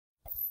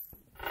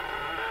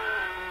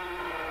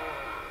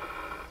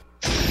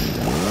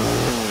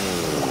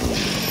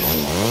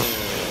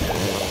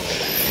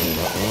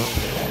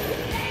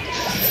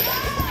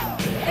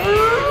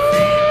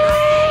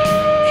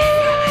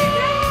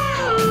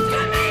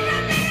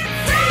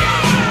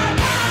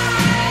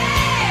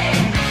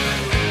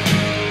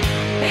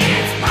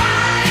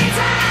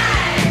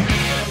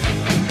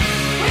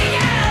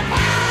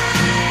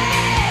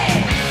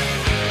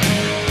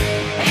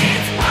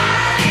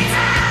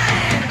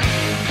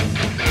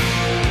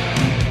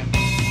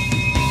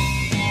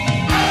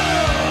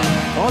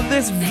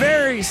this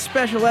very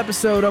special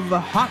episode of the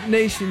Hop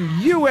Nation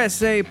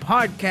USA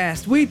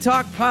podcast. We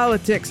talk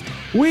politics,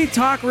 we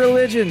talk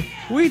religion,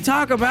 we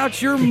talk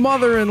about your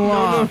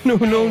mother-in-law. No.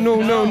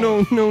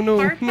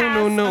 Hard pass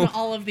on No.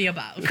 all of the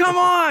above. Come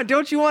on,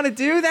 don't you want to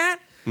do that?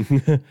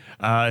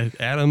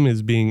 Adam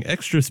is being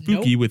extra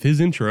spooky with his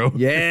intro.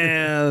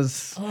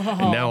 Yes.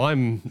 And now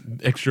I'm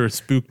extra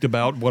spooked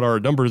about what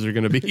our numbers are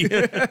going to be.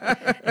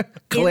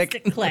 Click.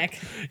 Instant click.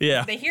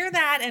 Yeah. They hear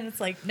that and it's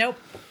like, nope.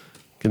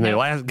 Can they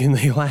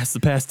last the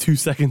past 2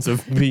 seconds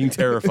of being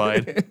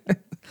terrified?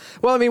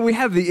 Well, I mean, we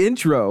have the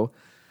intro.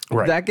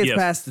 Right. That gets Yes.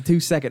 past the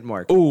 2-second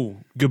mark. Oh,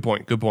 good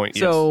point.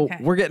 So Okay.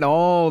 we're getting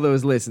all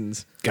those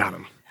listens. Got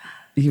him.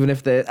 Even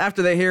if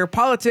after they hear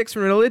politics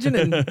and religion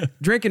and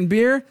drinking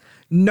beer,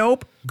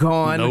 nope,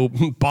 gone.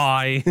 Nope.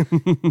 Bye.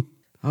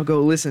 I'll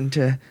go listen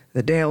to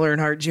the Dale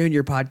Earnhardt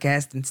Jr.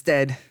 podcast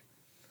instead.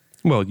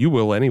 Well, you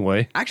will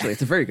anyway. Actually,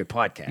 it's a very good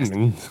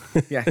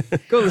podcast. Yeah,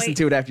 go listen Wait,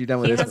 to it after you're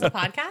done with He this has a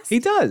one. podcast? He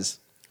does.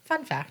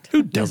 Fun fact.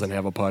 Who doesn't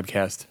have a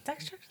podcast?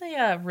 That's actually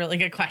a really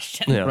good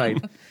question. Yeah.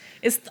 Right.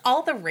 It's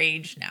all the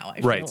rage now, I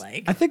Right. feel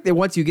like. I think that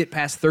once you get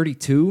past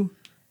 32,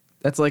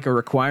 that's like a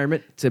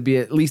requirement to be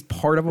at least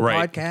part of a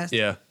podcast.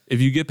 Yeah.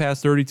 If you get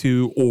past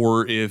 32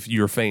 or if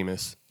you're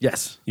famous,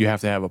 Yes. you have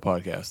to have a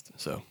podcast.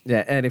 So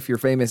Yeah, and if you're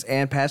famous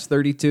and past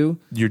 32,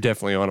 you're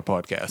definitely on a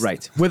podcast.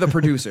 right, with a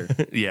producer.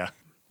 Yeah.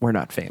 We're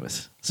not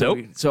famous. So,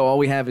 Nope. so all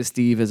we have is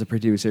Steve as a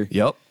producer,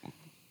 Yep.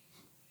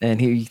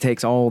 and he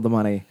takes all the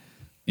money,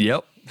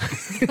 Yep.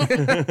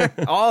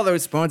 all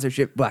those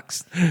sponsorship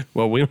bucks.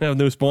 Well, we don't have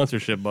no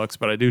sponsorship bucks,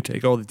 but I do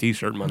take all the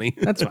t-shirt money.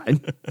 That's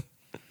fine.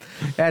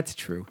 That's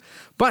true.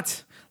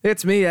 But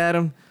it's me,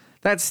 Adam.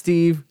 That's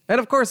Steve. And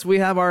of course, we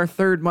have our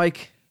third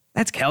mic.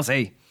 That's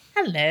Kelsey.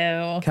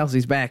 Hello.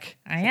 Kelsey's back.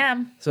 I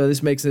am. So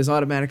this makes this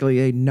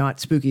automatically a not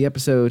spooky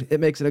episode. It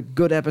makes it a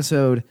good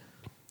episode.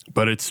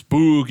 But it's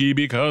spooky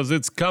because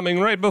it's coming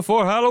right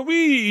before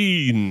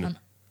Halloween.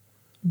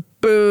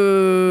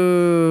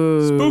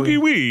 Boo.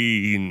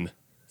 Spooky-ween.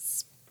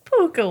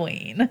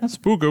 Spookoween.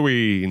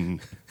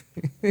 Spookoween.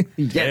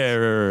 Yes.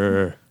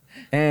 Terror.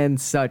 And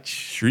such.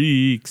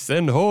 Shrieks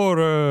and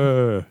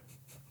horror.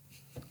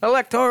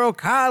 Electoral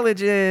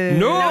colleges.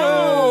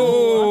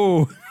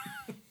 No!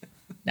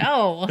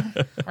 No.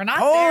 We're not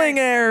Polling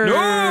there. errors.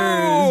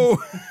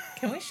 No!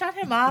 Can we shut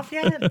him off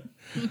yet?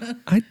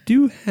 I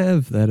do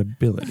have that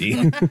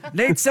ability.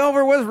 Nate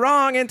Silver was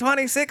wrong in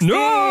 2016.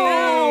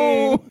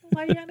 No!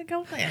 Why do you gotta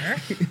go there?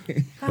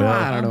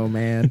 I don't know,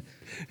 man.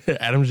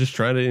 Adam's just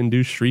trying to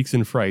induce shrieks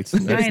and frights.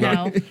 That's I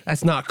not, know.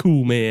 That's not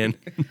cool, man.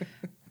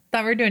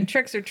 Thought we were doing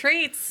tricks or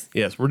treats.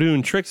 Yes, we're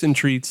doing tricks and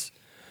treats.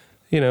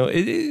 You know,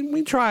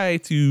 we try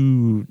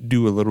to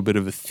do a little bit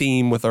of a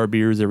theme with our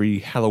beers every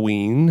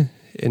Halloween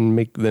and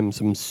make them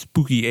some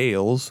spooky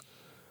ales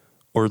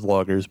or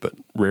lagers, but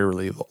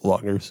rarely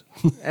lagers.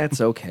 That's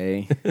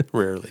okay.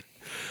 Rarely.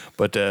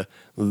 But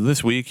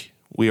this week,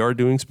 we are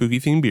doing spooky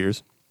themed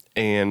beers,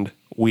 and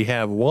we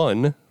have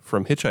one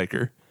from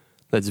Hitchhiker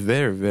that's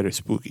very, very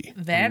spooky.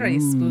 Very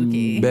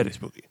spooky. Very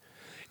spooky.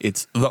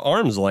 It's the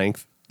Arm's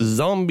Length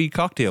Zombie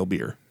Cocktail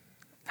Beer.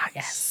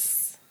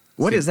 Yes.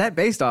 What is that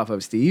based off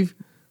of, Steve?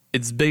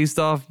 It's based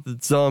off the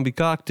zombie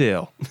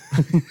cocktail.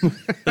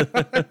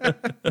 A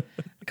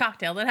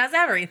cocktail that has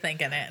everything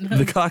in it.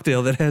 The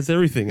cocktail that has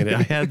everything in it.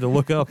 I had to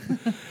look up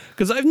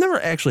because I've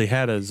never actually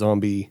had a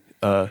zombie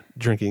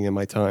drinking in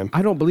my time.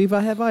 I don't believe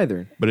I have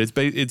either. But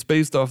it's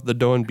based off the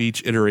Dawn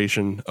Beach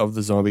iteration of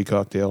the zombie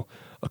cocktail.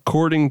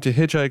 According to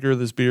Hitchhiker,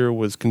 this beer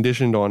was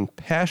conditioned on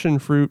passion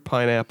fruit,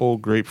 pineapple,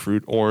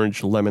 grapefruit,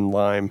 orange, lemon,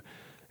 lime,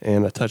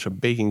 and a touch of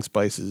baking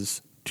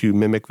spices to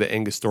mimic the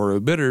Angostura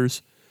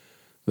bitters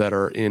that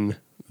are in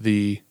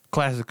the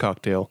classic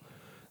cocktail.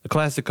 The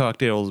classic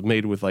cocktail is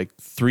made with like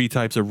 3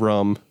 types of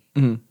rum,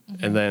 and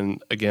then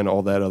again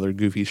all that other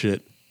goofy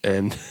shit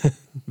and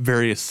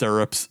various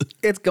syrups.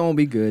 It's gonna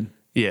be good.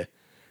 Yeah,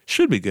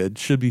 should be good.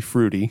 Should be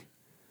fruity.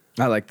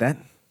 I like that.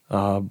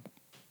 I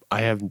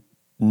have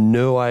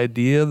no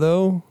idea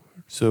though,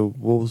 so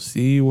we'll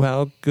see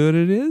how good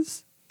it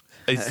is.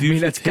 I mean,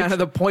 that's kind of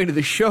the point of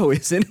the show,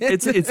 isn't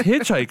it? it's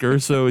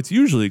Hitchhiker, so it's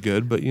usually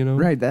good, but you know,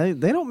 Right. They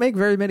don't make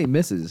very many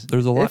misses.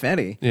 there's a lot, if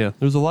any. Yeah,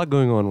 there's a lot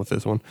going on with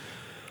this one.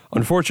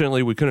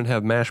 Unfortunately, we couldn't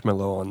have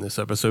Marshmallow on this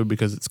episode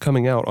because it's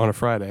coming out on a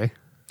Friday,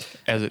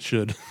 as it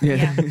should.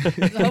 Yeah.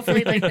 So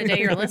hopefully, like the day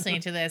you're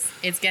listening to this,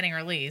 it's getting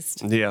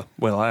released. Yeah.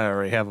 Well, I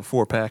already have a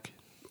 4-pack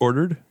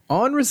ordered.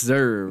 On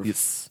reserve.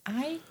 Yes,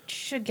 I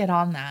should get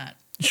on that.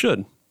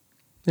 should.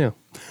 Yeah.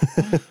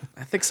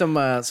 I think some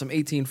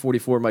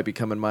 1844 might be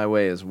coming my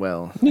way as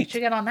well. I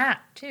should get on that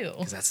too.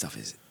 Because that stuff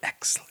is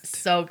excellent.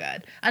 So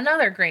good.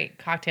 Another great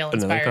cocktail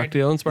Another inspired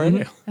cocktail inspired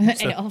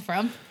ale. ale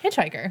from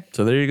Hitchhiker.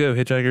 So there you go,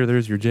 Hitchhiker.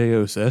 There's your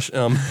JO sesh.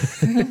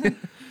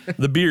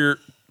 The beer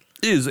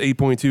is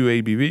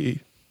 8.2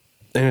 ABV,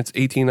 and it's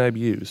 18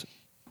 IBUs.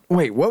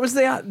 Wait, what was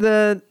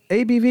the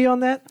ABV on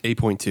that?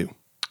 8.2.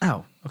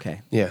 Oh,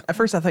 Okay. Yeah. At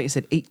first, I thought you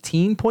said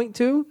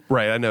 18.2.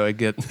 Right, I know. I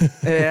get.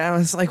 And I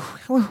was like,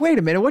 wait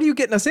a minute. What are you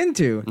getting us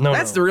into? No,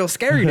 That's no. the real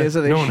scariness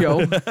of this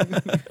show.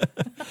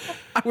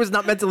 I was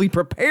not mentally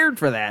prepared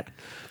for that.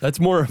 That's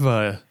more of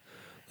a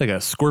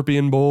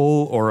scorpion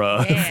bowl or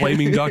a Yeah.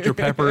 flaming Dr.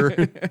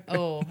 Pepper.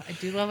 Oh, I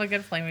do love a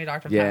good flaming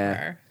Dr. Yeah.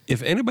 Pepper.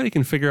 If anybody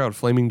can figure out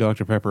flaming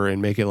Dr. Pepper and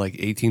make it like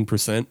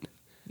 18%,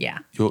 Yeah.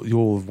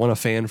 you'll have won a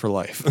fan for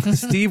life.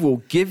 Steve will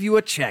give you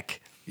a check.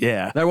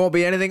 Yeah. There won't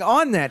be anything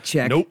on that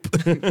check. Nope.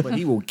 But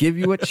he will give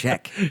you a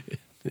check.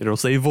 It'll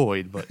say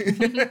void, but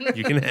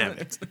you can have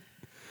it.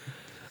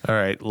 All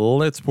right,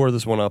 let's pour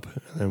this one up,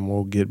 and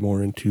we'll get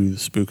more into the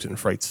spooks and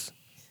frights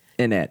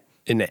In it.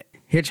 in that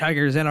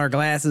Hitchhikers in our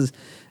glasses.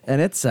 And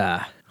it's,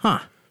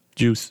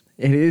 juice.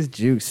 it is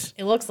juice.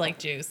 It looks like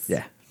juice.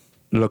 Yeah.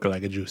 Look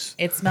like a juice.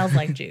 It smells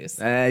like juice.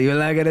 You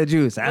like it a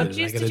juice, huh? What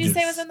juice like did it you a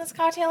say juice. was in this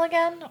cocktail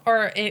again?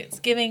 Or it's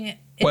giving, it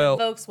Well-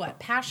 evokes what?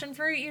 Passion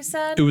fruit, you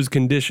said? It was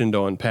conditioned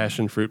on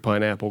passion fruit,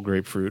 pineapple,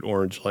 grapefruit,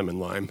 orange, lemon,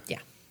 lime. Yeah.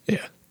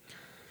 Yeah.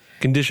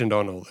 Conditioned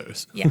on all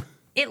those. Yeah.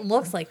 It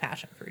looks like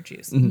passion fruit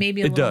juice.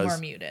 Maybe a It little does. more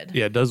muted.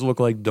 Yeah, it does look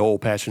like dull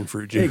passion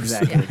fruit juice.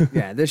 Exactly.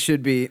 Yeah, this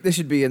should be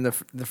in the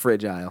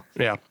fridge aisle.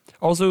 Yeah.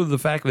 Also, the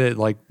fact that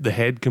like the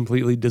head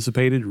completely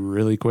dissipated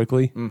really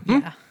quickly,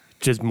 Yeah.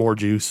 just more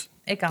juice.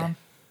 It gone.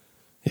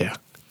 Yeah.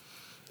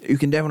 You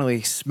can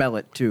definitely smell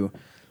it too.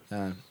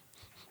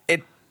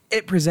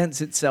 It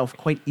presents itself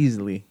quite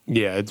easily,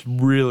 Yeah, it's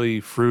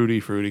really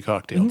fruity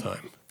cocktail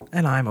time.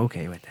 and I'm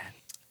okay with that.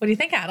 What do you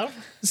think, Adam?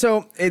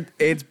 So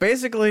it's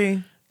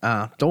basically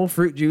Dole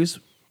fruit juice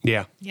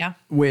Yeah. Yeah.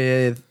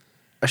 with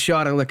a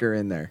shot of liquor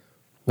in there.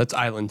 That's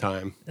island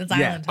time. It's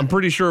Yeah, island I'm time.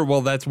 pretty sure,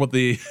 well, that's what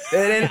the.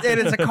 And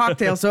it's a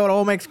cocktail, so it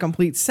all makes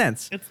complete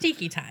sense. It's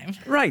tiki time.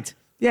 Right.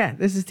 Yeah,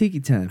 this is tiki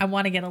time. I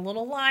want to get a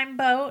little lime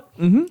boat.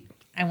 Mm-hmm.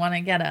 I want to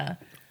get a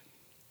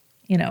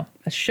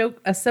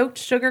soaked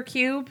sugar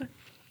cube.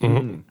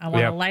 Mhm. I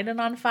want Yeah. to light it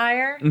on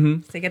fire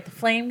to get the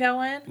flame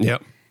going.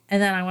 Yep. And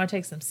then I want to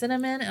take some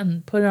cinnamon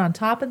and put it on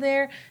top of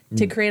there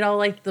to create all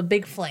like the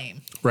big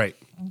flame. Right.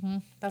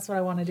 That's what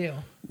I want to do.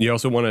 You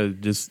also want to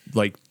just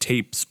like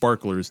tape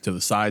sparklers to the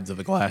sides of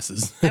the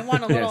glasses. I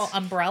want a little Yes.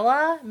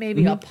 umbrella,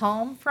 maybe a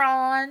palm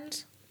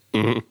frond.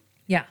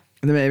 Yeah.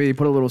 And then maybe you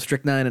put a little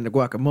strychnine in the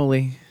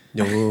guacamole.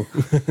 No.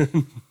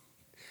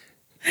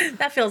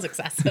 That feels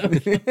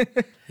excessive.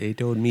 They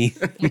told me.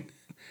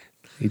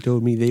 They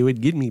told me they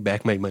would give me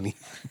back my money.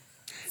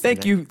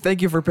 Thank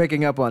you for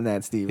picking up on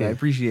that, Steve. I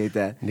appreciate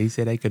that. They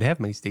said I could have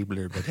my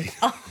stapler, but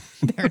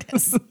There it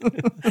is.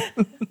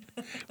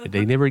 but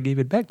they never gave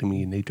it back to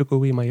me, and they took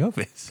away my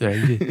office. So I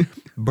just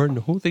burned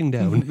the whole thing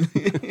down.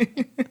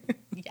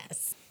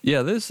 Yes.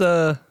 Yeah, this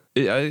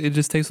it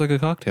just tastes like a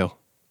cocktail.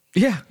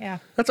 Yeah, Yeah.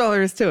 that's all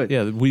there is to it.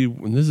 Yeah,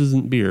 this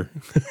isn't beer.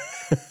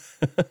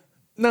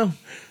 No,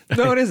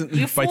 it isn't.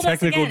 You By fooled us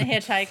technical- again,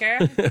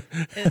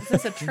 hitchhiker. Is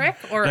this a trick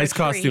or Nice a treat?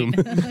 costume.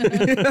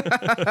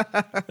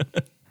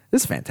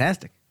 This is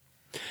fantastic.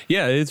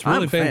 Yeah, it's I'm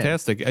really a fan.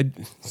 fantastic.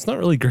 It's not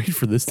really great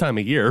for this time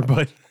of year,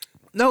 but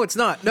No, it's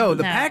not. No,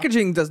 the No.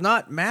 packaging does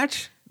not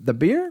match the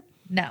beer,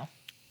 No.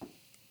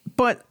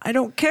 but I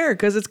don't care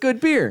because it's good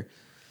beer.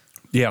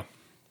 yeah.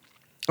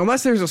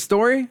 Unless there's a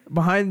story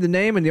behind the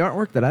name and the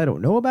artwork that I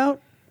don't know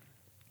about.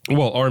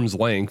 Well, arm's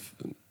length,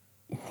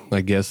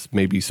 I guess,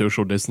 maybe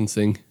social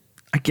distancing.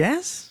 I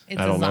guess. It's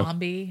I a don't know.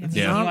 zombie. It's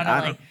Yeah. You want I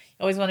to don't- like you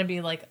always want to be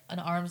like an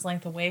arm's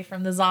length away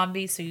from the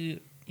zombie, so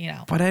you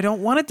know. But I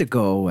don't want it to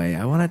go away.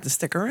 I want it to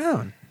stick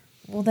around.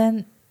 Well,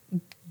 then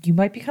you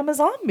might become a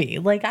zombie.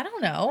 Like I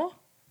don't know.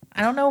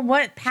 I don't know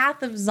what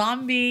path of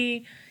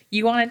zombie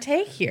you want to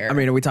take here. I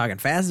mean, are we talking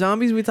fast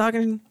zombies? Are we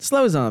talking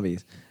slow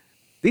zombies?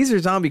 These are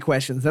zombie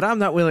questions that I'm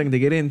not willing to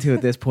get into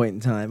at this point in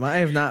time. I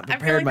have not I feel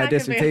prepared my like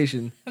that could be-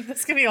 dissertation.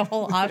 this could be a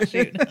whole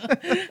offshoot.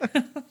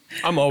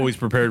 I'm always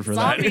prepared for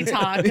zombie that.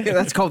 talk. Yeah,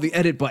 that's called the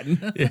edit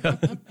button.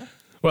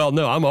 Well,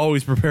 no, I'm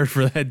always prepared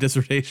for that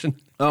dissertation.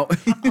 Oh,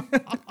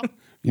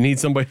 You need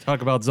somebody to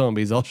talk about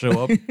zombies, I'll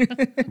show up,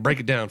 break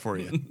it down for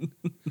you.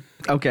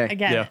 okay.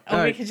 Again, Yeah. we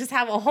Alright. could just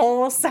have a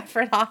whole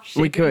separate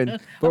offshoot. We could, a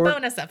but we're-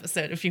 bonus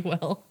episode, if you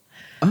will.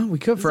 Oh, we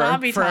could for our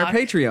Zombie for our talk.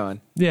 Patreon.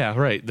 Yeah,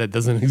 right. That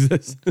doesn't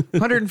exist.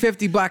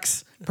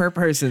 $150 per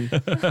person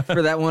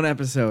for that one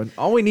episode.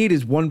 All we need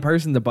is one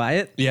person to buy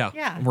it. Yeah.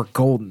 Yeah. We're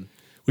golden.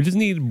 We just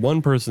need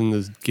one person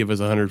to give us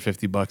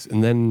 $150,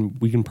 and then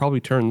we can probably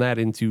turn that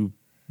into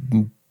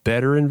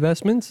better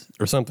investments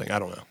or something. I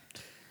don't know.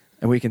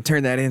 And we can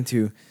turn that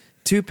into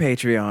 2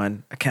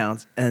 Patreon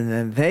accounts, and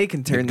then they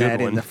can turn good that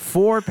one. into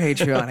 4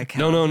 Patreon accounts.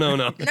 No.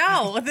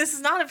 No, this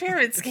is not a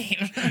pyramid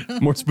scheme.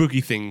 More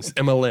spooky things,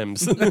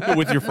 MLMs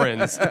with your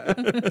friends.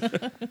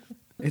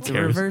 It's a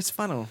cares? reverse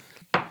funnel.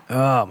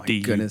 Oh my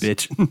D, goodness.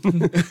 bitch.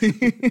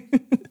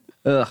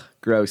 Ugh,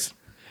 gross.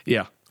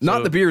 Yeah. Not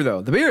So- the beer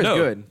though. The beer is No,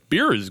 good.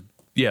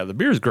 the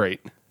beer is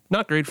great.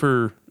 Not great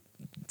for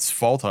it's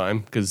fall time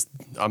because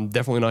I'm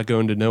definitely not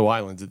going to no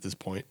islands at this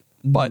point.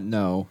 But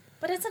no.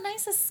 But it's a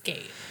nice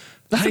escape.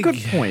 That's a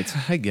good point.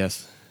 I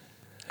guess.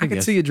 I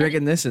could see you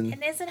drinking this and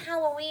And isn't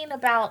Halloween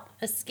about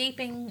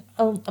escaping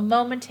a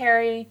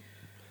momentary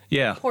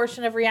Yeah.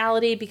 portion of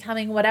reality,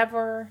 becoming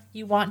whatever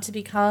you want to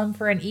become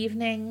for an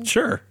evening.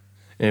 Sure.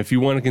 And if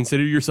you want to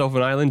consider yourself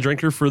an island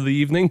drinker for the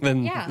evening,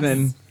 then Yes.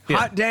 Then Yeah.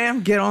 hot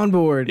damn, get on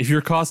board. if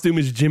your costume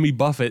is Jimmy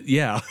Buffett,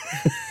 yeah.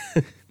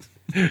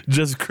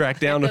 Just crack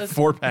down a those-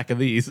 4-pack of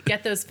these.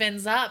 Get those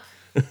fins up,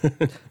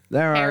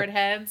 There parrot are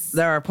heads.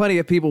 there are plenty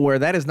of people where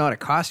that is not a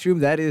costume,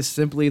 that is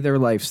simply their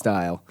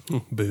lifestyle.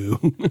 Boo.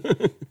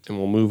 And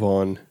we'll move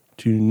on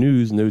to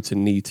news, notes,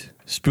 and neat.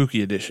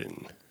 Spooky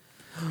edition.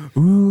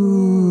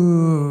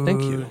 Ooh.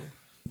 Thank you.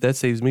 That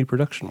saves me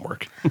production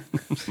work.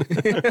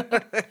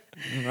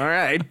 All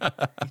right.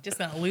 Just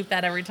gonna loop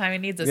that every time he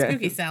needs a Yeah.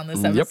 spooky sound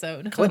this Yep.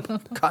 episode.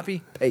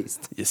 Copy,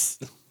 paste. Yes.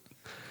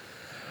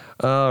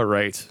 All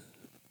right.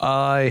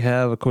 I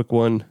have a quick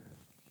one.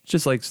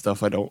 Just like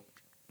stuff I don't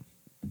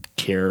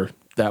care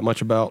that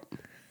much about.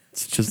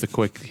 It's just a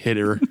quick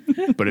hitter.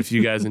 But if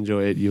you guys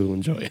enjoy it, you'll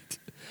enjoy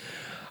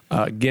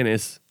it.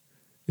 Guinness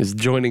is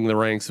joining the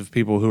ranks of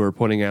people who are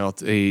putting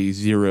out a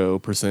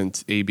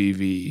 0%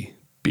 ABV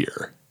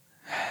beer.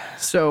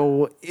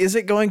 So, is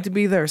it going to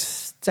be their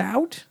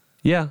stout?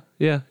 Yeah.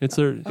 It's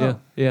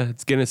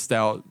it's Guinness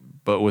Stout,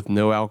 but with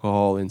no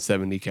alcohol and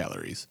 70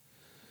 calories.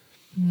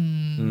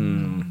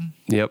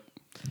 Yep.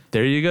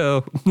 There you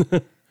go.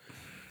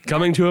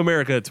 Coming to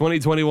America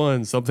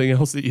 2021, something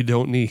else that you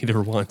don't need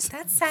or want.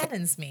 That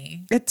saddens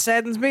me. It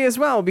saddens me as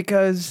well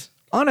because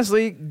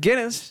honestly,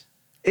 Guinness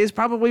is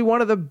probably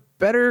one of the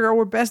better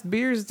or best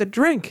beers to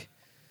drink.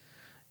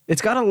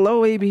 It's got a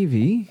low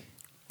ABV.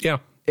 Yeah.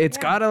 It's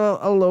Yeah. got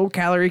a low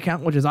calorie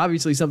count, which is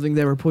obviously something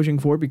they were pushing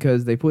for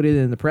because they put it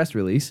in the press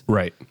release.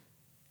 Right.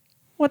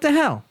 What the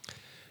hell?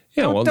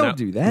 Yeah, Don't now,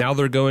 do that. Now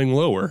they're going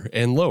lower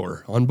and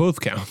lower on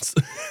both counts.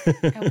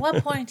 At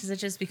what point does it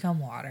just become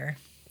water?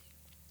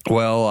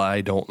 Well,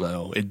 I don't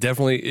know. It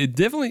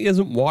definitely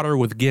isn't water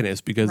with Guinness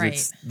because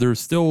Right. they're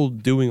still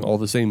doing all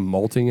the same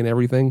malting and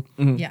everything.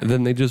 Yeah. And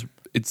then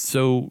it's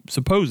so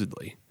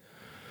supposedly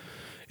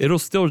it'll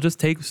still just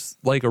take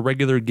like a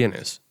regular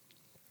Guinness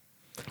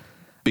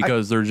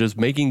because they're just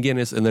making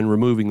Guinness and then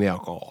removing the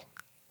alcohol.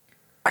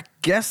 I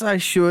guess I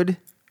should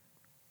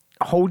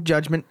hold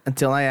judgment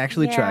until I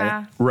actually try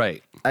Yeah. it.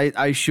 Right.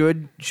 I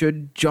should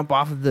jump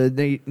off of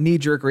the knee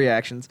jerk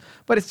reactions,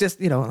 but it's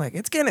just like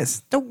it's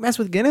Guinness. Don't mess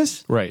with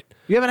Guinness. Right.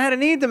 You haven't had a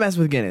need to mess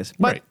with Guinness.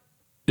 But Right.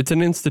 It's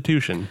an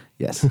institution.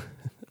 yes,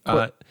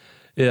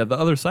 Yeah, the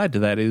other side to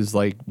that is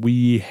like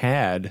we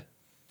had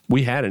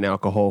an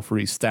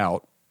alcohol-free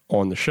stout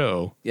on the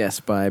show yes,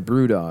 by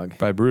BrewDog.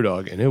 by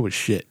BrewDog, and it was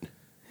shit.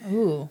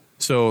 Ooh,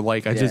 So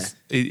like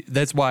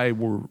that's why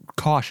we're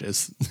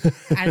cautious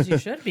as you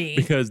should be.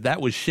 because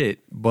that was shit.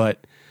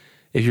 But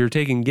if you're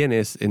taking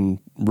Guinness and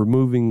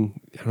removing,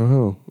 I don't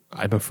know,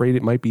 I'm afraid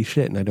it might be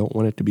shit, and I don't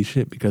want it to be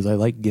shit because I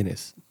like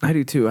Guinness. I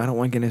do too. I don't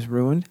want Guinness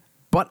ruined,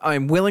 but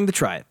I'm willing to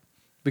try it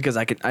because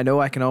I know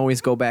I can always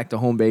go back to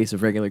home base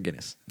of regular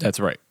Guinness. That's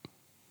right.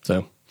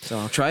 So So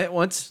I'll try it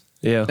once,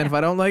 yeah, and if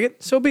I don't like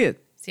it, so be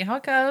it. See how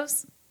it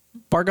goes.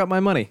 Bark up my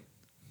money.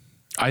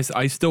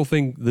 I still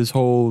think this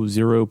whole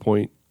 0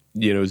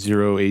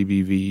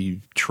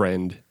 ABV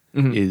trend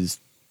is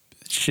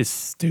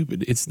just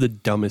stupid. It's the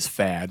dumbest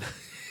fad.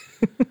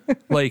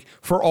 Like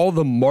for all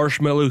the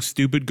marshmallow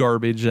stupid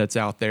garbage that's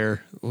out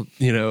there,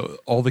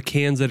 all the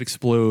cans that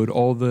explode,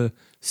 all the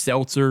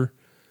seltzer,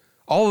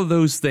 all of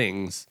those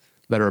things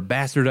that are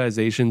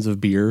bastardizations of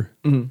beer.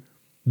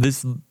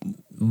 This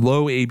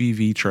low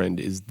ABV trend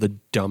is the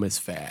dumbest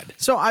fad.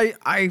 So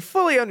I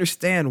fully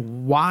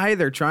understand why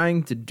they're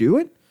trying to do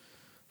it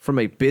from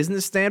a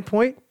business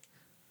standpoint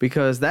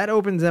because that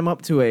opens them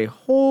up to a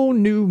whole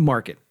new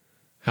market.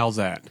 How's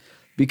that?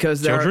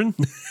 Because there Children?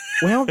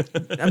 well,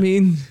 I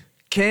mean,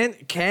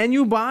 can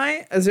you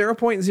buy a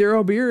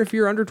 0.0 beer if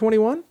you're under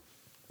 21?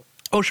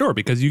 Oh, sure,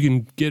 because you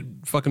can get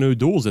fucking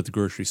O'Doul's at the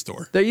grocery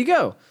store. There you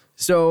go.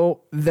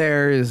 So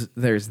there's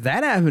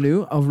that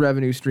avenue of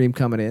revenue stream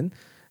coming in.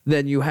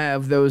 Then you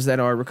have those that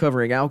are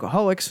recovering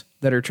alcoholics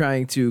that are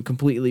trying to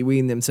completely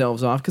wean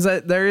themselves off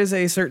because there is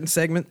a certain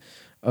segment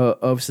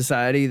of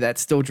society that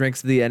still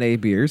drinks the NA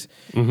beers,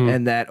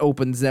 and that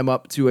opens them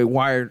up to a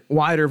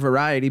wider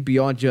variety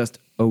beyond just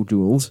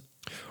O'Doul's.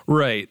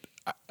 Right.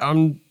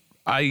 I'm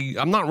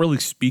not really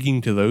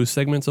speaking to those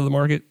segments of the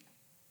market,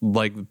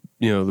 like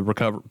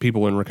the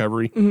people in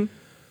recovery.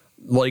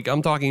 Like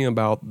I'm talking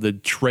about the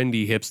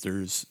trendy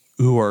hipsters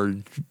who are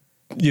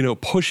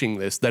pushing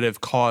this, that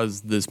have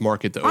caused this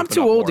market to open I'm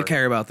too up old to more.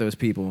 care about those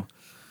people.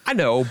 I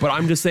know, but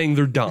I'm just saying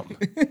they're dumb.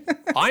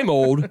 I'm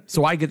old,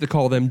 so I get to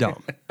call them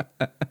dumb.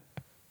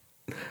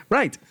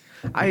 Right.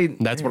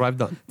 That's what I've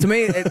done. To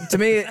me,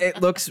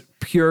 it looks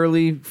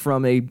purely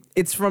from a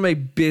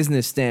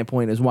business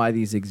standpoint is why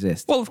these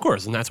exist. Well, of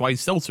course, and that's why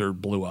seltzer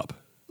blew up.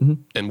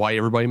 And why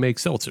everybody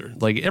makes seltzer.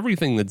 Like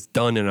everything that's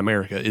done in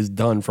America is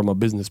done from a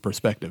business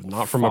perspective,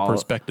 not from a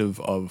perspective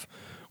of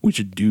we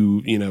should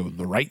do,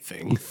 the right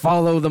thing.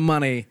 Follow the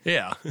money.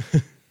 Yeah.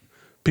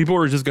 People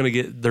are just going to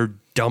get their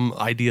dumb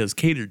ideas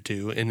catered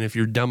to. And if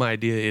your dumb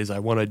idea is I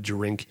want to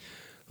drink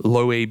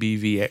low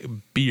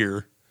ABV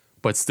beer,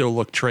 but still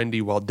look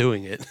trendy while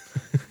doing it,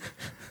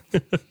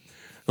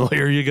 Well,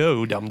 here you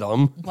go,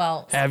 dum-dum.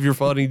 Well, Have your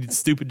funny,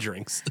 stupid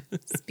drinks.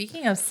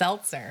 speaking of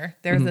seltzer,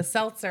 there's a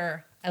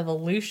seltzer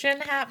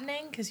evolution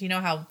happening because you know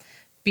how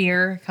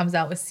beer comes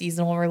out with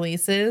seasonal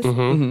releases.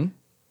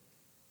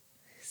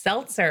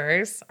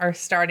 Seltzers are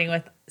starting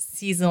with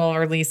seasonal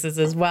releases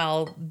as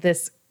well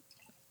this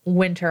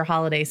winter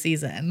holiday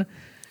season.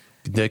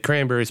 The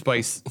cranberry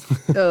spice.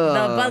 The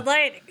Bud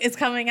Light is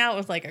coming out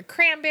with like a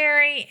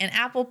cranberry, an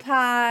apple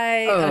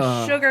pie,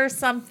 a sugar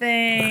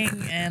something,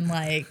 and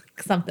like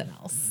something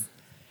else.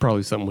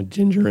 Probably something with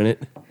ginger in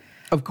it.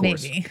 Of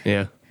course. Maybe.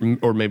 Yeah.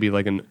 Or maybe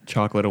like a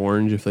chocolate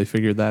orange if they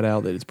figured that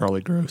out, that it's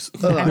probably gross.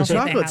 I don't think they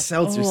Chocolate have-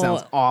 seltzer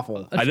sounds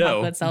awful. A I know.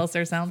 chocolate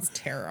seltzer sounds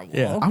terrible.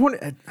 Yeah. I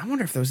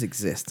wonder if those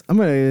exist. I'm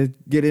gonna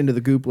get into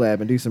the Goop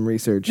Lab and do some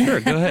research. Sure,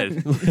 go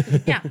ahead.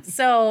 Yeah.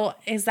 So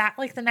is that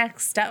like the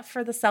next step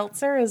for the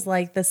seltzer? Is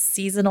like the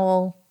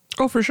seasonal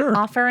Oh, for sure.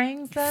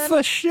 offerings then?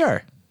 For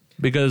sure.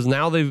 Because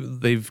now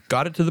they've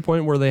got it to the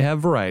point where they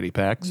have variety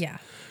packs. Yeah.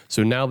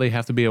 So now they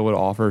have to be able to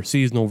offer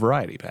seasonal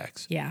variety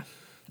packs. Yeah.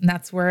 And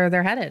that's where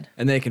they're headed.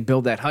 And they can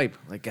build that hype.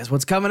 Like, guess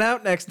what's coming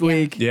out next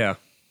week? Yeah.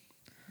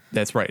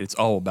 That's right. It's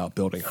all about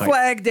building hype.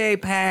 Flag Day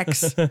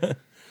packs.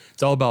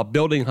 It's all about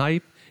building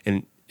hype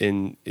and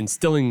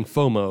instilling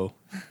FOMO.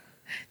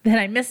 Then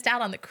I missed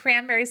out on the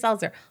cranberry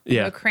seltzer.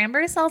 Yeah. The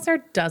cranberry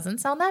seltzer doesn't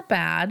sound that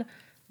bad.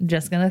 I'm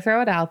just going to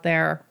throw it out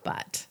there,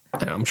 but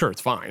Yeah, I'm sure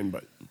it's fine,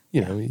 but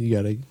you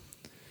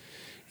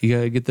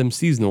gotta get them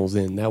seasonals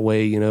in. That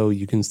way,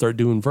 you can start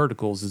doing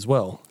verticals as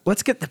well.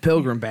 Let's get the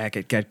Pilgrim back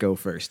at Getco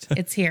first.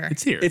 it's here.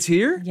 It's here. It's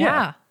here?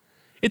 yeah.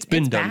 It's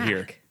been It's done back.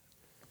 here.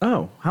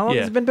 Oh, how long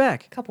Yeah. has it been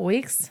back? Couple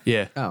weeks.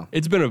 Yeah. Oh.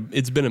 It's been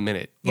a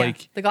minute. Yeah.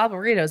 Like the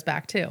Gobbleritos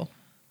back too.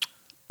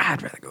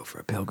 I'd rather go for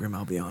a Pilgrim,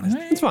 I'll be honest.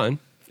 it's fine.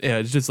 Yeah,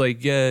 it's just like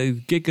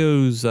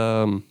Gecko's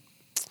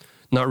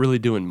not really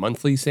doing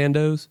monthly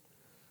Sandos.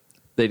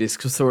 They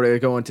just sort of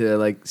go into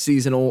like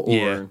seasonal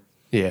or,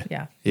 Yeah.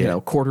 Yeah. you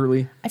know,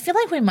 quarterly. I feel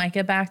like we might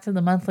get back to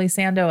the monthly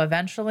Sando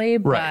eventually,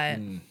 but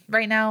Right.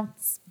 right now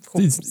it's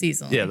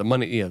seasonal. Yeah, the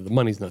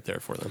money's not there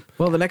for them.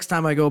 Well, the next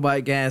time I go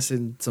buy gas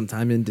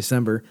sometime in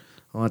December,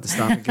 I'll have to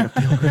stop and get a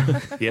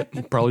Pilgrim.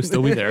 Yep, probably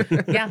still be there.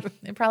 Yeah,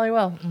 it probably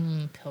will.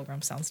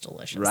 Pilgrim sounds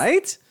delicious.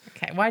 Right?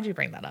 Okay, why'd you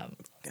bring that up?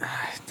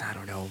 I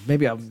don't know.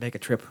 Maybe I'll make a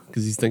trip.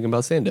 Because he's thinking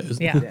about Sandos.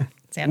 Yeah.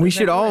 Sandows We are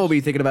should all delish.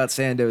 be thinking about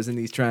Sandos in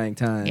these trying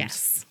times.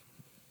 Yes.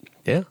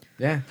 Yeah.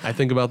 Yeah. I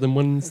think about them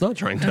when it's not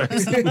trying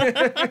times. Just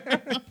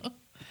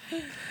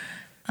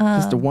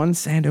a one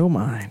Sando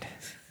mind.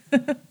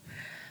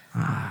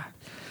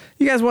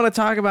 You guys want to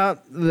talk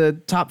about the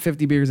top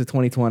 50 beers of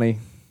 2020?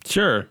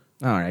 Sure.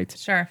 All right.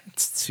 Sure.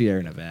 It's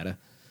Sierra Nevada.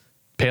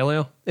 Pale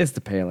Ale? It's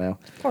the Pale Ale.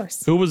 Of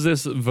course. Who was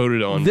this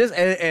voted on? This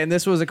and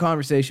this was a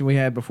conversation we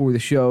had before the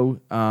show.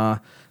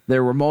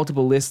 There were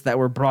multiple lists that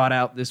were brought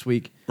out this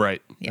week.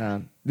 Right. Yeah.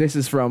 This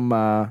is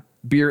from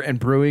Beer and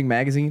Brewing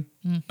magazine.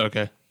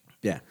 Okay.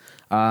 Yeah.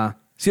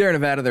 Sierra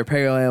Nevada, their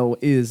Pale Ale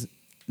is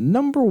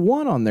number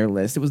 1 on their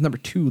list. It was number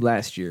 2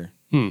 last year.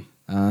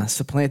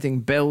 Supplanting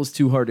Bell's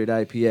Two-Hearted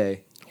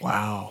IPA.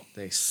 Wow.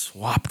 They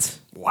swapped.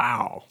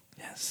 Wow.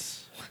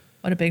 Yes.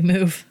 What a big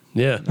move.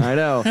 Yeah. I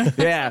know.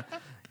 Yeah.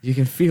 You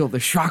can feel the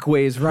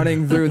shockwaves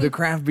running through the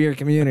craft beer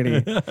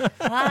community.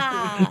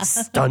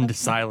 Stunned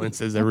silence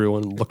as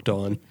everyone looked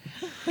on.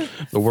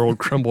 The world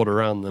crumbled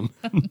around them.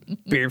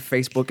 Beer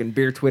Facebook and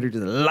beer Twitter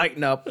just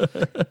lighting up.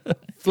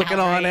 Flicking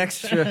on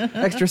Outrage.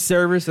 extra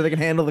servers so they can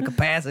handle the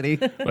capacity.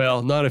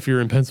 Well, not if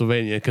you're in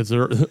Pennsylvania, because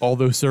all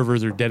those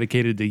servers are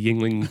dedicated to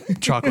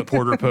Yingling chocolate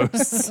porter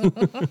posts.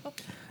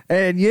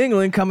 And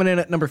Yingling coming in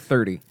at number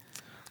 30.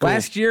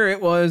 Last year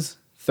it was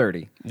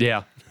 30.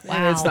 Yeah.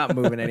 Wow. It's not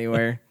moving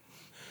anywhere.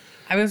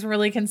 I was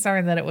really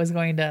concerned that it was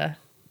going to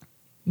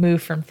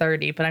move from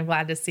 30, but I'm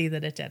glad to see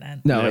that it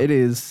didn't. No, Yeah. it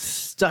is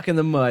stuck in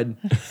the mud,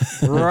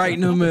 right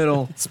in the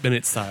middle. Spin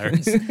its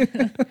tires.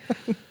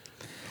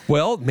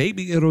 Well,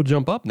 maybe it'll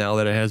jump up now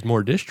that it has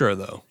more distro,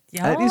 though.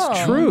 That is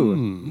true.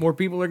 More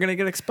people are going to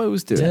get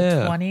exposed to it.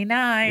 Yeah.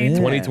 29. Yeah.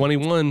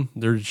 2021,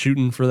 they're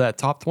shooting for that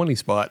top 20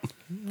 spot.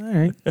 All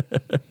right.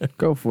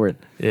 Go for it.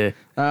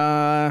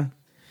 Yeah.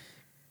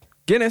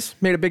 Guinness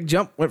made a big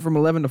jump, went from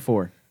 11 to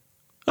 4.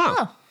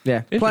 Oh.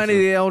 Yeah. Pliny Interesting.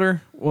 the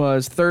Elder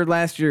was 3rd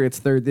last year. It's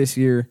 3rd this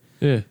year.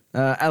 Yeah.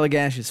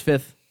 Allagash is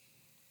 5th.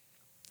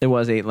 It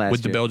was 8 last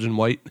With the year. Belgian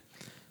white.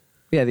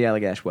 Yeah, the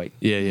Allagash White.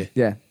 Yeah, yeah.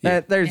 Yeah.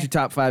 Yeah. There's your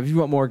top 5. If you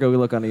want more, go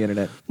look on the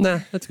internet. Nah,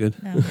 that's good.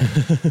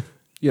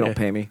 You don't Yeah.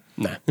 pay me.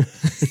 Nah.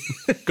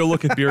 Go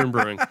look at Beer and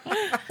Brewing.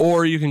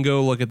 Or you can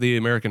go look at the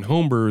American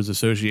Homebrewers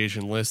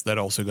Association list that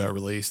also got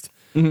released.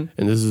 And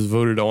this is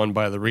voted on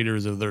by the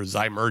readers of their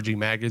Zymergy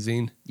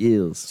magazine.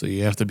 Yes. So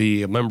you have to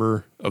be a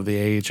member of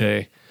the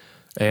AHA.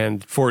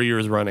 And 4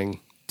 years running,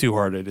 Two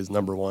Hearted is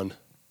number 1,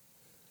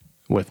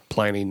 with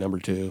Pliny number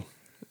 2.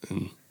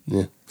 And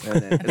yeah.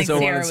 And I think so on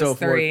Sierra and so was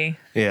forth. 3.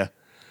 Yeah.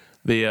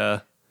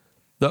 The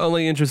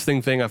only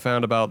interesting thing I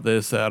found about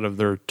this out of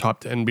their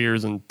top 10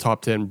 beers and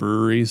top 10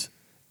 breweries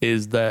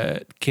is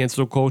that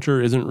cancel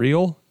culture isn't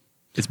real.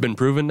 It's been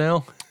proven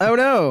now Oh,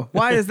 no.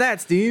 Why is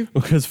that, Steve?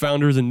 because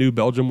Founders in New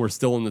Belgium were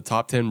still in the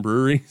top 10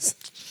 breweries.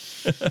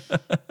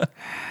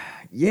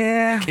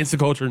 Yeah. Cancel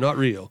culture, not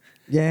real.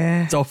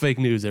 Yeah. It's all fake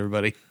news,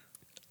 everybody.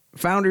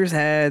 Founders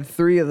had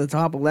 3 of the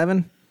top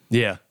 11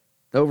 Yeah.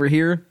 over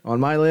here on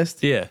my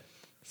list. Yeah.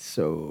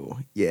 So,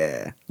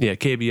 yeah. Yeah.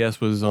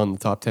 KBS was on the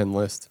top 10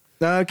 list.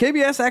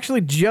 KBS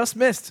actually just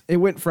missed. It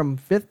went from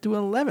 5th to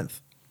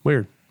 11th.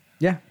 Weird.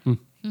 Yeah.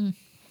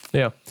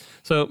 Yeah.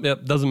 So, yeah,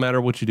 doesn't matter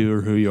what you do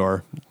or who you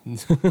are.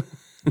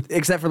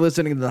 Except for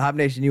listening to the Hop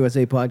Nation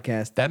USA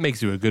podcast. That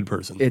makes you a good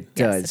person. It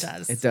Yes, does. it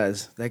does. It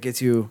does. That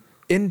gets you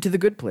into the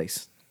good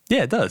place,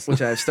 yeah, it does.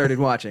 which I've started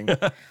watching.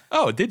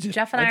 Oh, did you?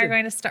 Jeff and I are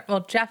going to start.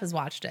 Well, Jeff has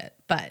watched it,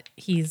 but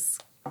he's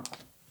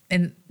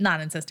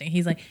not insisting.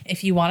 He's like,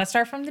 if you want to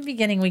start from the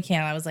beginning, we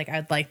can. I was like,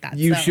 I'd like that.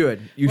 You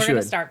should. You we're going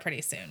to should. start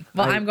pretty soon.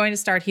 Well, I'm going to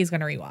start. He's going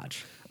to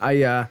rewatch.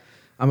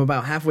 I'm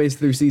about halfway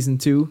through season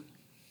 2.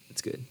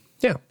 It's good.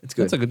 Yeah. It's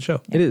good. That's a good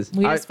show. It is.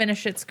 We just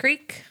finished Schitt's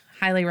Creek.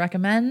 Highly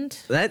recommend.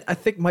 That I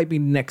think might be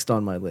next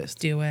on my list.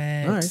 Do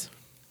it. All right.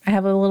 I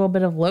have a little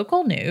bit of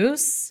local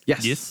news.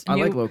 Yes. I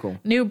like local.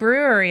 New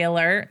brewery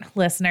alert,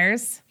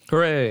 listeners.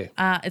 Hooray.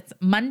 It's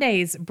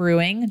Monday's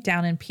Brewing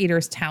down in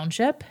Peters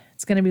Township.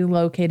 It's going to be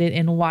located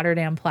in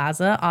Waterdam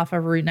Plaza off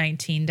of Route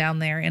 19 down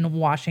there in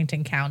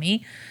Washington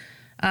County.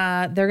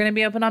 They're going to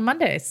be open on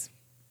Mondays.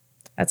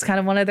 That's kind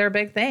of one of their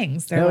big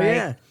things. They're Hell like,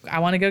 yeah. I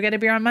want to go get a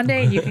beer on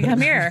Monday. You can come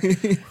here.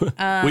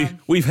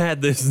 We've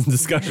had this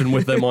discussion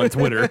with them on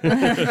Twitter.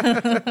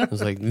 I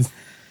was like,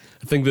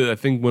 I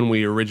think when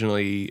we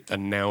originally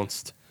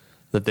announced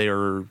that they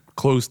are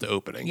close to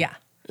opening, Yeah.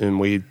 and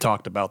we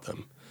talked about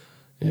them,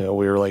 we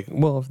were like,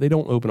 well, if they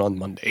don't open on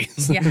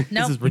Mondays, Yeah, this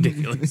nope. is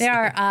ridiculous. They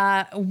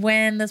are.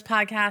 When this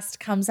podcast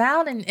comes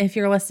out, and if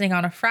you're listening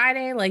on a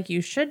Friday, like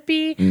you should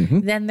be,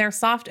 then their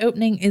soft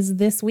opening is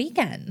this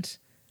weekend.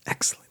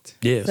 Excellent.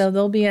 Yes. So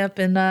they'll be up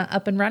and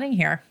running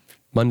here.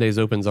 Mondays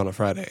opens on a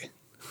Friday.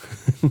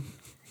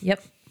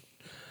 Yep.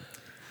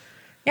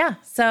 Yeah.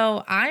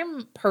 So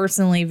I'm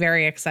personally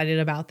very excited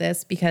about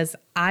this because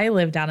I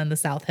live down in the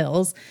South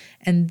Hills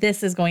and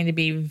this is going to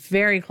be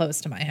very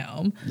close to my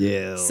home.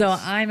 Yeah. So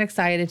I'm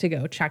excited to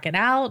go check it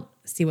out,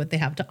 see what they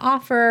have to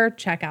offer,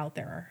 check out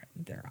their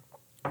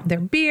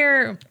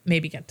beer,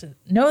 maybe get to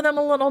know them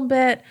a little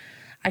bit.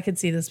 I could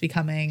see this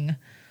becoming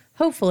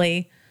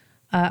hopefully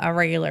a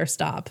regular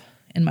stop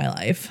in my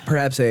life.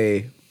 Perhaps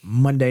a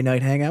Monday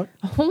night hangout.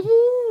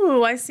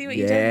 Ooh, I see what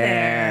you did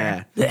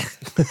there. Yeah.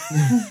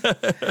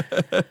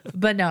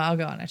 But no, I'll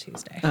go on a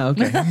Tuesday. Oh,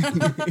 okay.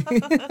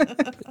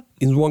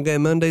 Is one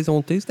game Mondays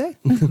on Tuesday?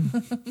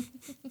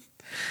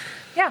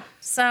 Yeah.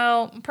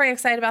 So I'm pretty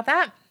excited about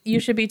that. You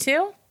should be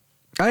too.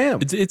 I am.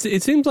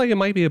 It seems like it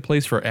might be a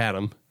place for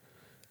Adam.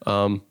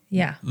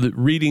 Yeah.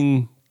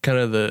 Reading kind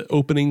of the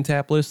opening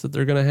tap list that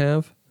they're going to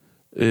have,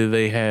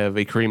 they have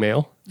a cream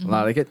ale,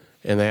 I like it.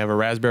 and they have a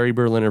raspberry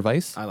Berliner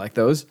Weiss, I like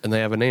those. and they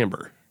have an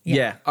amber.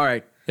 Yeah. All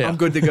right. Yeah. I'm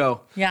good to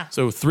go. Yeah.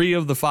 So 3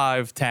 of the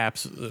 5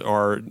 taps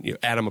are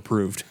Adam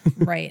approved.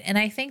 Right. And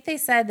I think they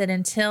said that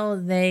until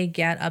they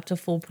get up to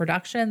full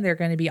production, they're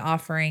going to be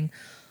offering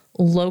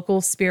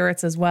local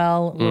spirits as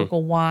well,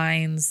 local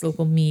wines,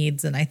 local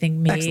meads, and I think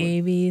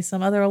maybe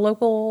some other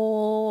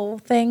local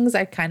things.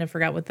 I kind of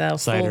forgot what the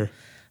Cider.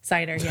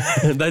 Cider,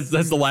 yeah. that's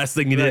the last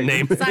thing you didn't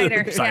name.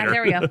 Cider. Yeah,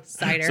 there we go.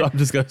 Cider. So I'm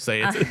just going to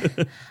say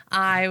it.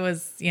 I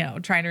was,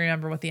 trying to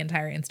remember what the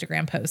entire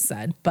Instagram post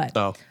said, but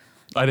Oh.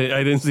 I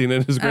didn't see an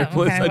Instagram Oh,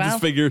 list. okay, I well.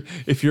 just figured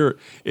if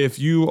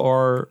you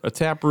are a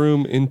tap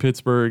room in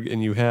Pittsburgh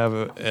and you have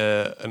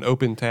an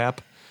open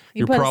tap,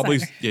 You put a probably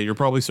cider. you're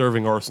probably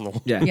serving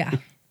Arsenal. Yeah. yeah.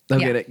 They'll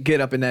Yeah.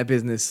 get up in that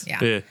business. Yeah.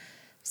 Yeah.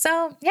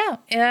 So,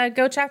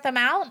 go check them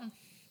out.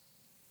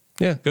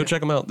 Yeah, go check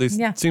them out. They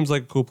Yeah. seems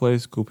like a cool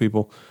place, cool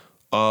people.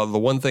 The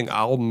one thing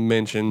I'll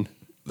mention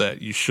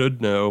that you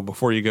should know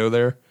before you go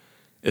there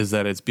is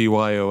that it's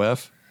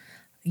BYOF.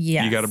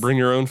 Yes. You got to bring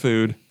your own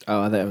food.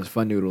 Oh, that was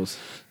fun noodles.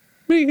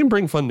 I mean, you can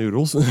bring fun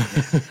noodles,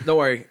 Don't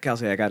worry,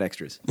 Kelsey, I got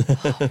extras.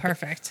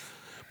 Perfect.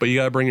 but you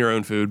got to bring your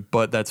own food.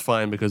 But that's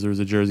fine because there's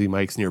a Jersey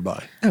Mike's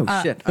nearby. Oh,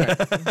 shit. All right.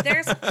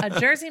 There's a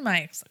Jersey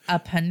Mike's, a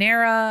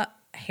Panera,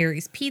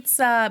 Harry's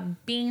Pizza,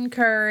 Bean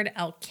Curd,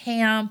 El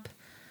Camp.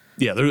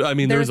 Yeah, there's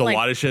There's a like-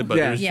 lot of shit, but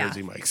Yeah. there's Yeah.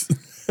 Jersey Mike's.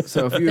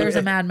 So if you There's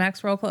a Mad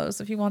Max real close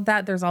if you want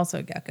that. There's also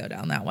a Gecko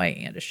down that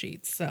way and a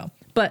Sheets. So,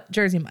 but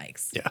Jersey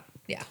Mike's. Yeah.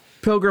 Yeah.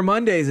 Pilgrim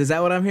Mondays, is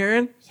that what I'm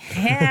hearing?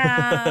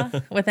 Yeah.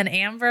 With an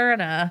amber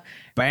and a,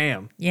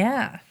 Bam.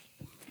 yeah.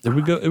 It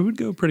would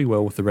go pretty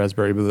well with the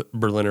raspberry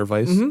Berliner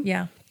Weiss.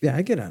 Yeah. Yeah,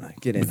 I get in on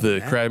The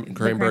that. cranberry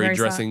cranberry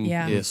dressing, sauce,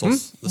 yeah.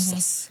 sauce. The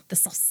sauce. The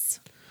sauce.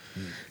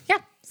 Yeah.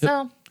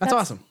 So That's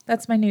awesome.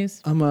 That's my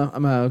news. I'm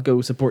gonna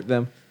go support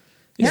them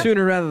Yeah.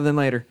 sooner rather than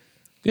later.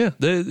 Yeah,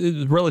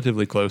 it's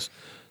relatively close.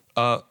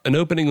 An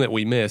opening that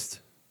we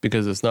missed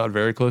because it's not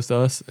very close to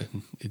us.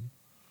 And it'd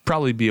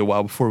probably be a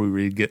while before we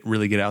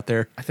really get out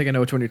there. I think I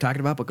know which one you're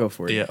talking about, but go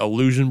for it. Yeah,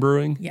 Illusion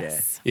Brewing.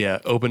 Yes. Yeah,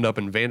 opened up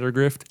in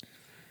Vandergrift.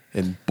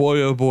 And boy,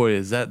 oh boy,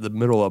 is that the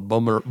middle of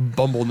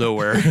Bumble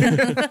nowhere.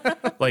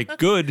 Like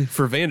good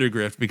for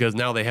Vandergrift because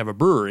now they have a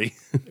brewery.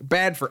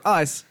 Bad for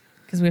us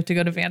Because we have to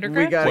go to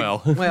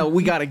Vandergrift? We got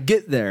we got to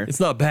get there. It's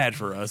not bad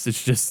for us.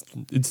 It's just,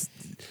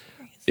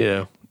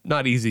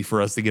 not easy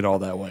for us to get all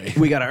that way.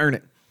 We got to earn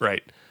it.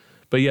 Right.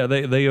 But yeah,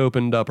 they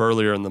opened up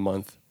earlier in the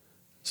month.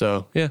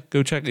 So yeah,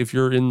 go check if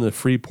you're in the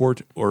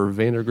Freeport or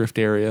Vandergrift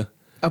area.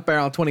 Up there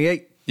on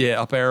 28. Yeah,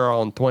 up there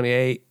on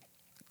 28.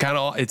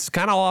 It's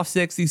kind of off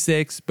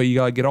 66, but you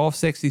got to get off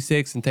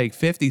 66 and take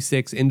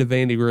 56 into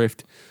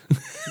Vandergrift.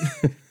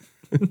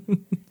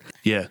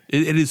 Yeah,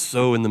 it is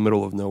so in the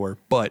middle of nowhere.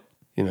 But,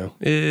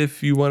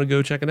 if you want to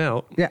go check it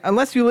out. Yeah,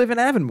 unless you live in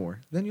Avonmore,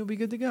 then you'll be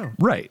good to go.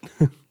 Right.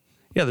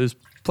 Yeah, there's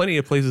plenty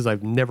of places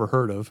I've never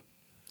heard of.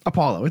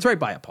 Apollo. It's right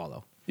by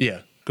Apollo.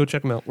 Yeah, go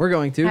check them out. We're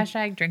going to.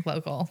 Hashtag drink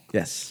local.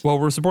 Yes. Well,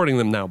 we're supporting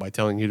them now by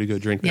telling you to go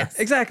drink there. Yes.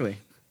 Exactly.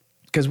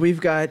 Because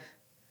we've got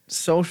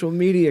social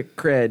media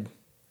cred.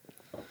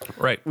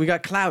 Right. We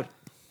got clout.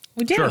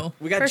 We do. Sure.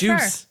 We got for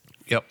juice.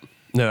 Sure. Yep.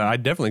 No, I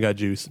definitely got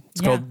juice.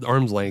 It's Yeah. called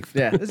Arm's Length.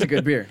 Yeah, this is a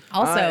good beer.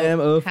 Also, I am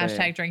a fan.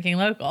 hashtag drinking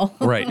local.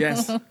 Right.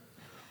 Yes.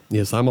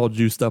 Yes, I'm all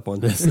juiced up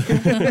on this.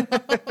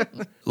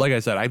 Like I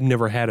said, I've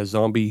never had a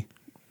zombie,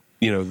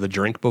 the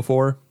drink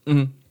before.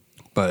 Mm-hmm.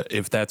 But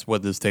if that's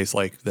what this tastes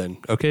like, then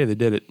okay, they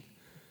did it.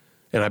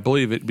 And I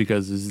believe it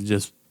because it's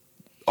just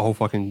all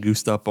fucking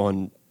goosed up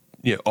on,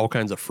 all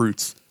kinds of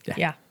fruits.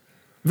 Yeah.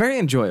 Very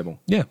enjoyable.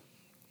 Yeah.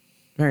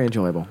 Very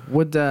enjoyable.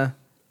 Would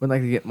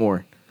like to get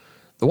more.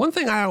 The one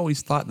thing I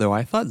always thought, though,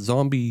 I thought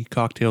zombie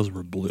cocktails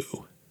were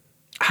blue.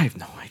 I have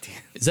no idea.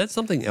 Is that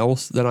something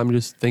else that I'm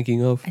just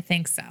thinking of? I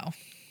think so.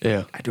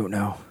 Yeah. I don't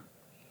know.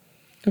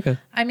 Okay.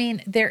 I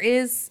mean, there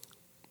is.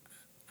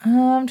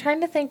 I'm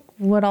trying to think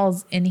what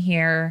all's in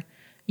here.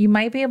 You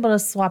might be able to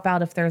swap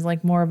out if there's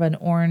like more of an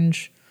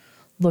orange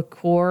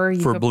liqueur.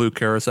 For blue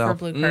curacao? For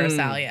blue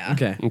curacao, yeah.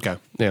 Okay. Okay.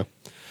 Yeah.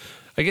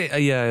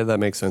 Yeah, that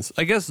makes sense.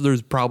 I guess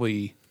there's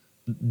probably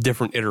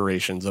different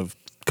iterations of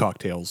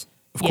cocktails.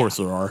 Of course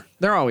there are.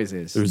 There always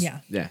is. There's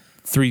Yeah. Yeah.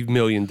 3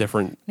 million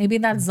different Maybe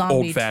that's zombie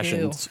old too.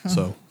 fashions.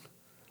 So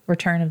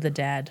Return of the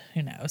Dead.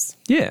 Who knows?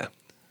 yeah.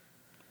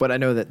 But I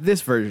know that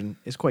this version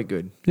is quite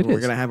good. It We're is.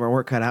 going to have our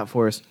work cut out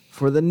for us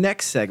for the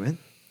next segment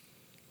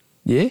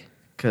Yeah.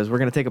 because we're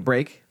going to take a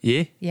break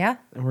Yeah. Yeah.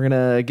 and we're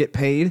going to get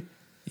paid.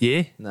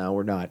 Yeah. No,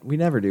 we're not. We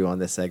never do on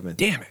this segment.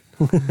 Damn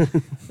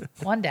it.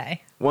 One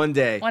day. One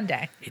day, One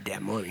day. Get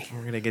that money.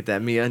 we're going to get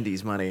that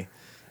MeUndies money.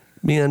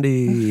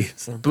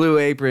 MeUndies. Or Blue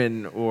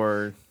Apron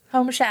or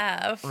Home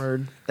Chef.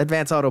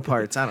 Advanced Auto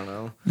Parts. I don't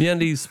know.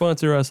 MeUndies,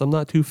 sponsor us. I'm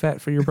not too fat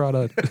for your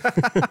product.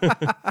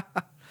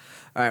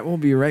 All right, we'll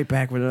be right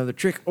back with another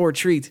trick or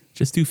treat.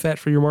 Just too fat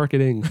for your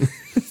marketing.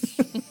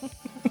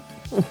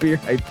 We'll be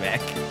right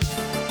back.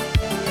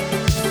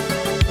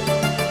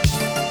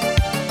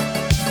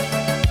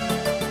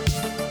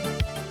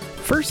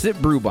 First Sip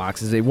Brew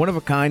Box is a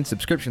one-of-a-kind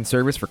subscription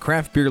service for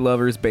craft beer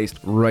lovers based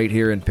right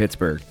here in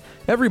Pittsburgh.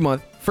 Every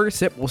month, First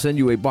Sip will send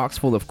you a box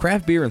full of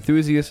craft beer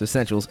enthusiast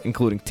essentials,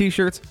 including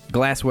t-shirts,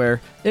 glassware,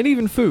 and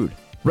even food.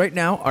 Right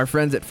now, our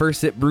friends at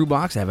First Sip Brew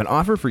Box have an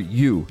offer for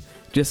you.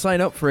 Just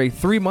sign up for a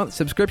 3-month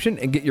subscription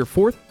and get your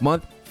 4th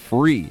month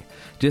free.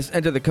 Just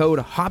enter the code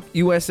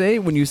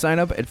HOPUSA when you sign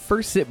up at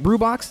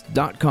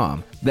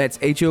firstsipbrewbox.com. That's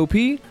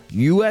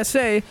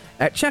HOPUSA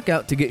at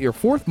checkout to get your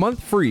 4th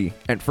month free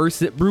at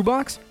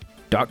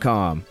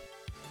firstsipbrewbox.com.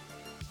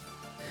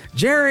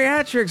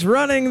 Geriatrics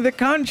running the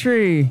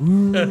country.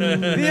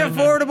 The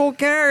Affordable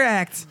Care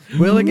Act.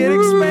 Will it get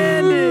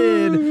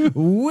expanded?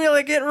 Will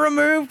it get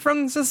removed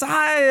from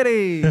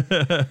society?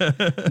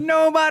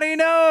 Nobody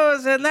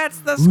knows, and that's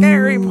the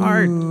scary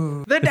part.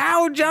 The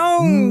Dow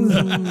Jones.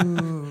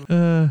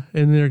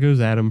 And there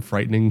goes Adam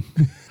frightening.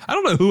 I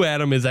don't know who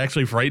Adam is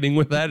actually frightening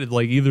with that. It's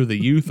like either the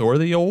youth or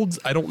the olds.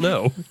 I don't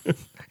know.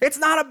 It's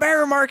not a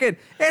bear market.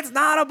 It's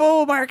not a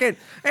bull market.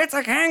 It's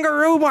a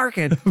kangaroo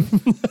market.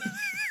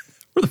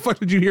 Where the fuck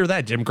did you hear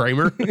that, Jim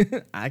Cramer?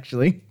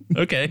 Actually.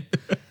 Okay.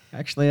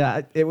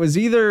 It was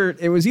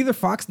either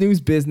Fox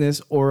News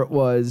Business or it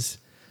was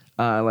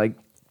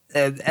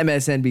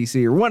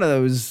MSNBC or one of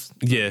those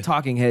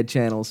talking head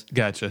channels.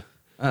 Gotcha.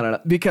 I don't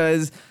know,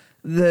 because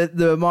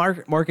the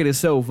market is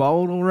so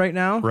volatile right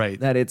now, Right.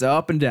 that it's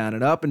up and down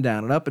and up and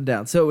down and up and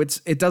down. So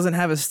it doesn't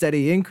have a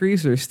steady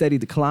increase or steady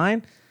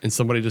decline. And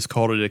somebody just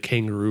called it a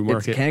kangaroo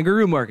market. It's a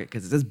kangaroo market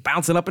because it's just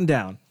bouncing up and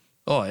down.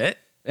 Oh, yeah.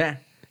 Yeah,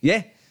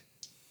 yeah.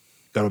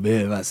 Got a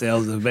bit of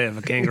ourselves a bit of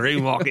a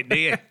kangaroo market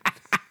there.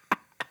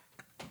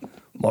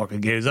 Market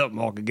goes up,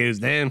 market goes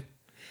down.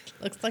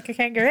 Looks like a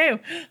kangaroo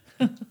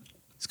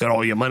It's got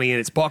all your money in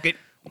its pocket.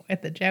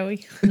 with the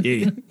Joey.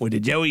 Yeah, with the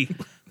Joey.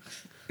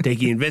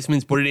 Take your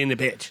investments, put it in the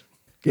pitch.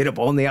 Get up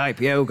on the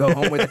IPO, go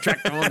home with a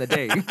tractor on the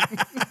day.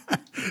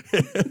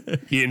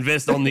 You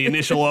invest on the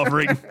initial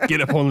offering,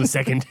 get up on the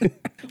second. Well,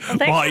 thanks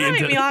Buy for having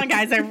into- me on,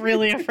 guys. I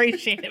really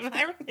appreciate it, but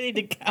I'm ready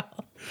to go.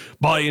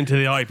 Buy into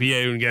the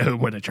IPO and go home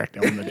with a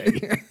tractor on the day.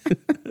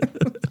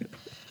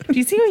 Do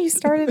you see what you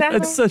started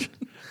out?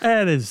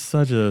 That is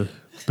such a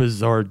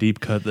bizarre deep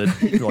cut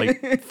that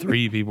like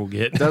 3 people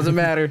get. Doesn't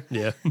matter.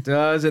 Yeah.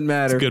 Doesn't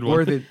matter. It's a good one.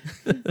 Worth it.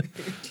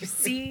 You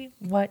see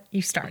what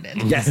you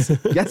started. Yes.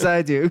 Yes,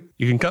 I do.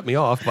 You can cut me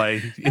off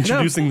by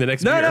introducing the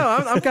next No, beer. no,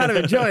 I'm kind of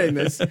enjoying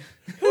this.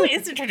 Who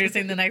is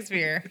introducing the next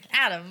beer?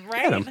 Adam,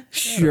 right? Adam.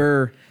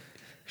 Sure.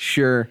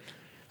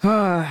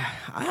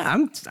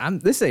 I'm.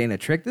 This ain't a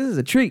trick. This is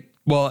a treat.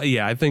 Well,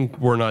 yeah, I think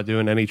we're not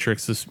doing any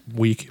tricks this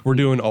week. We're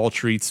doing all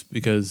treats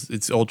because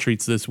it's all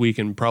treats this week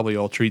and probably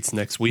all treats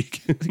next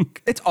week.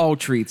 It's all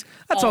treats.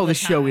 That's All all the the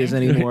show time. is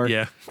anymore.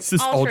 Yeah, it's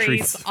just All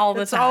treats, all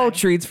the It's time. all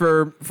treats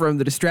from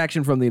the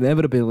distraction from the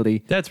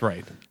inevitability. That's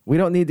right. We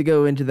don't need to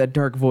go into that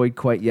dark void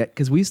quite yet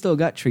because we still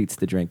got treats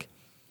to drink.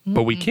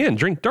 But we can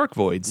drink Dark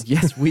Voids.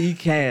 Yes, we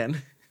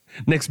can.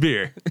 Next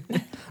beer.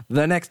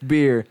 The next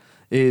beer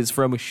is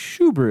from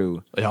Shoe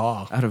Brew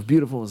Yeah. out of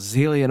beautiful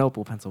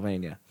Zelienople,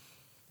 Pennsylvania.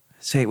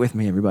 Say it with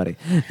me, everybody.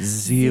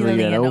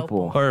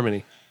 Zelienople.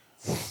 Harmony.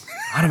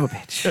 Son of a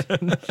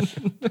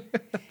bitch.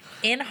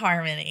 In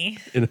harmony.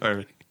 In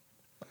harmony.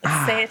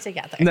 Let's say it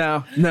together.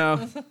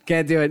 No,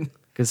 can't do it.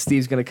 Because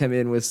Steve's going to come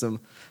in with some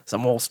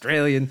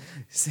Australian.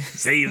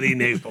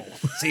 Zelienople.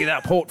 See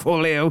that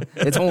portfolio?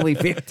 It's only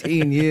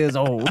 15 years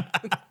old.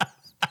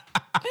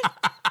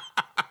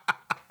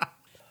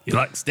 You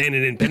like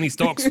standing in penny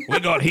stocks? We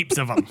got heaps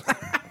of them.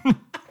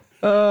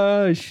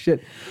 Oh,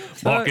 shit.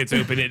 Markets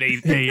open at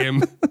 8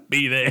 a.m.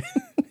 Be there.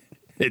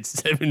 It's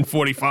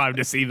 7:45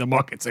 to see the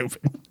markets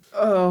open.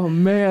 Oh,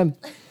 man.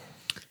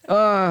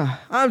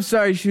 I'm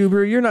sorry, Shoe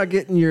Brew. You're not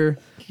getting your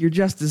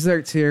just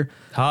desserts here.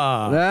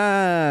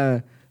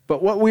 But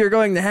what we are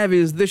going to have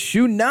is the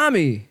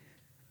Shoonami,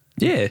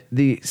 Yeah.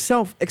 the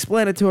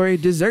self-explanatory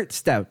dessert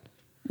stout.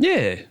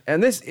 Yeah.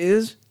 And this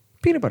is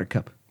peanut butter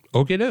cup.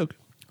 Okay, doke.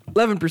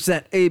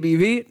 11%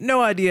 ABV.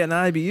 No idea in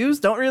IBUs.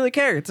 Don't really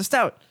care. It's a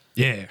stout.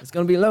 Yeah. It's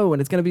going to be low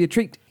and it's going to be a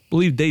treat. I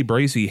believe Dave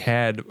Bracey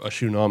had a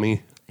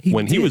Shoonami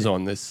when he did. was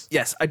on this.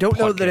 Yes, I don't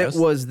know that it Podcast.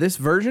 was this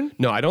version.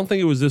 No, I don't think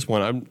it was this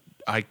one.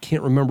 I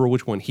can't remember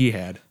which one he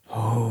had.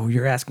 Oh,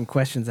 you're asking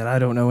questions that I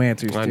don't know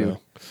answers I to.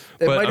 know.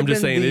 It might But have I'm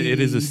just been saying it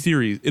is a the-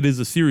 series. It is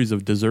a series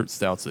of dessert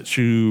stouts that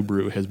Shoe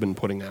Brew has been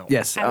putting out.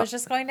 Yes, I was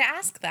just going to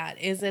ask that.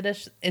 Is it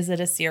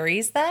a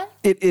series then?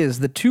 it is.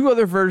 The two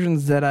other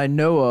versions that I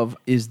know of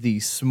is the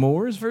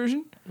s'mores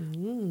version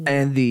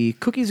and the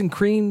cookies and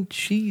cream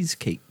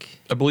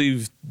cheesecake. I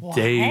believe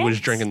Dave was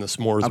What? drinking the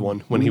s'mores one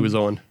when he was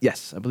on.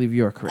 Yes, I believe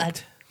you are A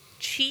correct.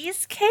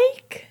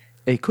 cheesecake?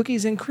 A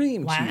cookies and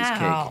cream Wow.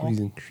 cheesecake. Cookies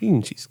and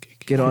cream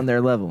cheesecake. Get on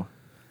their level.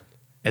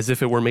 As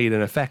if it were made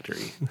in a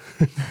factory.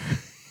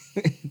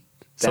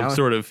 Some Down-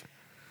 sort of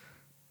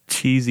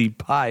cheesy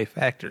pie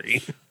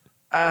factory.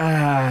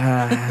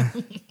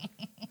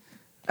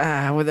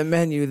 With a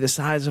menu the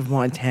size of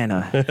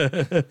Montana.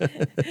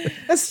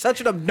 That's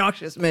such an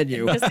obnoxious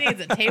menu. Just needs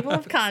a table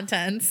of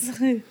contents.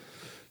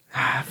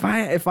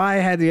 If I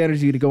had the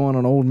energy to go on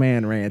an old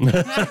man rant,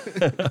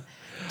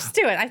 Just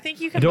do it. I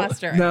think you can don't-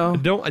 muster it.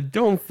 no. I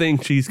don't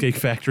think Cheesecake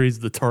Factory is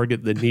the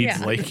target that needs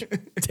Yeah.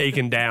 like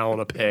taken down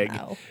a peg.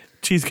 No.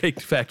 Cheesecake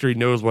Factory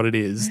knows what it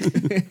is and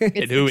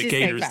It's who the it Cheesecake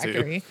caters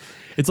Factory. to.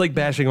 It's like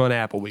bashing on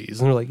Applebee's,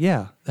 and they're like,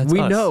 "Yeah, that's we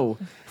us. know.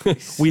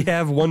 We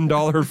have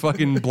 $1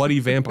 fucking bloody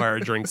vampire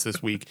drinks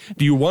this week.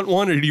 Do you want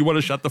one, or do you want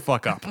to shut the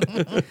fuck up?"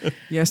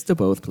 Yes to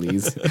both,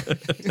 please.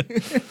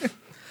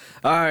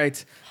 All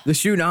right. The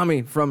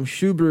Shoonami from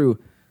Shoe Brew.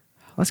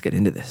 Let's get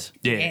into this.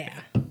 Yeah.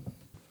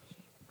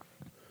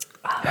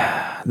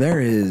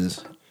 There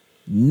is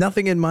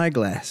nothing in my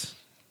glass.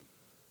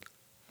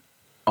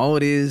 All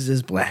it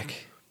is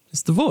black.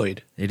 It's the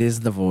void. It is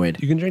the void.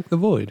 You can drink the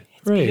void.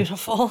 Right.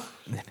 Beautiful.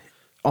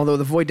 Although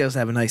the void does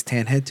have a nice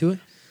tan head to it.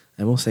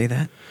 I will say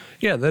that.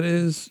 Yeah, that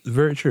is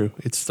very true.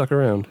 It's stuck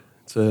around.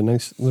 It's a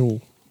nice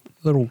little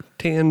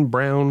tan,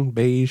 brown,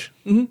 beige.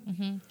 Good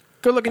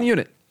looking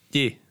unit.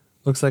 Yeah,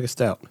 looks like a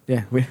stout.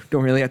 Yeah, we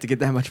don't really have to get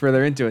that much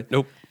further into it.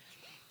 Nope.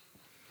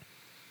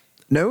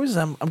 Nose,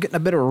 I'm getting a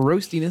bit of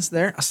roastiness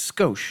there. A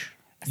skosh.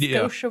 Yeah.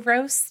 Scotia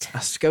roast.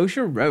 A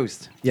Scotia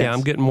roast. Yeah, Yes.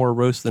 I'm getting more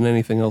roast than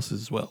anything else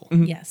as well.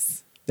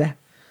 Yes. Yeah.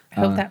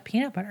 I hope that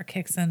peanut butter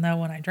kicks in though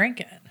when I drink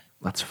it.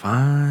 Let's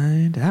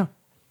find out.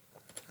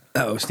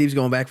 Oh, Steve's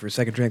going back for a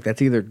second drink.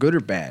 That's either good or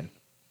bad.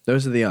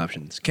 Those are the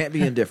options. Can't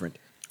be indifferent.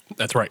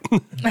 That's right.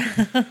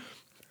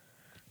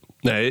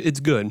 No, it's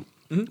good.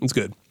 It's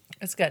good.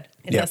 It's good.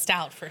 It's Yeah. a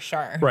stout for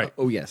sure. Right.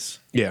 Oh, yes.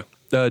 Yeah.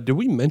 Did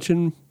we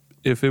mention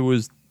if it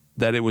was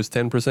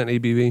 10%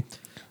 ABV?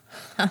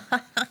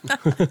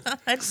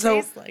 It So-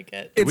 tastes like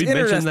it. Did It's we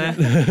mention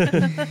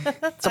interesting.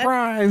 that?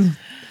 Surprise.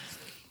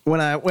 When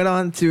I went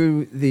on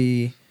to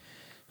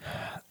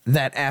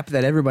that app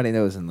that everybody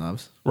knows and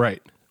loves.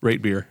 Right.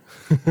 Rate beer.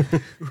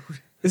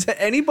 Has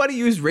anybody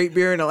used Rate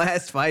Beer in the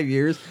last 5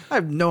 years? I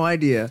have no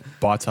idea.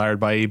 Bots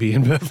hired by AB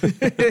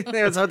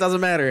InBev. So it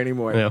doesn't matter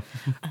anymore. Yeah.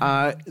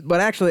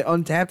 But actually,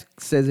 Untapped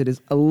says it is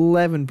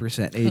 11%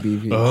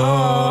 ABV.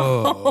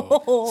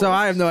 Oh. So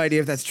I have no idea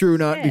if that's true or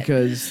not Shit.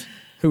 because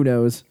who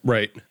knows.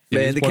 Right. It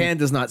And is the can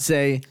does not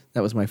say.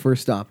 That was my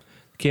first stop.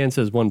 can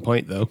says 1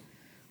 pint though.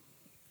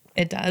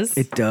 It does.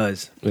 It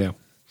does. Yeah.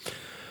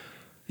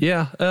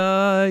 Yeah,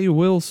 I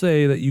will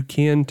say that you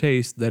can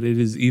taste that it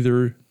is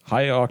either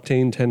high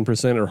octane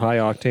 10% or high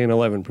octane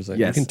 11%.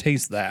 Yes. You can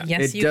taste that.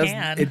 Yes, you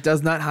can. It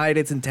does not hide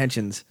its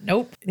intentions.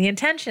 Nope. The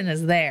intention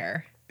is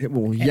there. It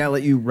will yell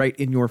at you right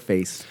in your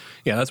face.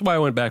 Yeah, that's why I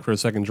went back for a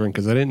second drink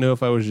because I didn't know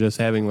if I was just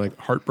having like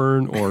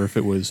heartburn or if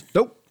it was.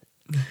 Nope.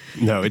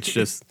 No, it's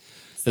just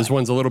this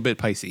one's a little bit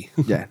picey.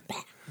 Yeah.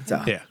 It's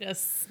a Yeah,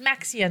 Just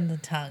smacks you in the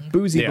tongue.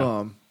 boozy yeah,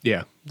 bomb.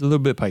 yeah, it's a little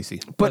bit picey.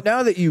 But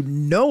now that you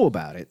know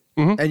about it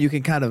and you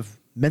can kind of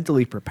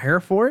mentally prepare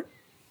for it,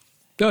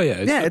 Oh yeah,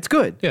 it's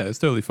good. Yeah, it's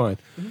totally fine.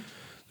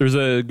 There's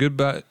a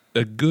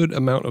good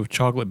amount of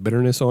chocolate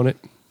bitterness on it,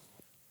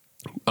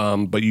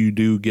 but you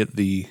do get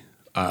the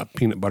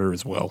peanut butter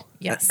as well.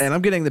 Yes. And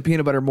I'm getting the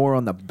peanut butter more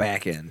on the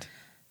back end.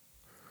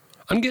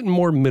 I'm getting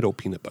more middle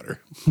peanut butter.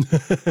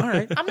 All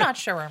right. I'm not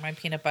sure where my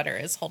peanut butter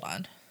is. Hold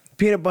on.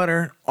 Peanut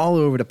butter all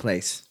over the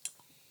place.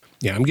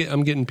 Yeah, I'm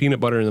getting peanut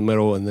butter in the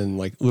middle and then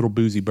like little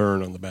boozy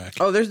burn on the back.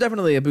 Oh, there's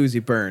definitely a boozy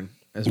burn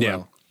as Yeah.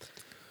 well.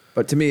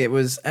 But to me,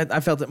 I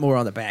felt it more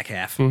on the back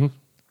half.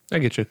 I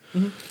get you.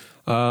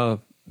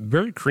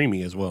 Very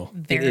creamy as well.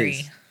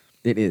 Very.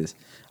 It is.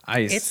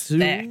 I It's assume.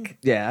 thick.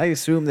 Yeah, I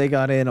assume they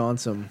got in on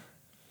some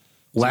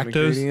Lactose.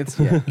 ingredients.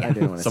 Yeah, I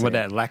didn't want to Some say of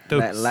that it. lactose.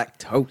 That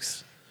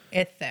lactose.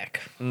 It's thick.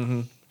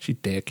 She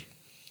thick.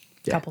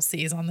 Yeah. Couple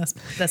C's on this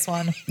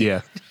one.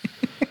 Yeah.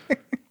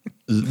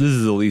 This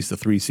is at least a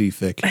 3C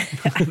thick.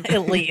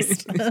 At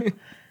least.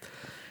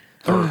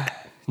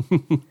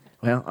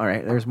 Well, all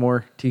right. There's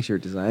more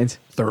T-shirt designs.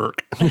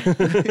 Thirk.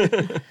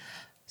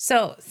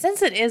 So,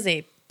 since it is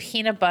a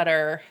peanut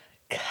butter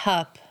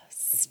cup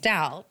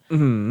stout,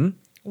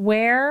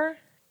 where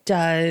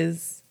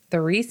does the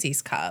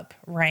Reese's cup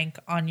rank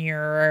on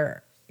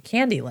your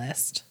candy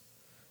list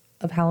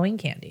of Halloween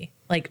candy?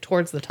 Like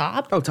towards the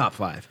top? Oh, top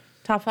 5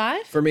 Top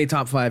 5? for me.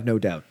 Top 5, no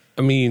doubt.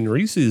 I mean,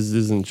 Reese's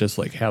isn't just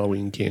like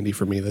Halloween candy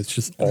for me. That's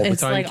just all the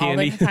It's time like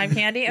candy. all the time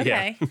candy?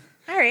 Okay.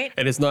 All right.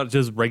 And it's not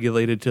just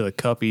regulated to the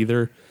cup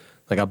either.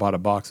 Like I bought a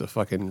box of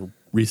fucking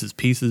Reese's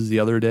Pieces the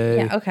other day.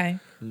 Yeah, okay.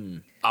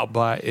 I'll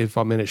buy if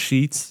I'm in a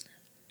Sheets,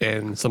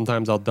 and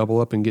sometimes I'll double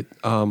up and get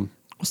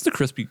what's the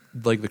crispy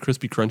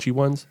crunchy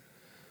ones?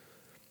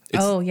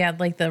 It's- Oh, yeah,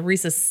 like the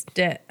Reese's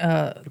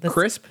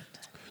Crisp.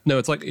 No,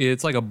 it's like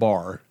a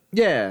bar,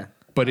 Yeah.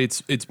 but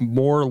it's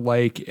more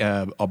like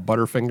a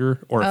Butterfinger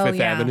or a Oh, Fifth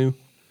yeah. Avenue.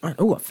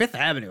 Oh, a Fifth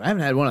Avenue. I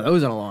haven't had one of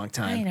those in a long I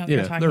time. know what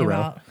you're talking they're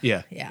about. around.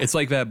 Yeah. Yeah. It's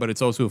like that, but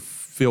it's also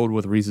filled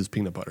with Reese's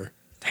peanut butter.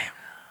 Damn,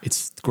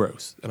 it's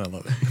gross, and I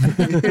love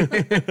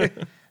it.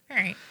 All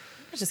right.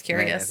 I was just Man.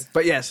 curious.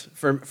 But yes,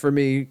 for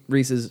me,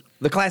 Reese's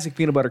the classic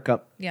peanut butter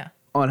cup Yeah.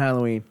 on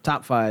Halloween,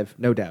 top 5,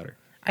 no doubter.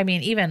 I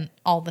mean, even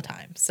all the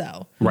time.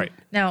 So, Right.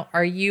 Now,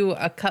 are you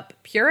a cup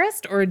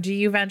purist or do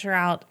you venture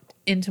out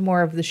into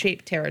more of the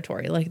shape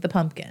territory, like the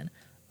pumpkin,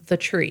 the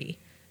tree,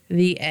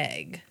 the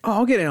egg? Oh,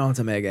 I'll get in on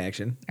some egg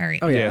action. All right.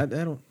 Oh yeah,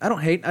 Yeah. I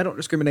don't hate. I don't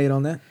discriminate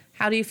on that.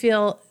 How do you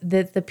feel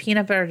that the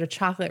peanut butter to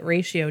chocolate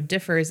ratio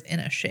differs in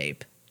a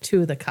shape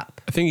to the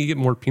cup? I think you get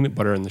more peanut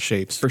butter in the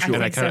shapes for sure.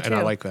 and I I think so, kind of and I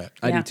too. like that.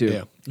 I do too.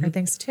 Yeah. I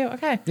think so too.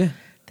 Okay. Yeah.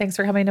 Thanks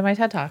for coming to my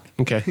TED Talk.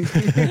 Okay.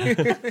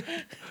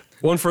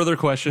 One further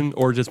question,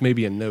 or just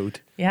maybe a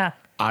note. Yeah.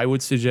 I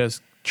would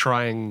suggest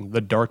trying the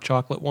dark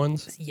chocolate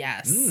ones.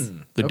 Yes.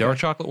 The dark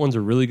chocolate ones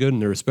are really good,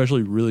 and they're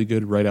especially really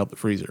good right out the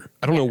freezer.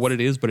 I don't know what it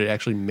is, but it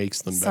actually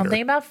makes them better.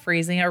 Something about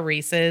freezing a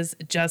Reese's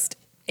just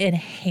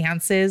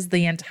enhances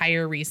the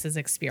entire Reese's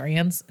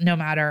experience, no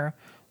matter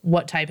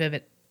what type of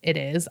it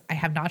is. I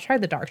have not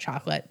tried the dark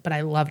chocolate, but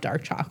I love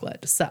dark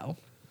chocolate. So,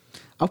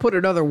 I'll put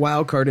another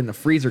wild card in the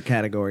freezer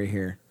category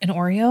here. an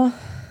Oreo?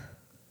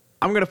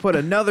 I'm gonna put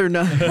another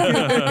nut,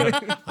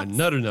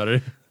 Another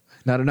nutter.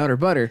 not another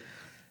butter.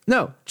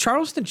 No,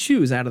 Charleston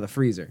Chews out of the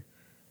freezer.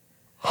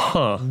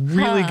 Huh.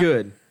 Really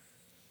good.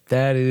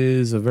 That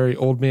is a very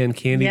old man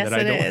candy Yes, that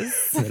I it don't.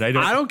 is. That I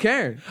don't. I don't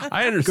care.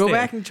 I understand. Go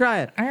back and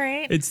try it. All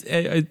right. It's.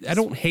 I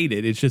don't hate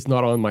it. It's just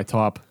not on my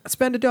top.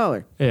 Spend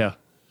 $1. Yeah.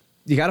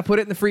 You got to put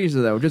it in the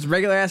freezer though. Just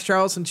regular ass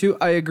Charleston Chew.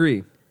 I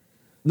agree.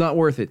 Not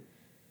worth it.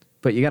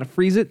 But you got to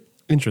freeze it.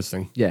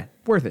 Interesting. Yeah,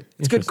 worth it.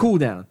 It's good Interesting. cool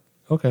down,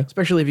 Okay.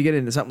 especially if you get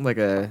into something like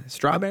a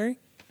strawberry.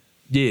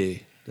 Yeah.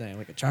 Yeah,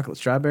 like a chocolate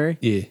strawberry.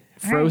 Yeah.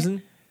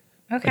 Frozen.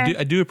 Okay.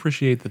 I do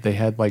appreciate that they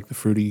had like the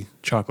fruity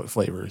chocolate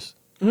flavors.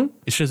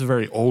 It's just a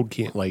very old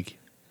can. Like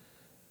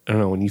I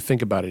don't know. When you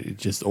think about it,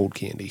 it's just old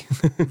candy.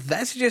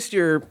 That's just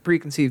your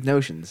preconceived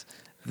notions.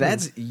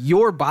 That's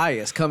your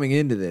bias coming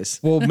into this.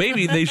 Well,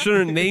 maybe they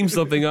shouldn't name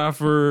something off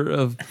for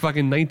a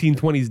fucking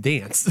 1920s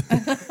dance.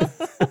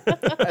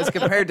 As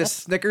compared to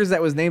Snickers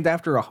that was named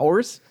after a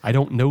horse. I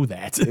don't know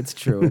that. It's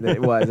true.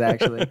 It was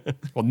actually.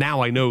 Well,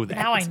 now I know that.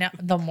 Now I know.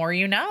 The more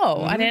you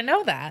know. I didn't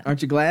know that.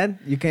 Aren't you glad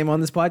you came on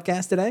this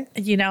podcast today?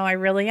 You know, I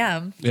really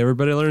am.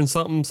 Everybody learns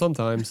something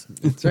sometimes.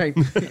 That's right.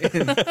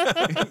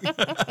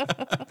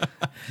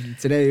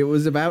 Today it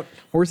was about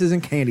horses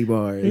and candy There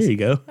bars. you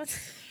go.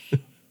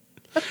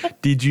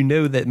 Did you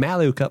know that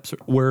Mallow cups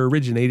were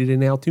originated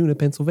in Altoona,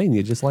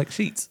 Pennsylvania, just like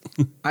sheets?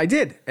 I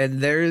did,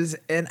 and there's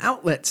an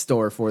outlet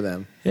store for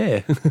them Yeah.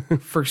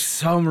 for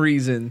some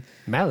reason.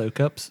 Mallow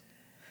cups.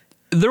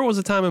 There was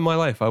a time in my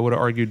life I would have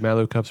argued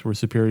Mallow cups were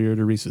superior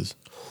to Reese's.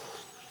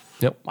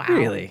 Yep. Wow.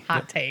 Really?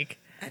 Hot take.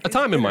 A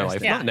time in my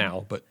life, Yeah. not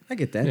now, but I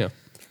get that. yeah.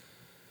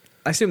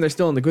 I assume they're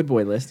still on the good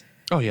boy list.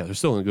 Oh yeah, they're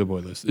still in the good boy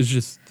list. It's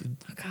just,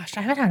 Oh, gosh,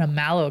 I haven't had a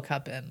mallow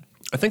cup in.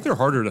 I think they're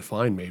harder to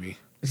find. Maybe.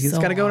 You just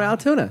So got to go to long.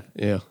 Altoona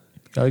Yeah.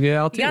 Gotta get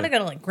out. You gotta go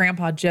to like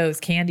Grandpa Joe's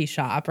candy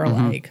shop or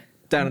like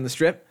down in the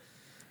strip.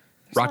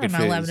 Rocket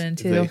Mount Fizz. Lebanon, if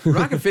too. they-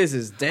 Rocket Fizz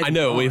is dead. I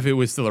know gone. if it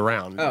was still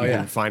around, Oh, you yeah.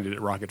 can find it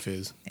at Rocket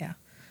Fizz. yeah.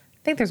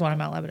 I think there's one in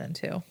Mount Lebanon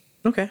too.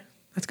 Okay,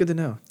 that's good to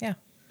know. Yeah.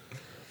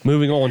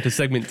 Moving on to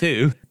segment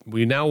 2,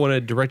 we now want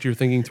to direct your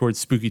thinking towards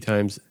spooky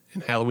times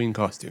and Halloween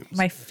costumes.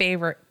 My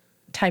favorite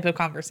type of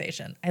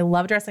conversation. I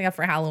love dressing up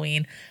for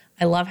Halloween.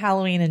 I love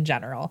Halloween in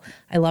general.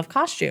 I love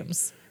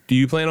costumes. Do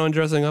you plan on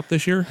dressing up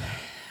this year?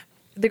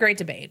 The great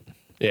debate.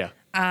 Yeah.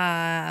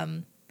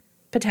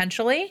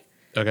 Potentially.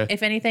 Okay.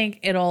 If anything,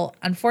 it'll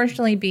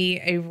unfortunately be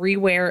a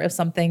rewear of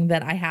something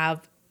that I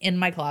have in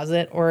my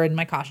closet or in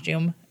my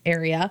costume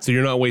area. So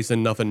you're not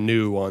wasting nothing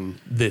new on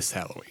this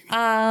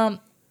Halloween.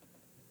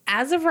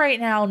 As of right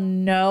now,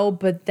 no,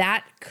 but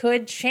that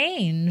could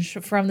change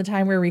from the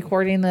time we're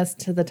recording this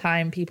to the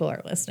time people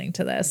are listening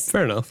to this.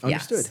 Fair enough.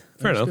 Yes. Understood.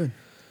 Fair enough. Understood.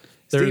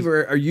 There's- Steve,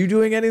 are you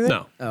doing anything?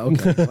 No. Oh,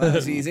 okay. Well,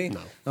 that's easy. No.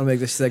 I'll make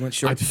this segment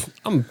short.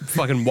 I'm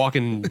fucking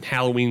walking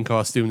Halloween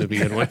costume to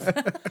begin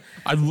with.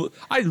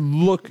 I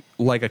look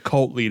like a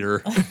cult leader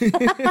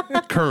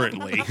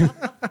currently.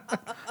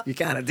 You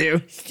gotta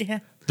do. Yeah.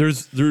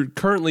 There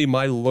currently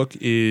my look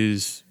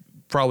is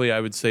probably,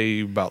 I would say,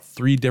 about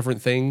 3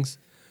 different things.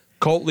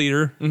 Cult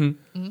leader,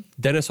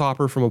 Dennis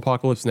Hopper from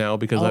Apocalypse Now,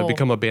 because I've Oh.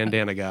 become a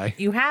bandana guy,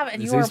 You have, and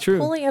This you are is true.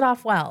 pulling it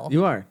off well.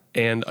 You are.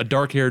 and a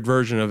dark-haired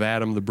version of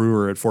Adam the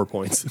Brewer at 4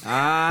 Points.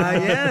 Ah,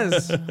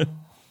 yes.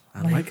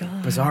 I like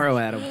Bizarro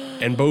Adam.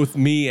 And both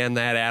me and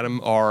that Adam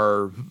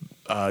are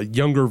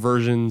younger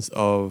versions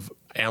of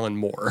Alan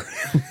Moore.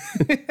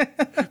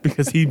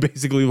 Because he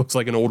basically looks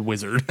like an old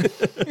wizard.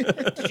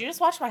 Did you just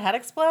watch my head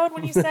explode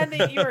when you said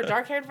that you were a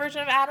dark-haired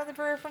version of Adam the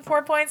Brewer from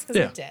 4 Points? Because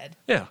Yeah. it did.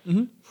 Yeah.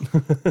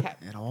 Okay.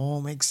 It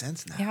all makes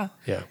sense now.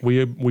 Yeah.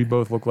 Yeah. We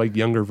both look like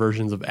younger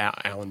versions of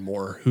Alan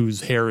Moore,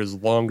 whose hair is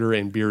longer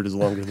and beard is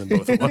longer than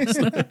both of us.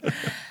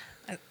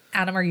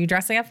 Adam, are you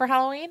dressing up for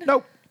Halloween?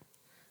 Nope.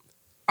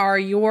 Are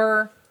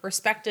your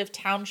respective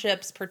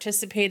townships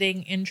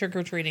participating in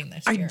trick-or-treating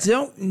this I year?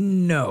 don't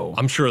know.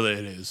 I'm sure that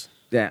it is.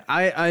 Yeah,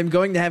 I'm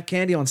going to have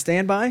candy on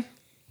standby,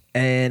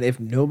 and if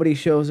nobody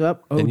shows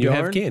up, oh Then you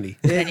have darn. candy.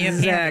 you have candy.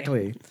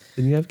 Exactly.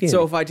 Then you have candy.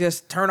 So if I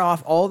just turn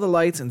off all the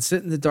lights and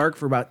sit in the dark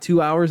for about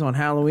 2 hours on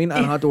Halloween, I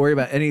don't have to worry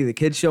about any of the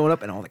kids showing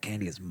up, and all the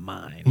candy is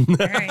mine. All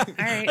right. All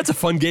right. that's a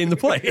fun game to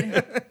play.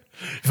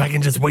 If I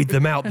can just wait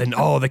them out, then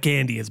all the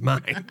candy is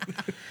mine.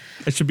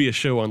 That should be a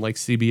show on like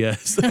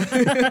CBS.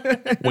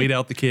 Wait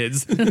out the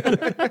kids.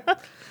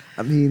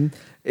 I mean,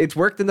 it's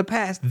worked in the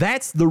past.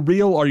 That's the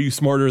real Are You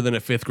Smarter Than a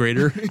Fifth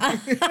Grader?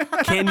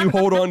 Can you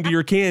hold on to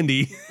your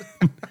candy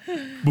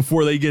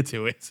before they get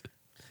to it?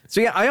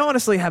 So yeah, I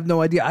honestly have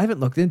no idea. I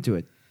haven't looked into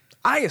it.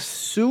 I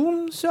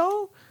assume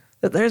so,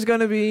 that there's going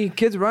to be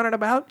kids running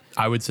about.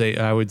 I would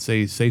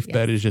say safe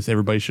bet is just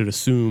everybody should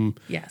assume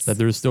Yes. that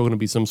there's still going to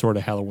be some sort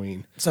of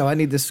Halloween. So I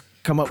need to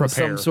come up with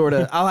Prepare. some sort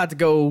of. I'll have to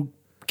go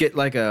get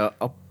like a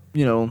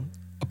you know,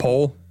 A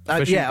pole?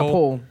 Fishing yeah, a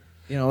pole.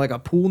 You know, like a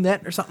pool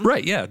net or something.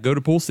 Right, yeah. Go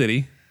to Pool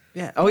City.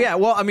 Yeah. Oh yeah.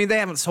 Well, I mean, they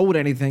haven't sold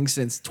anything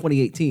since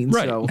 2018.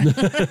 Right. So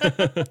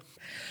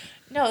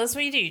No, that's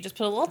what you do. You just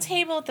put a little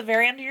table at the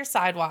very end of your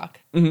sidewalk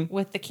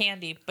with the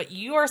candy, but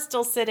you are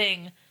still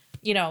sitting,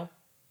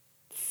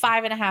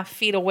 5.5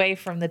 feet away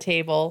from the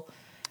table.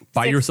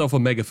 Buy 6 yourself a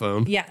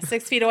megaphone. Yeah,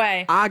 6 feet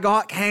away. I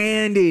got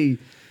candy.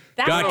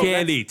 That's Got what-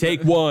 candy.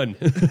 Take one.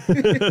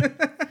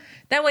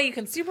 That way you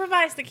can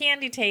supervise the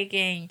candy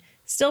taking,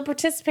 still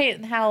participate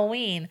in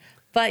Halloween,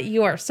 but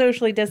you are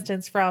socially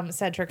distanced from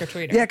said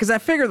trick-or-treater. Yeah, because I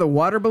figure the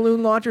water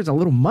balloon launcher is a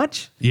little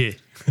much. Yeah.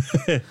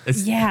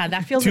 It's Yeah,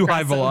 that feels too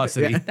high aggressive.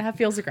 velocity. That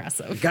feels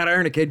aggressive. Gotta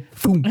earn it, kid.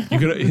 Boom.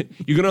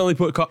 You can only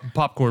put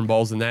popcorn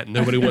balls in that, and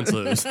nobody wants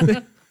those.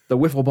 The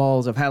wiffle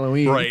balls of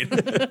Halloween. Right.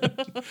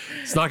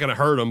 It's not going to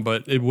hurt them,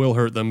 but it will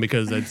hurt them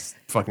because that's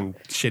fucking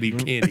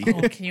shitty candy.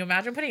 Oh, can you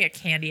imagine putting a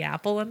candy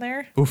apple in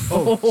there?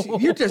 Oh,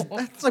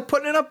 that's like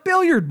putting in a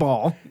billiard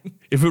ball.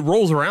 If it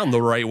rolls around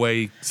the right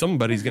way,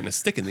 somebody's getting a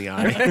stick in the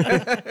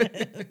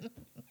eye.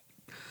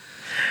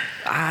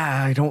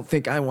 I don't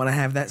think I want to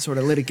have that sort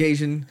of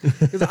litigation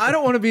because I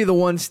don't want to be the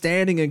one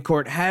standing in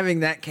court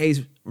having that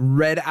case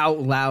read out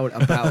loud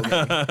about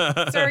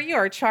me. Sir, you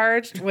are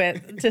charged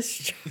with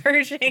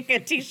discharging a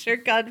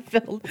t-shirt gun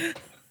filled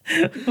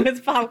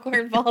with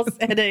popcorn balls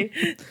and a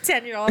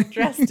 10-year-old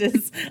dressed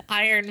as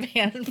Iron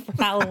Man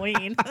for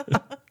Halloween.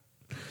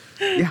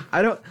 Yeah,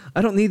 I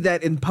don't need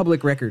that in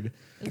public record.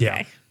 Yeah.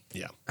 Okay.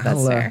 Yeah. That's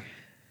I'll, fair.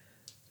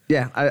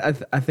 Yeah,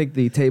 I think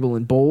the table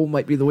and bowl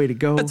might be the way to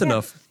go. That's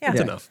enough. Yeah. That's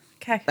Yeah. enough.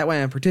 Okay. That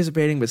way I'm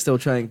participating, but still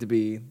trying to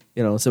be,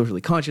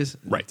 socially conscious.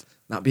 Right.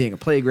 Not being a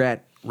plague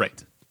rat.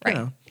 Right. Right.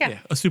 know. Yeah.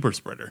 A super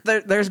spreader.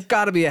 There's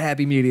got to be a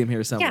happy medium here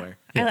Yeah. somewhere.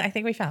 I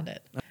think we found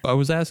it. I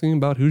was asking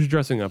about who's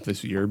dressing up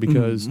this year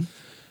because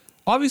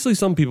obviously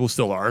some people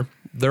still are.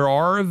 There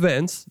are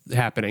events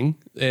happening,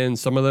 and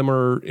some of them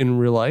are in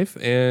real life,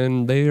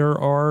 and there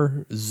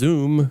are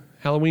Zoom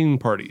Halloween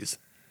parties.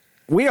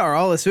 We are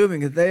all assuming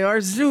that they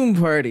are Zoom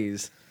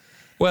parties.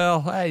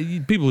 Well,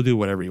 people do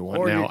whatever you want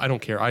Or now. you- I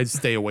don't care. I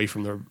stay away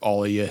from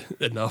all of you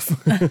enough.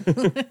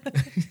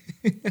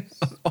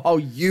 All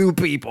you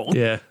people.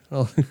 Yeah.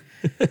 Well,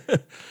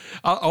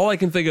 all I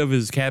can think of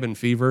is Cabin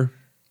Fever,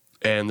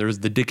 and there's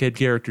the dickhead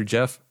character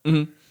Jeff.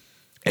 Mm-hmm.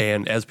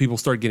 And as people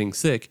start getting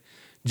sick,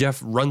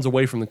 Jeff runs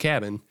away from the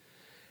cabin,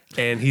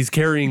 and he's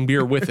carrying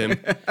beer with him.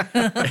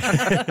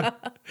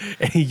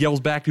 And he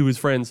yells back to his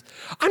friends,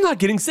 "I'm not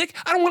getting sick.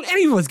 I don't want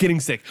any of us getting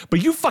sick.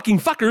 But you fucking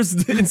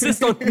fuckers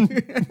insist on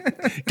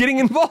getting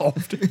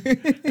involved."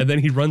 And then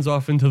he runs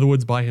off into the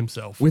woods by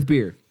himself With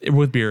beer.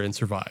 with beer and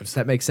survives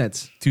That makes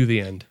sense. to the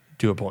end,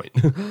 to a point.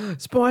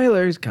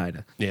 Spoilers, kind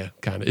of. Yeah,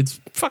 kind of.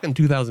 It's fucking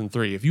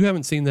 2003. If you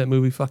haven't seen that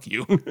movie, fuck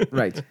you.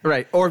 Right.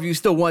 Or if you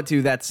still want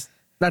to, that's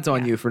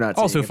on you for not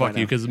seeing Also, it by fuck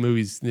you now. because the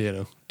movie's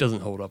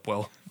doesn't hold up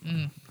well.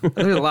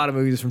 There's a lot of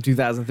movies from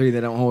 2003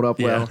 that don't hold up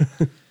Yeah.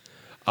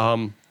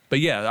 well. But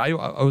yeah,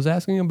 I was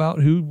asking about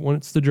who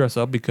wants to dress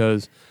up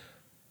because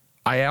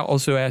I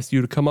also asked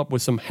you to come up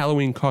with some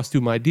Halloween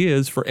costume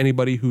ideas for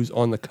anybody who's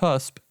on the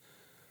cusp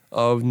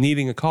of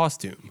needing a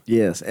costume.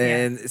 Yes,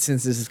 and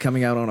since this is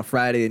coming out on a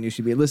Friday and you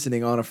should be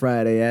listening on a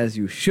Friday as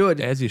you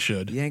should, As you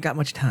should. you ain't got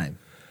much time.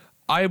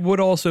 I would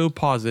also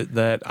posit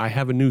that I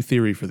have a new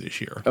theory for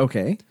this year.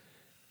 Okay.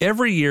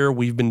 Every year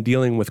we've been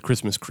dealing with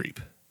Christmas creep.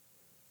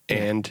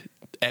 And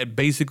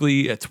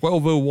basically at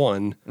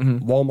 12:01,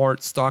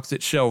 Walmart stocks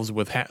its shelves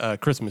with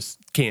Christmas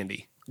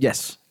candy.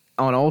 Yes.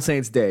 On All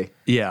Saints Day.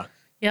 Yeah.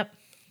 Yep.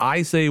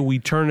 I say we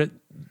turn it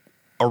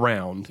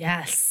around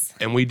Yes.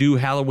 and we do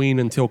Halloween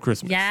until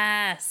Christmas.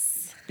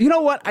 Yes. You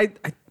know what? I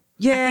I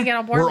can get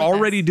on board We're with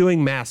already this.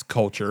 doing mask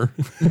culture.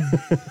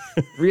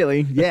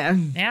 really, yeah.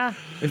 Yeah.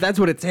 If that's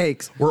what it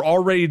takes. We're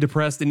already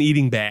depressed and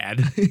eating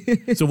bad.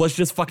 So let's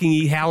just fucking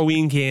eat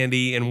Halloween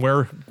candy and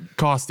wear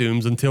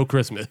costumes until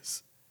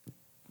Christmas.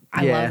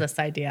 I Yeah. love this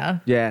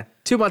idea. Yeah.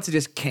 2 months of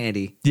just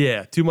candy.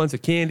 Yeah, 2 months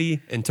of candy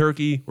and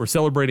turkey. We're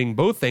celebrating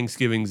both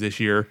Thanksgivings this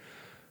year,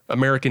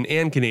 American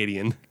and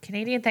Canadian.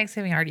 Canadian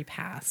Thanksgiving already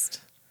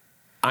passed.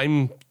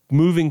 I'm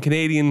moving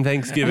Canadian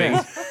Thanksgiving.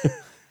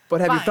 But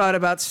have you Fine. thought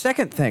about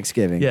second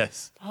Thanksgiving?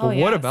 Yes. Oh, But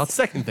what yes. about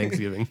second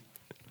Thanksgiving?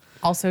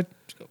 Also,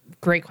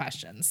 great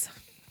questions.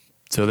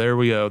 So there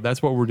we go.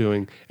 That's what we're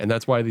doing. And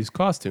that's why these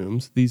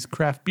costumes, these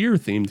craft beer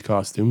themed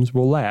costumes,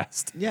 will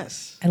last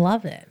Yes. I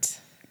love it.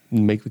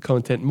 and make the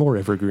content more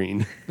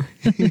evergreen.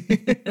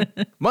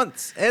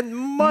 Months and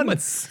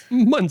months.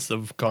 Months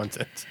of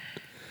content.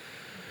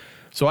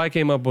 So I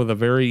came up with a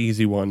very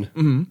easy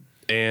one.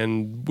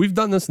 And we've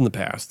done this in the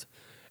past.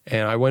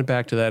 And I went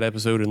back to that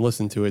episode and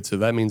listened to it. So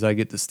that means I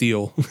get to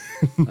steal.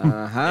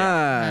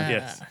 Aha.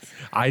 Yes.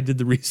 I did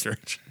the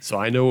research. So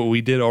I know what we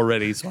did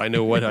already. So I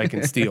know what I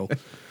can steal.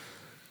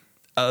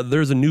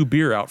 There's a new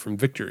beer out from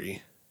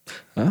Victory.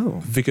 Oh.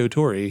 Vico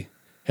Torre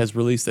has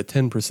released a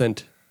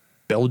 10%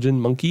 Belgian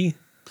monkey.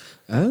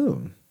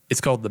 Oh.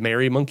 It's called the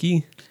Merry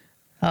Monkey.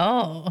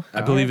 Oh.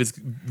 I believe it's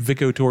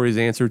Vico Torre's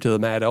answer to the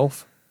Mad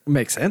Elf.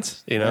 Makes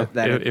sense. You know,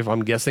 That- if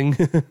I'm guessing.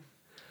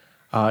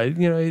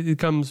 It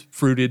comes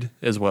fruited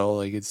as well.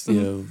 Like it's,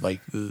 I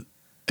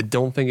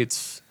don't think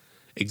it's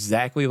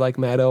exactly like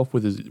Mad Elf,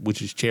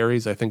 which is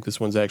cherries. I think this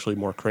one's actually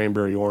more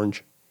cranberry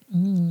orange.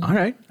 all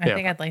right. I Yeah.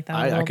 think I'd like that.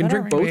 I a little can better,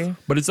 drink both. maybe.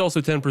 But it's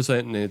also 10%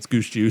 and it's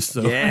goose juice,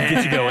 so Yeah.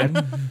 get you going.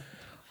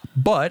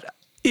 But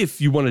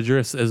if you want to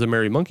dress as a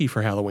merry monkey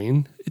for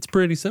Halloween, it's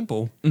pretty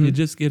simple. You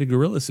just get a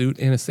gorilla suit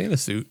and a Santa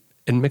suit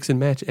and mix and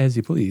match as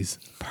you please.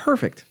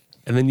 Perfect.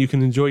 And then you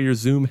can enjoy your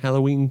Zoom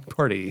Halloween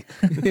party.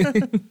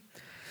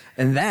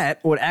 And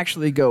that would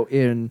actually go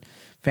in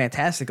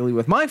fantastically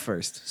with my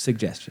first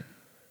suggestion,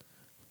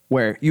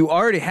 where you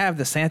already have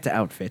the Santa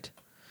outfit.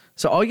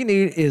 So all you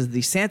need is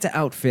the Santa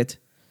outfit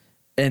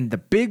and the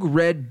big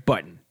red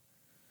button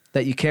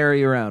that you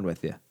carry around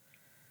with you.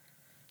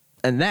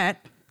 And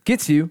that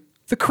gets you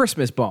the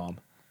Christmas Bomb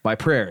by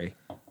Prairie.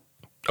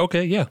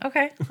 Okay, yeah.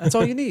 Okay. That's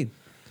all you need.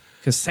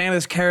 Because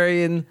Santa's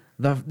carrying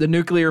the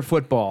nuclear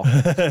football.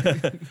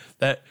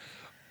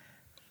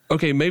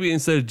 Okay, maybe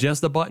instead of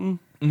just a button,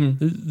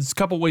 there's a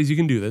couple ways you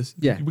can do this.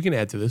 Yeah. We can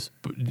add to this.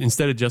 But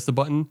instead of just a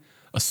button,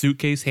 a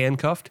suitcase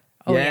handcuffed.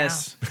 Oh,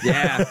 yes.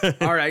 Yeah.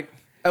 All right.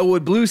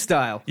 Elwood Blue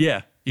style.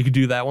 Yeah, you could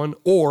do that one.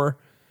 Or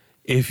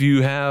if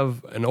you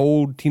have an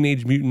old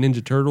Teenage Mutant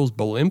Ninja Turtles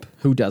blimp,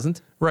 Who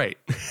doesn't? right,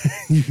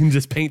 you can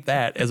just paint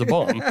that as a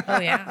bomb Oh,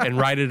 yeah. and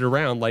ride it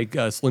around like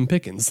Slim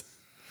Pickens.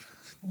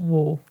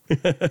 Whoa.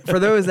 For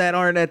those that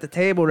aren't at the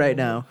table right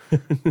now,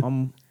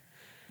 I'm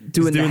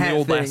doing the hat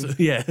old thing. lasso.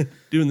 Yeah,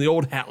 doing the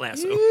old hat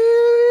lasso.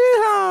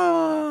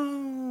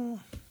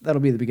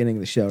 That'll be the beginning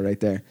of the show right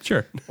there.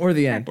 Sure. Or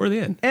the end. Or the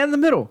end. And the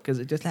middle, because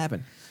it just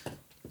happened.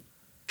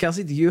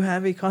 Kelsey, do you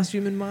have a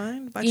costume in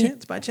mind by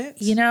chance? By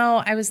chance? You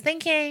know, I was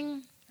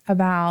thinking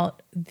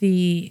about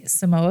the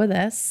Samoa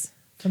This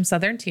from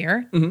Southern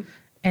Tier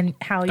and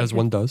how you As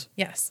one does.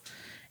 Yes.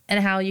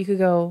 And how you could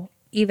go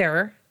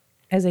either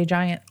as a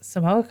giant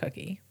Samoa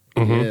cookie,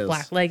 Yes.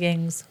 black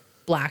leggings,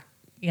 black,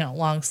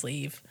 long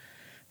sleeve,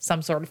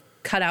 some sort of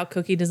cutout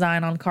cookie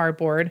design on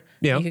cardboard.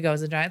 Yeah. You could go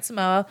as a giant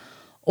Samoa,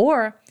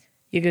 or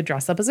you could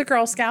dress up as a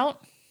Girl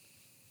Scout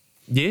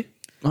Yeah.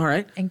 All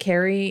right. and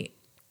carry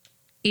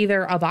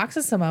either a box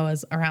of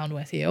Samoas around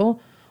with you,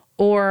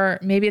 or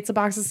maybe it's a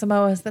box of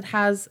Samoas that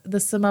has the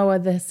Samoa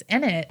This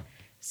in it.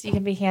 So you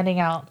can be handing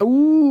out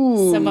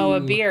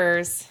Samoa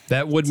beers.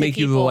 That would To make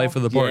you the people. life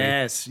of the party.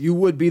 Yes, you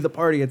would be the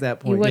party at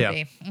that point. would. Yeah.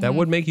 be. That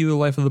would make you the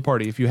life of the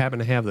party if you happen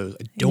to have those.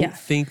 I don't Yeah.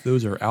 think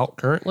those are out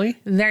currently.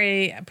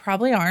 They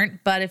probably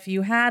aren't, but if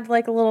you had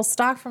like a little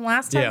stock from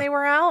last time Yeah. they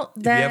were out,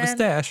 If then you have a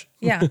stash.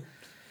 Yeah.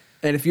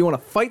 And if you want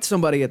to fight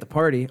somebody at the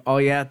party, all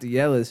you have to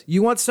yell is,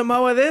 "You want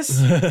Samoa this?"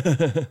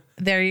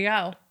 There you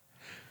go.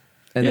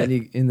 And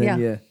then Yeah.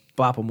 you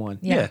bop them one.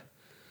 Yeah.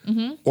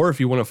 Or if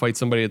you want to fight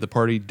somebody at the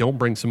party, don't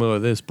bring Samoa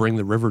This, bring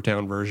the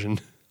Rivertown version.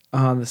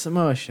 The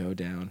Samoa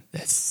Showdown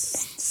That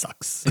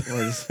sucks.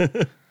 was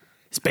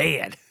It's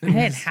bad. I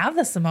didn't have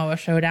the Samoa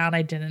Showdown.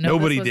 I didn't know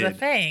Nobody this was did. a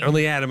thing.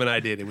 Only Adam and I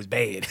did. It was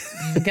bad.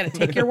 You gotta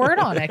take your word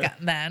on it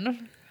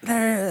then.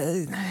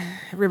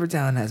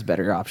 Rivertown has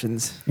better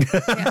options.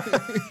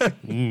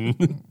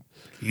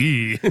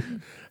 Yee.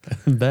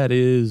 That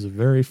is a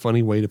very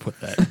funny way to put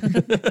that.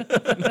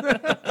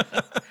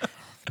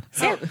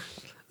 So,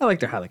 I like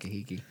their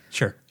halakahiki.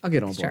 Sure. I'll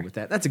get on board Sure. with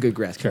that. That's a good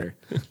grass cutter.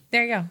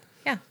 there you go.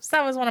 Yeah. So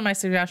that was one of my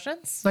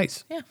suggestions.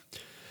 Nice. Yeah.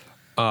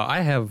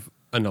 I have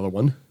another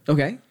one.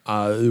 Okay.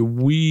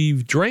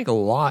 We've drank a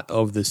lot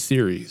of this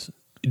series,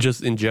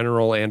 just in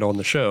general and on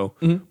the show,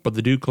 but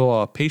the Duke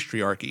Law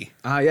Patriarchy.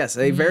 Yes,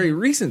 a very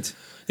recent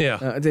Yeah.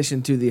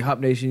 addition to the Hop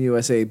Nation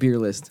USA beer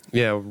list.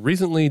 Yeah.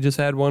 Recently just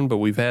had one, but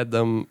we've had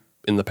them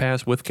in the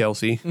past with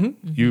Kelsey.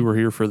 You were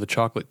here for the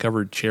chocolate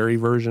covered cherry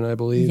version, I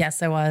believe.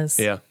 Yes, I was.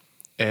 Yeah.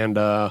 And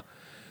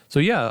so,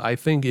 yeah, I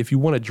think if you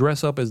want to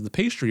dress up as the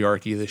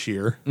Patriarchy this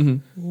year,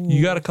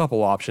 you got a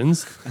couple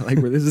options. I like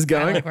where this is I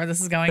going. like where this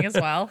is going as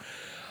well.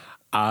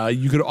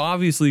 You could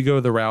obviously go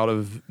the route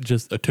of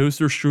just a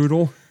toaster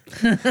strudel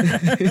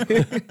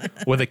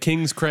with a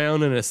king's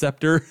crown and a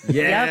scepter.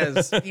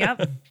 Yes.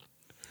 Yep.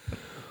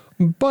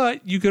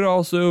 But you could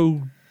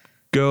also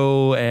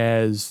go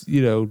as,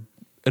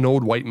 an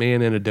old white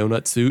man in a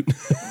donut suit.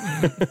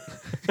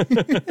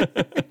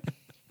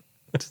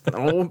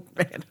 Oh,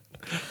 man.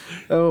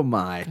 Oh,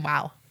 my.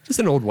 Wow. Just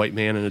an old white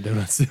man in a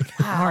donut suit.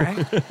 All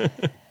right.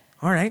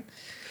 All right.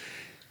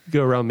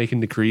 Go around making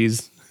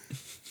decrees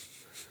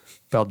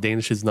about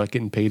Danishes not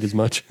getting paid as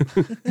much.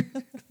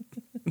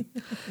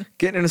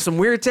 Getting into some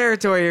weird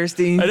territory here,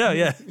 Steve. I know,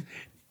 yeah.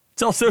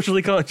 It's all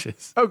socially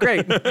conscious. Oh,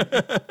 great. You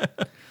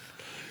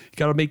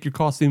got to make your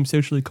costume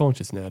socially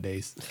conscious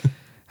nowadays.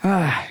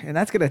 And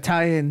that's going to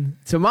tie in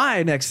to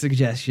my next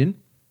suggestion,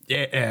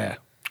 Yeah.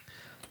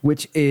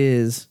 which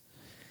is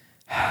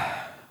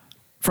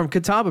from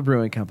Catawba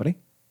Brewing Company.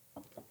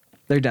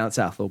 They're down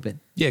south a little bit.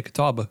 Yeah,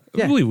 Catawba.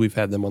 Yeah. I believe we've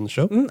had them on the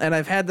show. And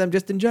I've had them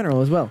just in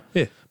general as well.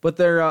 Yeah. But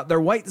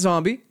they're White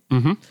Zombie.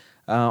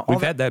 Mm-hmm.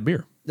 We've had that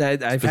beer.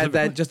 I've had specifically.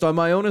 that just on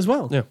my own as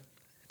well. Yeah.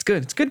 It's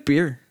good. It's good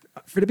beer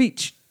for the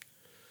beach.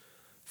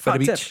 For Hot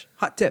the tip. beach.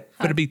 Hot tip.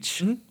 For the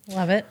beach.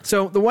 Love it.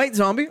 So the White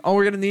Zombie, all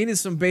we're going to need is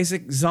some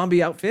basic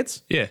zombie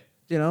outfits. Yeah.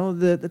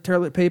 The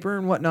toilet paper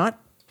and whatnot.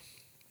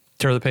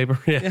 Toilet paper.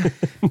 Yeah.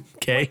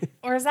 Okay.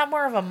 Or is that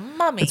more of a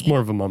mummy? It's more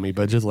of a mummy,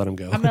 but just let him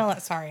go. I'm gonna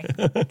sorry.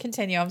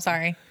 Continue. I'm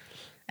sorry.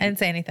 I didn't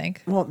say anything.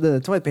 Well, the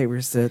toilet paper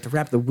is to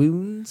wrap the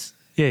wounds.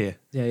 Yeah.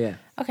 Yeah.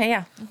 Okay,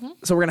 yeah.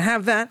 So we're going to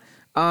have that.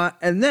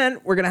 And then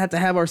we're going to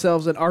have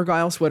ourselves an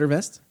Argyle sweater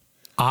vest,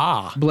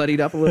 Ah. bloodied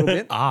up a little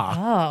bit.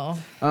 Oh.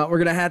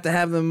 We're going to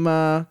have them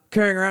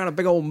carrying around a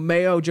big old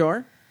mayo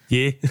jar,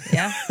 Yeah.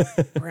 Yeah.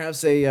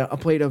 perhaps a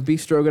plate of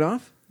beef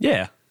stroganoff,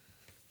 Yeah.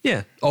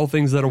 Yeah. All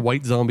things that a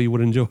white zombie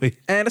would enjoy.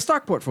 and a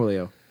stock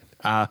portfolio.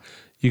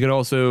 You could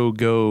also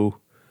go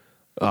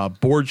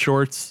board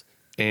shorts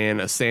and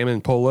a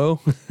salmon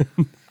polo.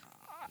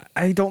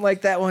 I don't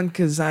like that one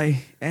because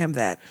I am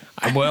that.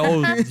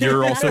 Well,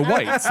 you're also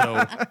white,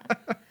 so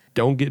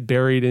don't get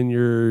buried in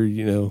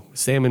your,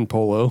 salmon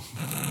polo.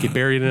 Get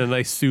buried in a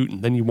nice suit,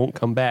 and then you won't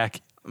come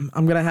back.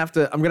 I'm gonna have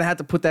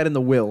to put that in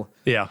the will.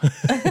 Yeah.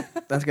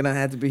 That's gonna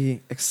have to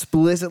be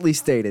explicitly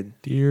stated.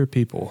 Dear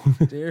people,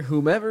 Dear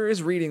whomever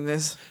is reading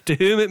this to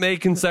whom it may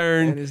and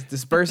concern, is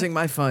dispersing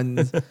my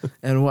funds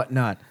and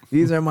whatnot,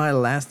 these are my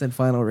last and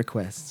final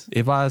requests.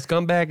 if I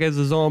come back as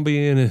a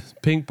zombie in a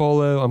pink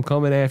polo, I'm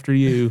coming after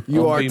you.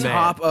 You I'll are be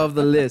top Mad. of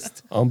the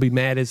list. I'll be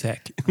mad as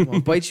heck.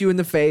 I'll bite you in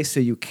the face so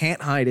you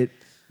can't hide it.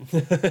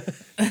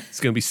 It's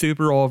going to be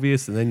super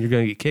obvious, and then you're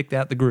going to get kicked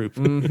out the group.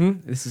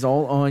 This is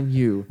all on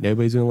you,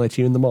 Nobody's going to let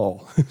you in the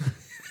mall.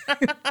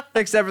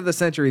 except for the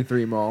Century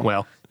 3 Mall.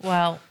 Well,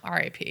 Well,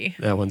 R.I.P.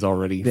 that one's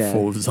already Yeah.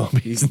 full of You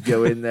zombies. can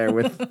go in there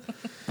with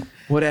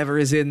whatever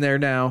is in there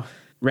now,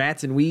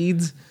 rats and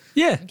weeds.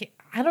 Yeah.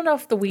 I don't know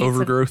if the weeds.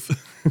 Overgrowth.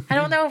 I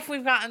don't know if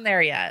we've gotten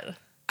there yet.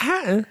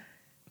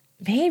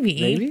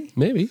 Maybe.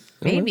 Maybe.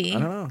 Maybe. I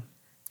don't know.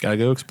 Gotta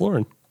go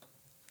exploring.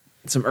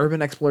 Some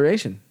urban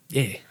exploration.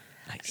 Yeah.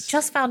 I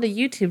just found a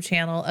YouTube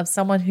channel of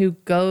someone who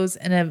goes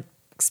and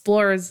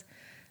explores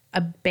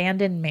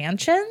abandoned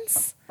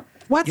mansions.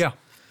 What? Yeah.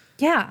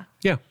 Yeah.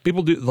 Yeah.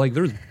 People do, like,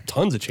 there's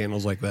tons of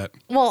channels like that.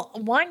 Well,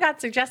 one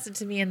got suggested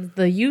to me in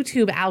the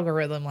YouTube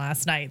algorithm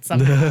last night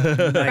somehow.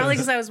 Probably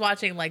because I was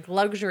watching like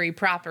luxury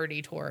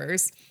property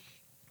tours.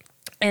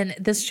 And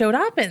this showed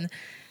up, and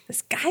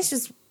this guy's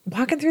just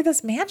walking through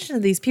this mansion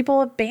that these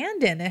people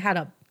abandoned. It had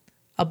a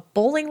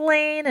bowling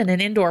lane and an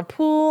indoor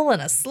pool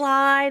and a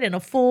slide and a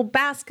full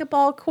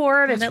basketball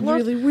court. That's and it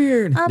looked really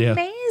weird.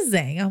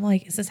 amazing. I'm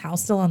like, is this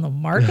house still on the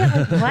market?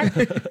 Like,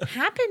 what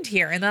happened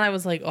here? And then I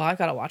was like, oh, I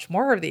got to watch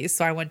more of these.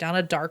 So I went down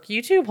a dark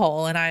YouTube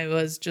hole and I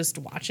was just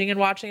watching and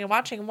watching and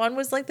watching. One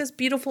was like this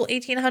beautiful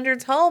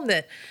 1800s home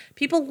that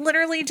people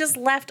literally just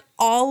left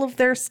all of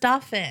their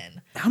stuff in.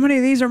 How many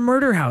of these are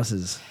murder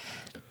houses?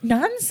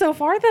 None so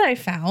far that I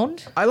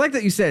found. I like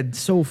that you said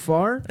so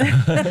far.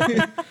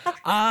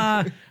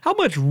 How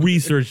much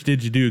research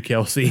did you do,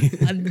 Kelsey?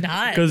 None.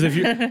 Because if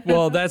you,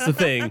 well, that's the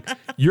thing.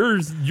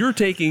 You're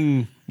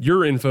taking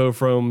your info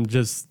from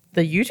just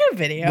the YouTube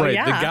video, right.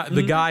 yeah.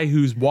 The guy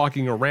who's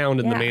walking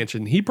around in the Yeah.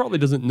 mansion. He probably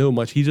doesn't know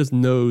much. He just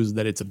knows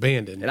that it's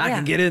abandoned. And I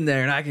can get in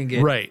there and I can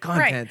get Right.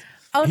 content. Right.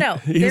 Oh no.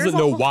 He There's doesn't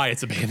a know whole- why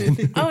it's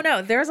abandoned. Oh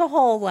no, there's a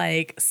whole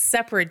like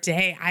separate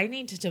day. I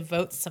need to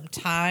devote some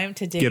time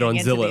to digging on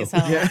into Zillow. these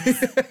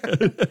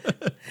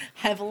homes.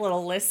 Have a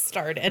little list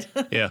started.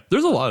 Yeah,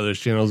 there's a lot of those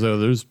channels though.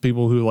 There's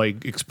people who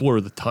like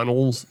explore the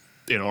tunnels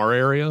in our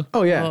area.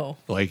 Oh yeah. Whoa.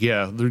 Like they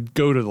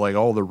go to like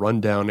all the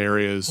rundown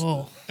areas.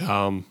 Whoa.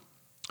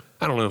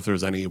 I don't know if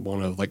there's any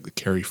one of like the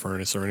Cary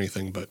Furnace or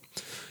anything, but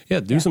yeah,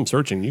 do some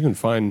searching. You can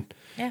find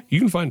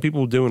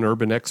people doing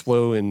urban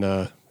expo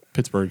in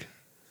Pittsburgh.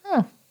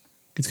 Oh.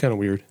 It's kind of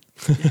weird.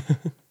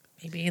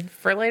 Maybe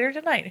for later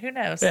tonight. Who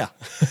knows? Yeah.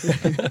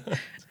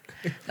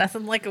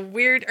 Nothing like a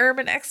weird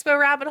urban expo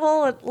rabbit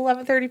hole at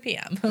 11:30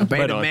 p.m. Abandoned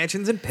Right on.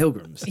 mansions and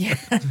pilgrims. Yeah.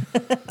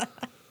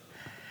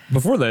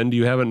 Before then, do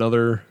you have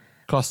another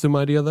costume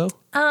idea though?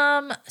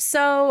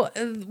 So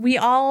we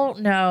all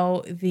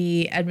know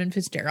the Edmund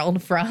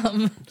Fitzgerald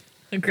from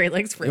Great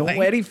Lakes Brewing.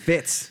 Already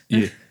fits.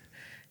 Yeah.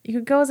 You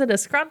could go as a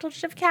disgruntled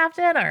ship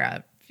captain or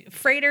a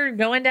freighter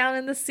going down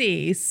in the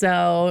sea.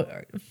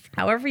 So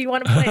however you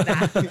want to play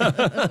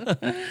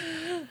that.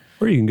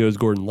 Or you can go as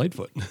Gordon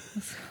Lightfoot.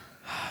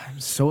 I'm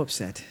so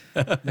upset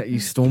that you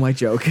stole my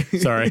joke.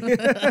 Sorry.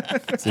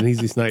 It's an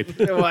easy snipe.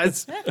 It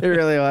was. It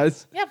really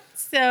was. Yep.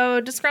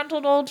 So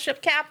disgruntled old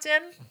ship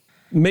captain.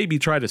 Maybe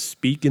try to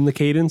speak in the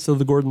cadence of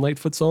the Gordon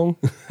Lightfoot song.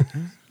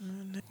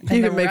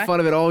 You can make fun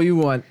of it all you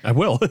want. I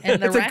will.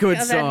 And the That's a wreck good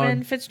of song.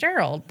 Edmund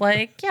Fitzgerald.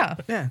 Like, yeah.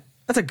 Yeah.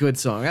 That's a good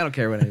song. I don't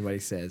care what anybody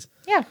says.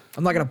 Yeah.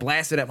 I'm not going to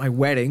blast it at my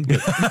wedding.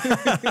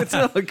 It's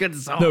still a good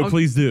song. No,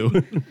 please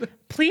do.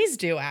 Please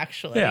do,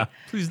 actually. Yeah,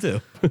 please do.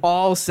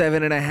 All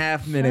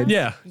 7.5 minutes.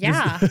 Yeah.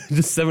 Yeah.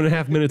 Just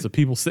 7.5 minutes of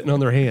people sitting on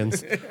their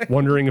hands,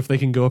 wondering if they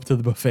can go up to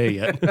the buffet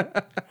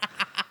yet.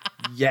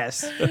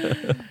 Yes.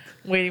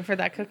 Waiting for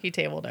that cookie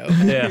table to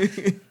open. Yeah.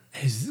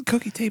 Is the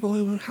cookie table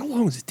open? How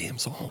long is this damn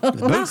song?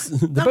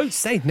 The boat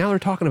sank. Now they're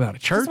talking about a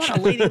church. Just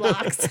want a lady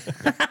locks.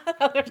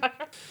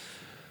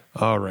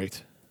 All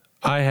right.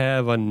 I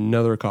have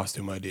another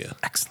costume idea.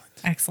 Excellent.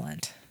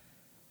 Excellent.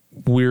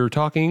 We're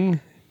talking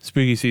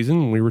spooky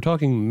season. We were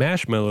talking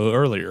marshmallow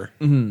earlier.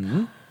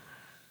 Mm-hmm.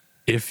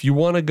 If you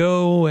want to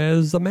go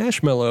as a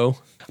marshmallow,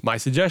 my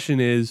suggestion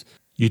is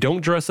you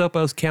don't dress up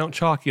as Count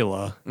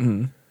Chocula.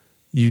 Mm-hmm.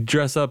 You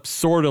dress up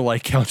sort of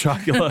like Count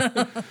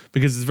Chocula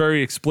because it's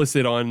very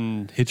explicit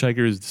on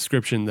Hitchhiker's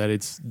description that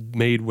it's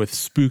made with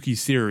spooky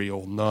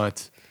cereal,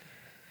 not...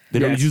 They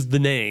don't Yes. use the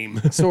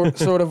name.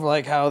 Sort of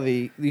like how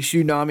the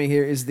Shunami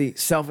here is the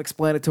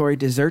self-explanatory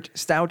dessert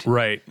stout.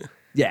 Right.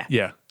 Yeah.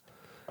 Yeah.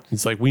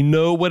 It's like, we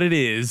know what it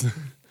is.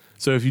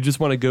 So if you just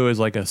want to go as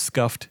like a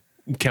scuffed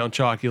Count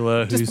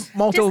Chocula who's...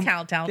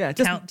 Discount out. Yeah,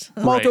 just count.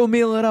 malto Right.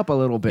 meal it up a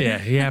little bit. Yeah,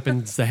 he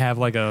happens to have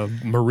like a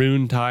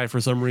maroon tie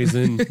for some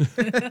reason.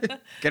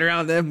 Get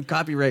around them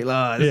copyright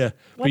laws. Yeah.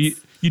 But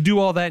you do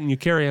all that and you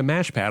carry a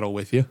mash paddle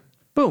with you.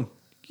 Boom.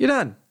 You're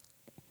done.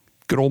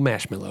 Good old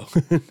marshmallow.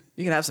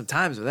 You can have some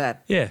times with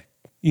that. Yeah.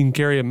 You can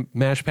carry a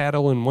mash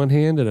paddle in one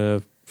hand and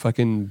a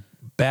fucking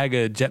bag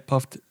of jet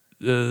puffed,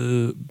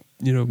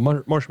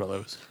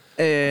 marshmallows.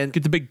 And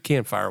Get the big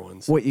campfire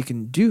ones. what you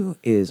can do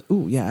is,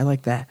 ooh, yeah, I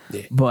like that.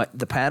 Yeah. But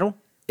the paddle,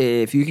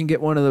 if you can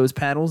get one of those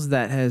paddles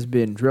that has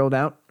been drilled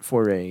out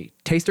for a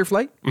taster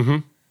flight,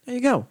 there you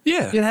go.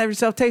 Yeah. You can have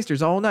yourself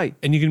tasters all night.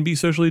 And you can be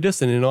socially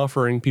distant in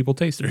offering people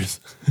tasters.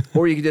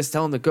 Or you can just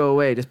tell them to go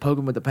away. Just poke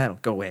them with the paddle.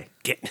 Go away.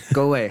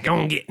 Go away. Go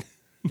and get.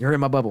 You're in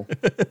my bubble.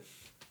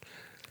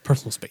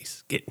 Personal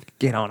space.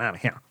 Get on out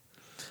of here.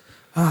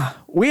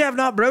 We have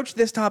not broached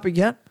this topic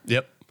yet.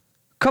 Yep.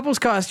 Couples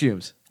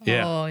costumes.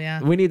 Yeah. Oh,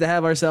 yeah. We need to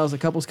have ourselves a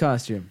couples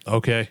costume.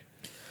 Okay.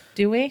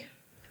 Do we?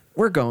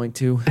 We're going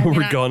to.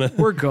 We're gonna.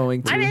 We're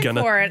going to. I'm in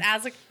gonna- for it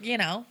as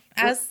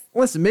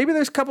Listen, maybe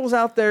there's couples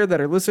out there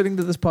that are listening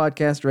to this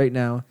podcast right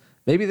now.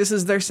 Maybe this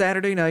is their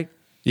Saturday night.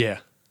 Yeah.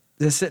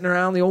 They're sitting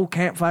around the old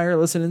campfire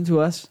listening to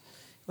us.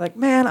 Like,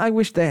 man, I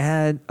wish they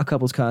had a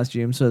couple's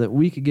costume so that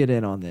we could get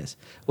in on this.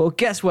 Well,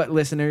 guess what,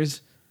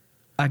 listeners?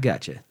 I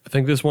got you. I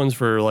think this one's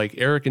for like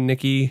Eric and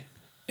Nikki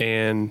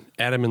and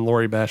Adam and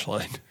Lori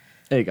Bashline.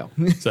 There you go.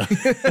 So,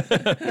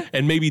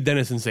 and maybe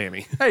Dennis and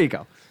Sammy. There you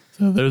go.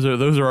 So those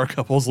are our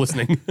couples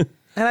listening.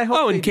 And I hope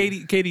Oh, and they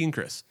do. Katie and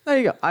Chris. There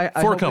you go. I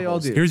 4 hope they all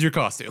couples. do. Here's your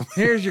costume.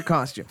 Here's your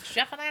costume.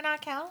 Jeff and I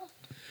not count?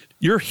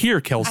 You're here,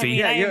 Kelsey. I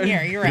mean, I am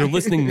here. You're right. You're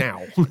listening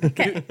now.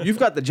 Okay. You've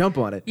got the jump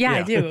on it. Yeah, I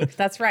Yeah. do.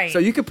 That's right. So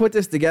you could put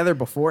this together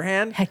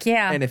beforehand. Heck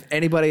yeah. And if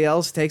anybody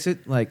else takes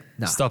it, like,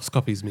 no. Stops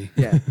copies me.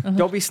 Yeah.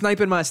 Don't be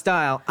sniping my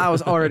style. I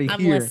was already I'm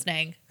here.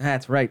 listening.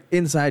 That's right.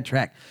 Inside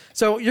track.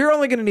 So you're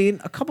only going to need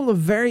a couple of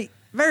very,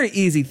 very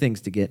easy things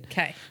to get.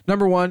 Okay.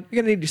 Number one,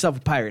 you're going to need yourself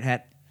a pirate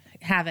hat.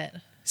 Have it.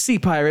 Sea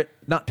pirate,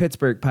 not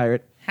Pittsburgh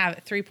pirate. Have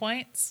it. 3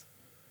 points.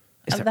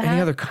 Is Of there the any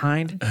hat? other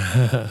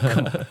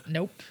kind?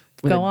 Nope.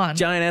 With Go a on.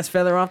 Giant ass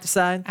feather off the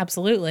side.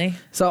 Absolutely.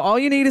 So all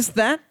you need is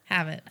that.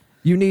 Have it.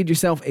 You need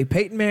yourself a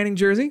Peyton Manning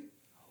jersey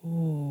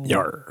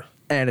Yarr.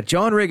 and a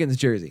John Riggins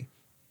jersey.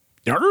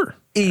 Yarr.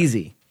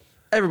 Easy.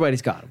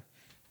 Everybody's got them.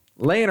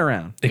 Laying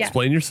around.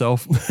 Explain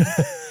yourself.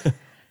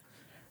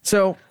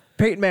 So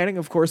Peyton Manning,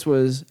 of course,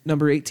 was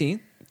number 18.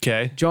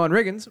 Okay. John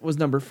Riggins was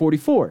number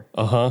 44.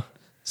 Uh-huh.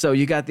 So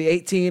you got the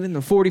 18 and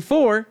the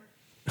 44.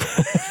 The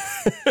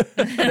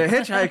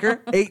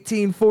Hitchhiker,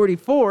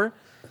 1844.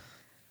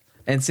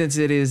 And since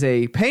it is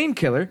a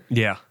painkiller,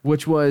 Yeah.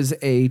 which was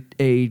a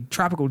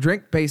tropical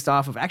drink based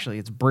off of, actually,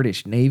 it's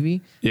British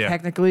Navy, Yeah.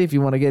 technically, if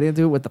you want to get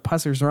into it with the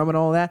Pusser's rum and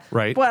all that.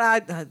 Right.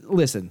 But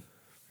listen,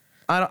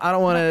 I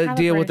don't want What to kind of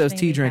deal with British those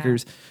tea Navy hat?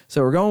 drinkers.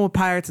 So we're going with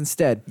pirates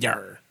instead.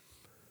 Yarr.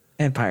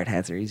 And pirate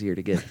hats are easier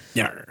to get.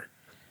 Yarr.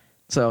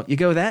 So you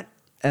go that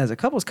as a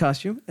couple's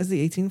costume as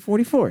the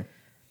 1844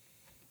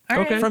 All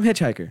right. Okay. from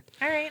Hitchhiker.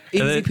 All right. Easy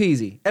And then-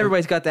 peasy.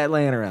 Everybody's got that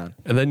laying around.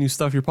 And then you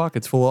stuff your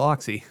pockets full of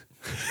Oxy.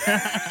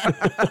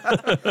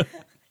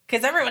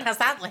 Because everyone has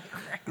that laying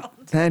around.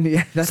 And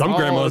yeah, that's Some all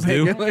grandmas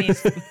do. I mean,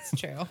 it's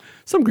true.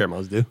 Some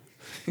grandmas do.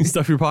 You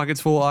stuff your pockets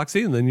full of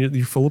Oxy, and then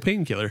you're full of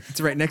painkiller. It's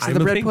right next to the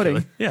bread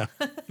pudding. Yeah.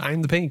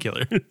 I'm the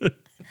painkiller.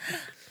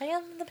 I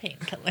am the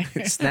painkiller.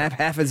 Snap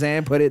half a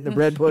Zan, put it in the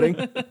bread pudding.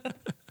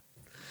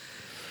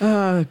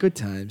 Good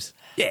times.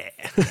 Yeah.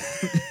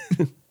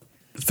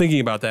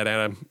 Thinking about that,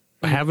 Adam,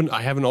 I have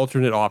an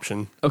alternate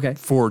option. Okay.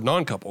 For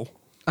non-couple.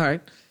 All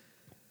right.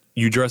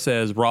 You dress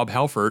as Rob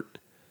Halford,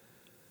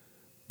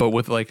 but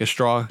with like a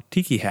straw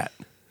tiki hat.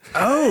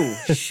 Oh,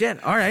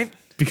 shit. All right.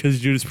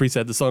 Because Judas Priest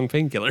had the song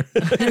Painkiller.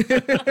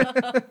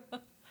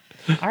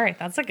 All right.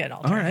 That's a good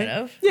All right.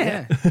 alternative.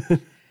 Yeah.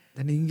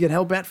 Then you can get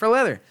hell bent for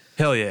leather.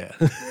 Hell yeah.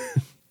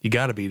 You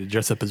gotta be to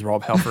dress up as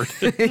Rob Halford.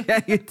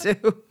 Yeah, you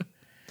do.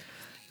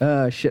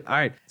 Shit. All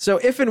right. So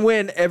if and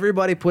when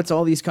everybody puts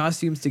all these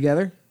costumes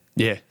together,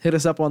 Yeah. hit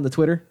us up on the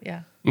Twitter.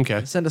 Yeah.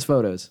 Okay. Send us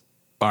photos.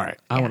 All right.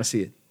 I Yeah. want to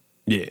see it.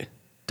 Yeah.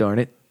 Darn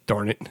it.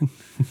 Darn it.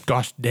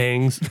 Gosh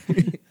dangs.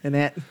 And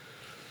that.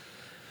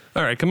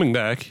 All right, coming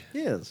back.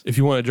 Yes. If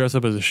you want to dress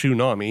up as a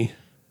Shunami,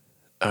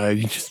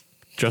 you just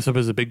dress up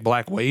as a big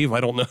black wave. I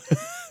don't know.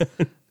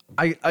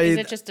 Is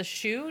it just a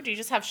shoe? Do you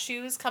just have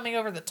shoes coming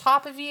over the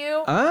top of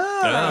you?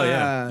 Ah. Oh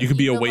yeah. You could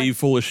be You a go wave like-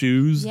 full of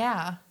shoes.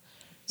 Yeah.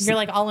 You're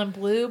like all in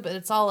blue, but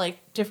it's all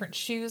like different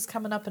shoes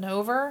coming up and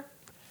over.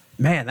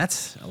 Man,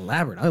 that's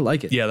elaborate. I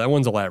like it. Yeah, that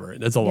one's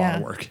elaborate. That's a lot of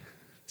Yeah. work.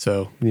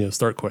 So,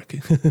 start quick.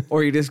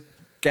 Or you just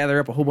gather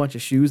up a whole bunch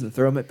of shoes and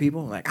throw them at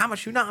people. Like, I'm a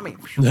tsunami.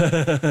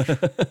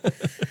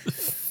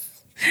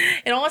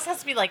 It almost has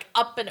to be like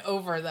up and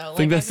over though. I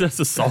think Like, that's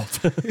assault.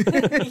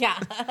 yeah.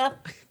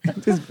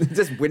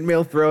 Just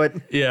windmill throw it.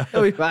 Yeah.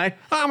 It'll be fine.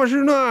 I'm a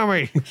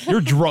tsunami. You're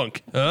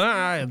drunk.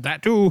 That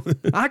too.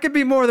 I could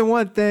be more than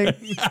one thing.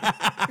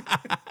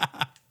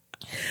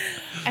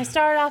 I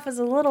started off as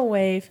a little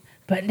wave,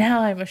 but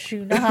now I'm a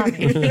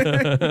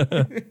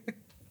tsunami.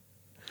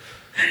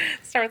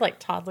 Start with like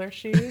toddler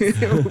shoes,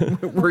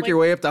 Work your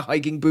way up to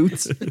hiking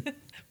boots.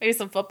 maybe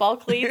some football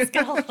cleats,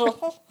 get a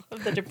little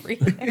of the debris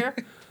there.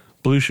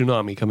 Blue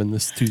tsunami coming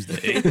this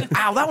Tuesday.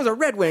 Ow, that was a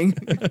Red Wing.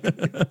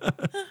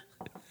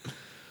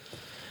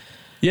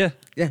 Yeah.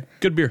 Yeah,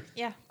 Good beer.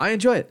 Yeah. I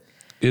enjoy it.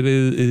 It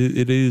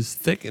is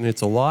thick and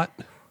it's a lot.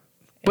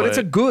 But it's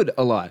a good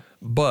a lot.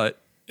 But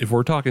if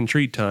we're talking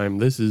treat time,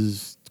 this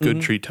is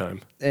good treat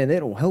time. And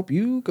it'll help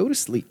you go to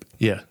sleep.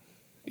 Yeah.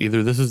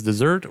 Either this is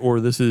dessert or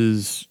this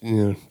is,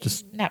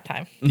 just, Nap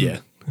time. yeah.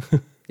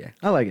 Yeah,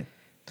 I like it.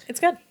 It's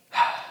good.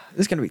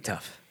 This is going to be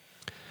tough.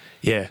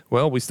 Yeah.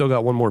 Well, we still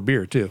got one more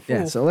beer too.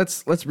 Yeah, Ooh. so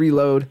let's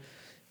reload.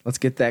 Let's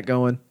get that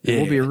going. And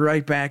we'll be Yeah.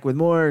 right back with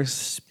more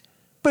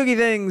spooky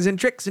things and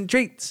tricks and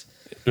treats.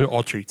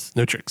 All treats,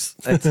 no tricks.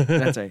 That's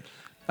right.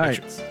 All right,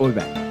 Treats. we'll be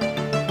back.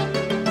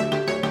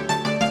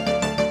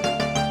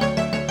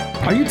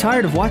 Are you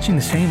tired of watching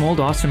the same old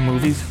awesome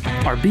movies?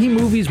 Are B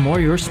movies more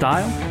your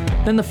style?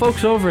 Then the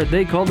folks over at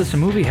They Call This a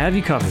Movie have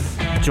you covered.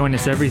 Join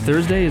us every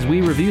Thursday as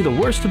we review the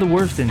worst of the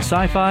worst in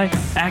sci-fi,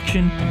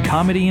 action,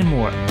 comedy, and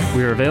more.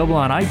 We are available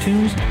on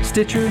iTunes,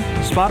 Stitcher,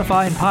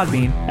 Spotify, and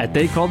Podbean at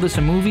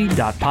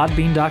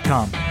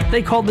theycalledthisamovie.podbean.com.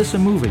 They Called This a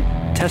Movie,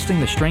 testing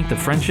the strength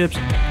of friendships,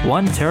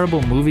 one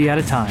terrible movie at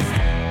a time.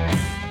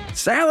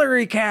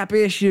 Salary cap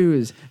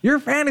issues. Your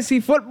fantasy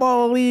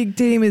football league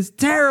team is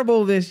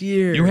terrible this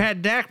year. You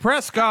had Dak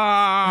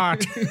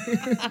Prescott.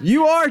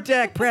 You are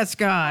Dak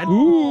Prescott.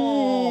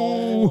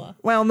 Oh.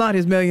 Well, not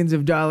his millions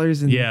of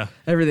dollars and Yeah.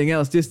 everything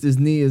else. Just his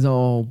knee is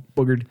all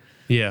boogered.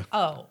 Yeah.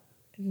 Oh,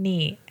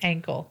 knee,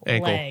 ankle,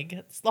 Ankle. leg.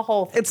 It's the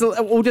whole thing.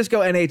 We'll just go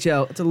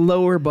NHL. It's a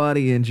lower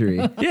body injury.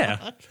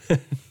 Yeah.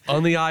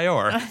 On the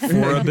IR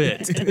for a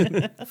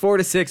bit. 4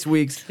 to 6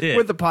 weeks Yeah.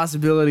 with the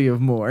possibility of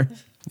more.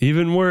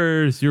 Even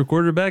worse, your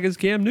quarterback is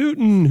Cam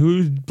Newton,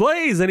 who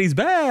plays and he's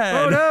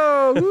bad.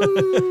 Oh no!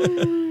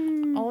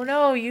 Woo. Oh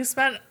no, you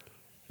spent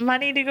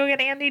money to go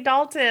get Andy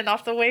Dalton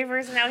off the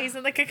waivers, and now he's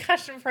in the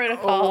concussion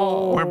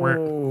protocol.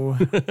 Oh.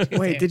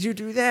 Wait, did you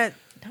do that?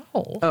 No.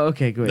 Oh,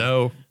 okay, good.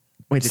 No,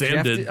 Wait, did Sam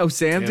Jeff did. do- Oh,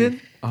 Sam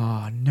did?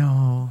 Oh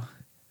no.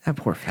 That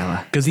poor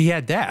fella. because he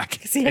had Dak.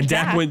 he had And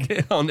Dak Dak.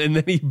 went down, and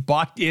then he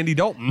bought Andy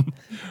Dalton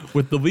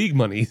with the league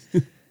money.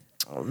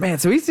 Oh man,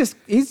 so he's just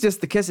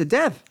the kiss of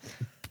death.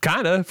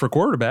 Kinda for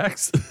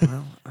quarterbacks.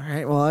 Well, all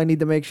right. Well, I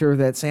need to make sure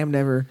that Sam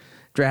never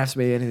drafts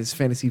me in his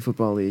fantasy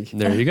football league.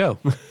 There you go.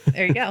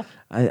 There you go.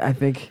 I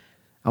think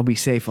I'll be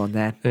safe on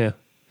that. Yeah,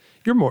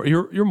 you're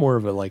more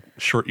of a like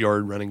short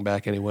yard running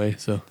back anyway.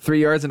 So 3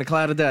 yards in a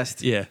cloud of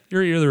dust. yeah,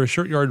 you're either a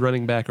short yard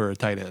running back or a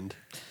tight end.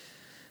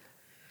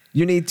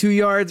 You need 2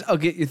 yards, I'll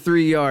get you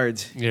 3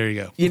 yards. There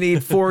you go. You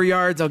need 4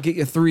 yards, I'll get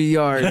you 3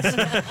 yards.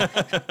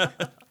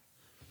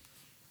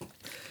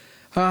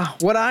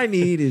 What I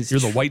need is You're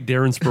the white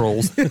Darren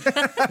Sproles.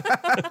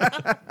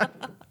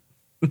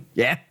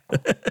 yeah.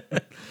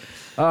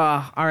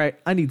 All right.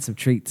 I need some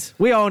treats.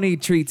 We all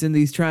need treats in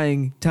these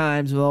trying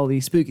times with all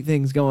these spooky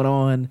things going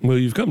on. Well,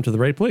 you've come to the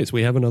right place.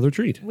 We have another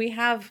treat We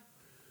have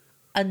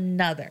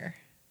another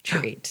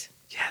treat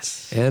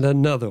Yes. and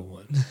another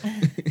one.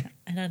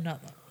 and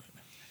another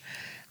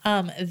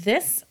one.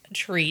 This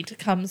treat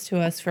comes to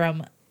us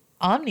from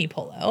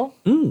Omnipolo.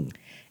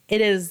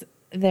 It is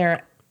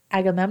their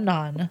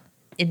Agamemnon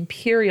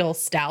Imperial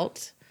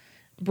Stout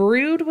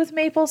brewed with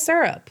maple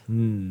syrup.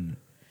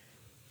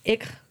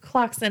 It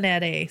clocks in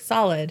at a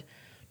solid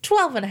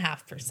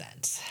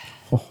 12.5%.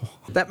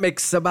 That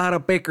makes about a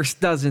baker's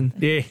dozen.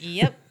 Yeah.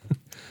 Yep.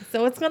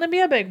 So it's going to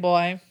be a big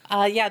boy.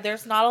 Yeah,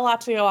 there's not a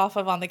lot to go off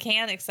of on the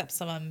can except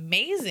some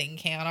amazing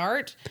can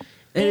art.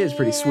 It is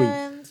pretty sweet.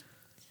 And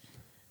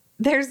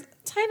there's a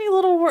tiny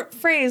little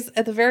phrase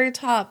at the very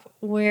top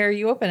where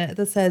you open it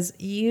that says,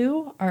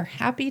 "You are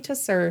happy to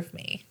serve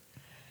me."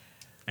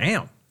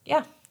 Damn.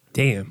 Yeah.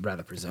 Damn.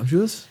 Rather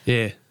presumptuous.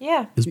 Yeah.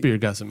 Yeah. This beer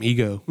got some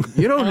ego.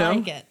 You don't I know.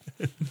 like it.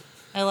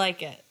 I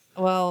like it.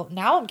 Well,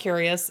 now I'm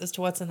curious as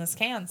to what's in this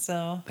can,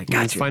 so I Let's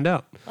got you. find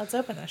out. let's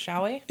open this,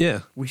 shall we?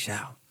 Yeah. We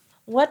shall.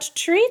 What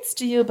treats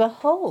do you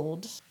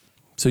behold?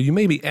 So you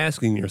may be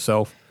asking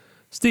yourself,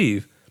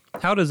 Steve,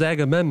 how does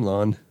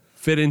Agamemnon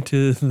fit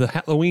into the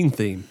Halloween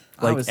theme?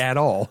 Like was- at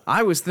all?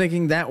 I was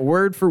thinking that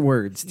word for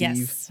word, Steve.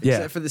 Yes. Yeah.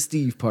 Except for the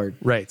Steve part.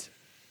 Right.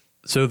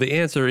 So the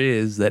answer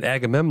is that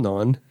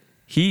Agamemnon,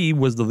 he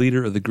was the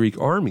leader of the Greek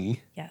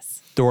army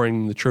Yes.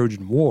 during the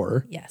Trojan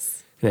War.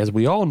 Yes. And as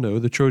we all know,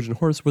 the Trojan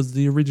horse was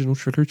the original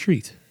trick or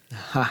treat.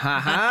 Ha ha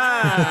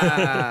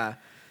ha.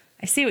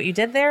 I see what you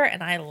did there,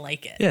 and I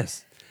like it.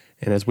 Yes.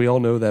 And as we all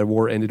know, that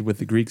war ended with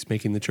the Greeks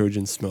making the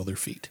Trojans smell their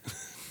feet.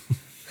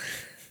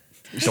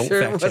 Don't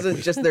Sure, it fact check wasn't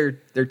me. just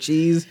their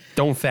cheese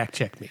Don't fact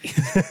check me.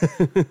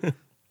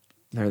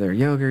 or their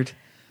yogurt.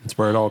 That's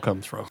where it all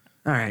comes from.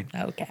 All right.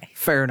 Okay.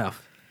 Fair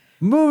enough.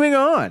 Moving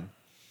on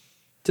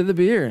to the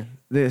beer.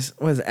 This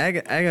was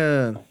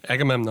Agamemnon.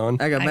 Agamemnon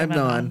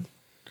Agamemnon.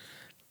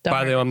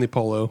 by the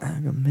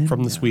Omnipolo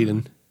from the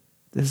Sweden.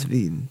 This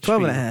bean.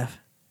 12 and a half.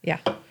 Yeah.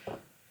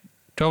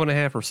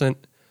 12.5%.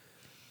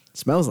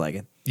 Smells like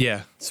it.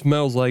 Yeah.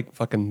 Smells like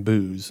fucking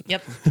booze.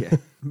 Yep. Yeah.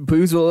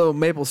 Booze with a little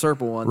maple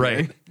syrup on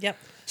Right. Yep.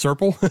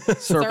 Serple?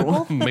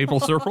 Circle. Maple A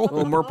little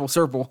Serple? Merple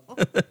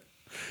Serple.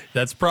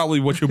 That's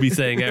probably what you'll be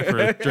saying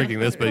after drinking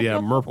this, but yeah,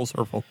 Merple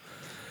Serple.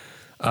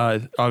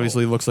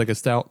 Obviously looks like a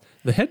stout.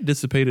 The head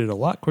dissipated a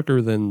lot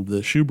quicker than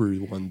the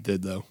Shoebury one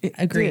did, though.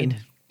 Agreed.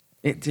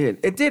 It did.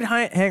 It did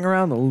hang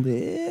around a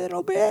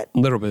little bit. A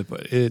little bit,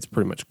 but it's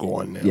pretty much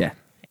gone now. Yeah.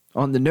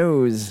 On the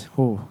nose.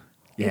 Oh,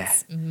 yeah.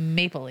 It's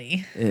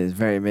mapley. It is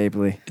very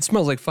mapley. It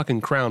smells like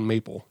fucking Crown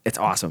Maple. It's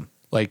awesome.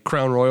 Like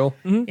Crown Royal.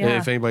 Yeah.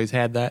 If anybody's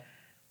had that,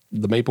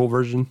 the maple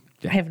version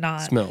I have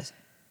not. smells.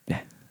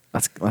 Yeah.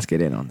 Let's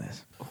get in on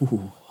this.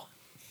 Ooh.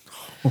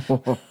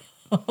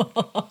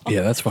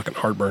 Yeah, that's fucking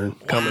heartburn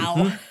coming.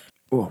 Wow.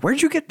 Ooh,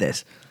 where'd you get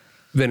this?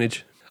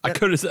 Vintage. I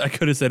could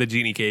have said a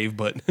genie cave,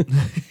 but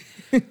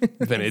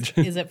vintage.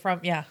 Is it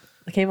from, the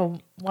Cave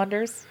of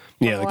Wonders?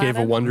 Yeah, the Cave of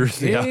Aladdin?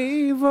 Wonders. Yeah,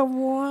 Cave of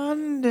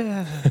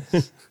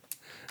Wonders.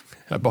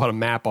 I bought a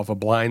map off a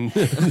blind,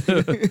 bizarre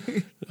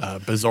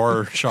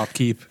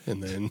shopkeep,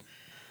 and then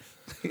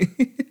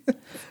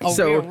Oh,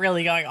 So- we're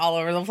really going all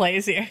over the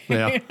place here.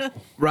 Yeah.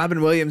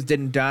 Robin Williams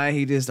didn't die.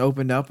 He just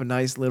opened up a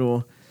nice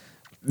little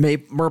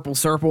Merple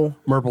Serple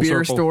Merple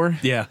beer Serple. store.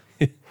 Yeah.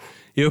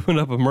 You open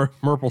up a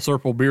Merple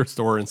Serple beer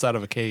store inside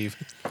of a cave.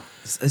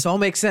 This all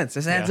makes sense.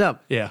 This adds Yeah.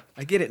 up. Yeah.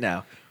 I get it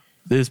now.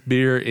 This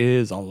beer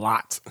is a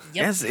lot. Yep.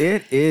 Yes,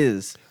 it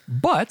is.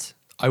 But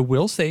I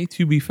will say,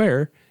 to be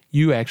fair,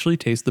 you actually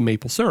taste the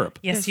maple syrup.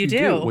 Yes, Yes, you you do.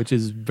 do. Which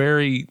is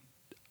very,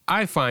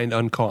 I find,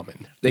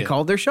 uncommon. They Yeah.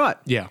 called their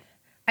shot. Yeah.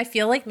 I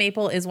feel like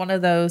maple is one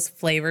of those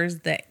flavors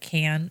that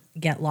can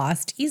get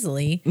lost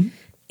easily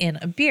in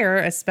a beer,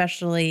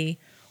 especially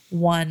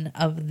one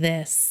of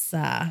this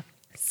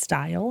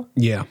style,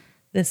 Yeah.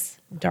 this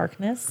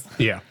darkness.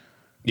 Yeah.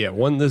 Yeah.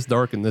 One this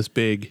dark and this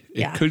big, it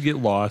Yeah. could get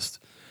lost.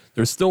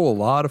 There's still a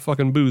lot of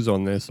fucking booze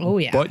on this. Oh,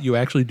 yeah. But you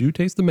actually do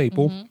taste the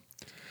maple.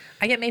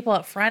 I get maple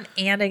up front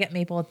and I get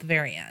maple at the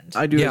very end.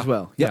 I do Yeah. as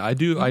well. Yeah, I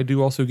do. I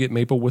do also get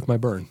maple with my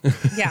burn.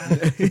 Yeah.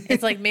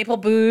 It's like maple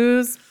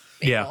booze.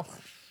 Yeah. Maple.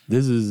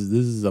 This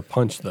is a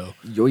punch though.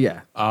 Oh,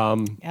 yeah.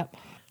 Yep.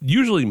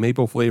 Usually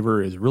maple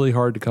flavor is really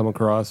hard to come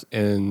across,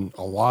 and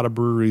a lot of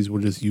breweries will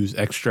just use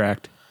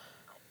extract.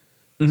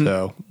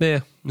 So yeah,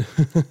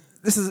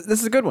 This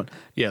is a good one.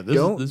 yeah.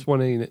 Don't- This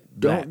one ain't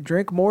Don't that.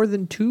 drink more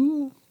than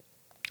 2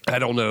 I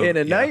don't know. in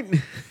a yeah.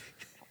 night.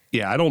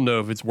 Yeah, I don't know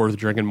if it's worth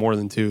drinking more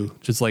than 2.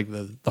 Just like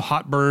the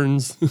hot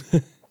burns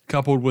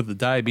coupled with the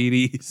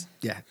diabetes.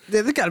 Yeah.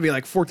 There's got to be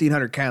like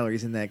 1,400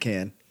 calories in that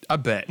can. I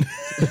bet. Do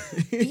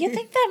you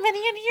think that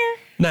many in here?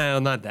 No,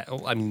 not that.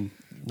 I mean,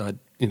 not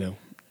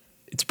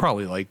it's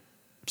probably like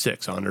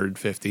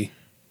 650.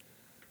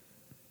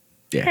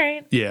 Yeah. All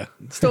right. Yeah,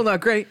 Still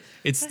not great.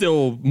 it's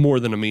still more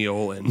than a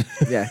meal, and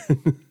Yeah.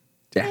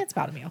 Yeah. It's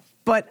about a meal.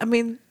 But, I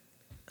mean,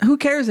 who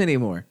cares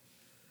anymore?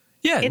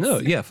 yeah, no,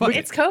 yeah, fuck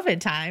It's it. COVID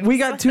time. We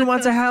got 2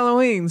 months of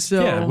Halloween,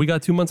 so Yeah, we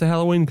got 2 months of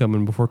Halloween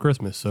coming before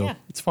Christmas, so Yeah.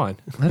 it's fine.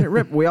 let it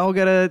rip. We all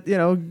got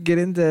to, get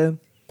into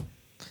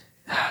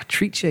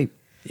treat shape.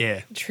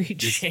 Yeah, treat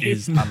this shape.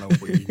 is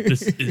Halloween.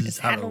 This is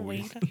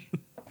Halloween.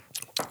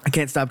 I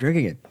can't stop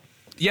drinking it.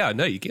 Yeah,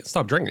 no, you can't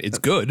stop drinking. It's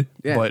good,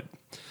 Yeah. but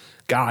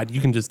God, you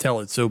can just tell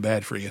it's so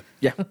bad for you.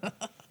 Yeah.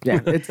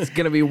 Yeah. It's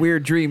going to be a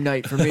weird dream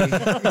night for me.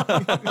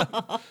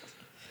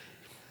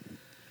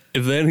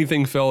 If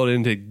anything fell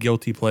into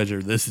guilty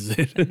pleasure, this is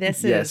it.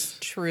 This Yes. is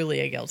truly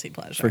a guilty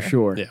pleasure. For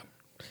sure. Yeah.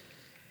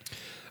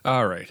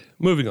 All right,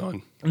 moving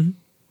on.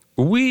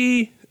 Mm-hmm.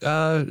 We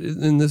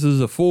and this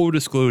is a full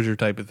disclosure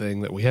type of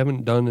thing that we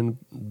haven't done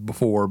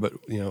before, but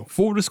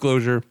full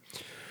disclosure,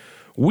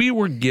 we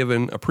were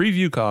given a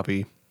preview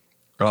copy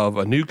of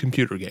a new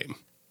computer game,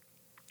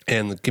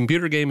 and the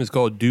computer game is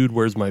called Dude,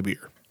 Where's My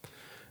Beer?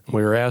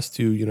 We were asked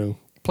to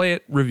play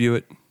it, review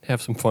it,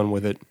 have some fun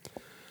with it.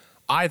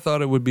 I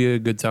thought it would be a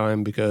good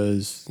time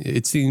because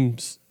it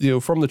seems,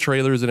 from the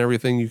trailers and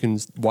everything you can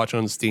watch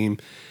on Steam,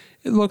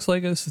 it looks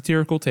like a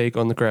satirical take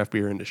on the craft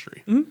beer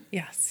industry.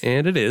 Yes.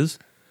 And it is.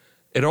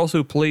 It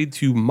also played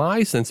to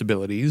my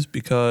sensibilities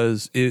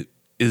because it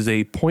is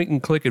a point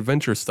and click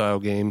adventure style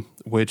game,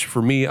 which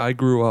for me, I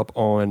grew up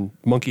on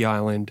Monkey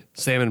Island,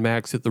 Sam and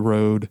Max Hit the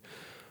Road,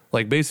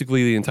 like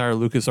basically the entire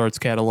LucasArts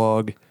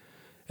catalog,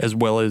 as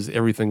well as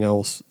everything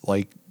else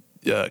like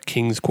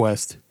King's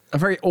Quest. A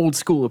very old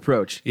school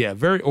approach. Yeah,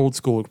 very old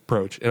school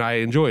approach, and I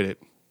enjoyed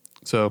it.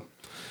 So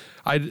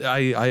I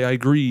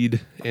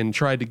agreed and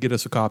tried to get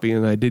us a copy,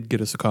 and I did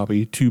get us a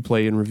copy to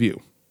play and review.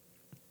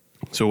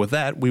 So with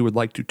that, we would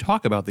like to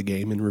talk about the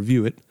game and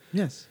review it.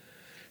 Yes.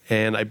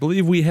 And I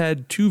believe we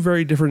had 2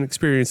 very different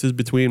experiences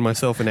between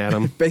myself and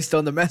Adam. Based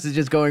on the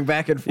messages going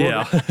back and forth.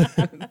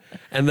 Yeah.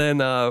 And then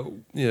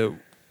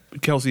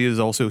Kelsey is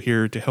also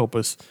here to help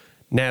us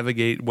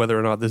navigate whether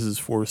or not this is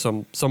for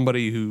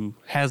somebody who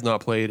has not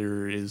played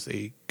or is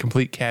a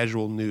complete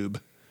casual noob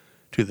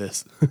to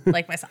this.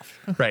 Like myself.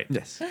 Right.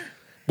 Yes.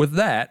 With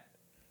that,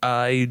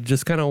 I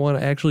just kind of want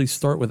to actually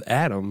start with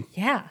Adam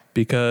Yeah.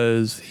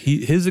 because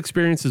his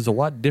experience is a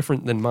lot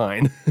different than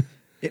mine.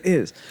 It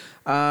is.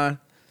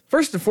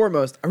 First and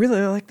foremost, I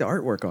really like the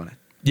artwork on it.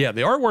 Yeah,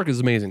 the artwork is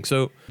amazing.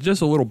 So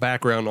just a little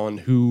background on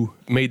who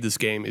made this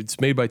game. It's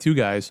made by 2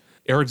 guys,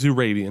 Eric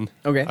Zurabian.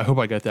 Okay. I hope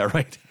I got that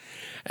right.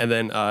 And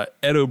then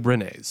Edo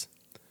Brenes.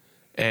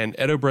 And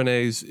Edo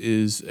Brenes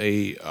is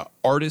a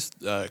artist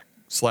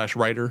 /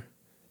 writer.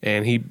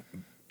 And he,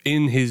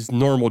 in his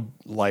normal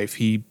life,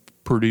 he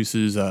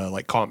produces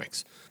like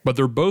comics. But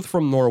they're both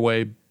from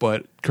Norway,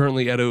 but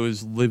currently Edo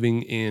is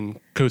living in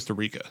Costa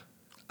Rica.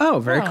 Oh,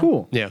 very Oh.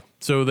 cool. Yeah.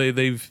 So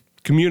they've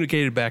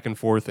communicated back and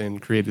forth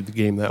and created the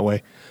game that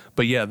way.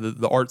 But yeah,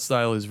 the art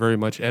style is very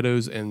much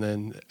Edo's, and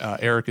then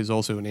Eric is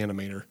also an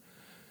animator.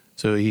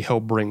 So he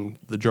helped bring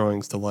the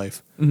drawings to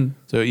life. Mm-hmm.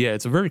 So yeah,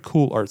 it's a very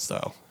cool art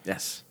style.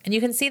 Yes. And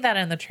you can see that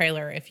in the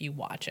trailer if you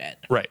watch it.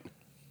 Right.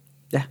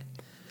 Yeah.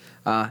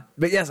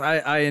 But yes,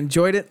 I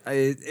enjoyed it.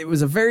 It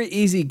was a very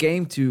easy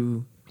game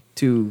to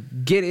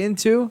get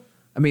into.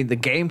 I mean, the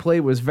gameplay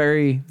was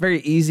very,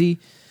 very easy.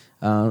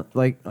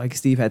 Like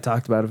Steve had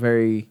talked about, a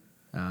very,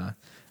 I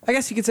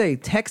guess you could say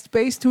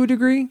text-based to a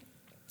degree.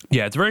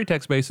 Yeah, it's very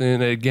text-based,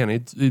 and again,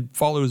 it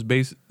follows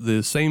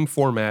the same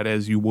format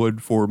as you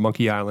would for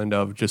Monkey Island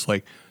of just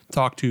like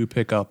talk to,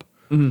 pick up,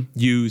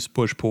 use,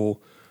 push,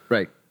 pull.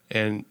 Right.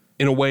 And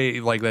in a way,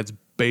 like that's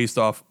based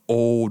off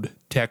old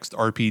text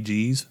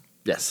RPGs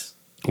Yes.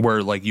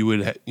 where like you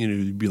would,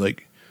 you'd be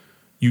like,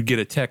 you'd get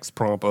a text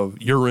prompt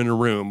of "You're in a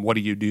room. What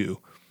do you do?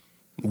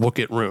 Look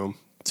at room."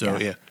 So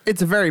yeah,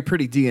 It's a very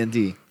pretty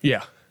D&D.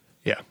 yeah.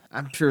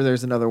 I'm sure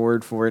there's another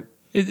word for it.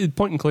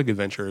 Point and click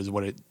adventure is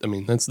what it. I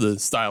mean, that's the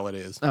style it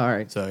is. Oh, all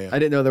right. So yeah. I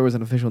didn't know there was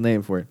an official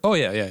name for it. Oh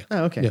yeah.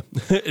 Oh, okay.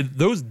 Yeah.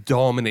 Those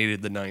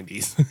dominated the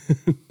 90s.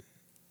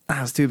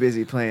 I was too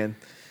busy playing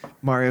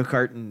Mario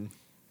Kart and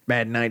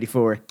Madden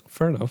 94.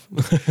 Fair enough.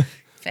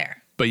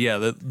 Fair. But yeah,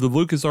 the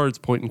LucasArts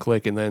point and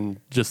click, and then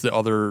just the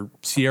other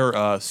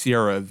Sierra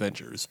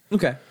adventures.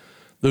 Okay.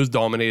 Those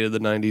dominated the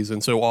 90s,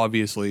 and so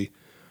obviously,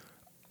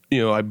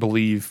 I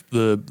believe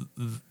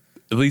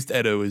at least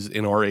Edo is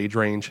in our age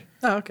range.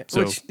 Oh, okay.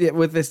 So- Which,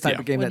 with this type Yeah.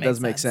 of game, Would that does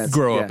make make sense. sense.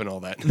 Grow Yeah. up and all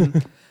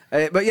that.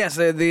 But yes,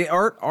 the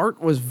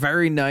art was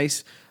very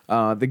nice.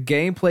 The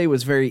gameplay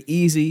was very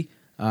easy.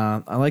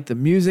 I like the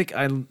music.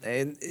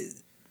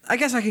 I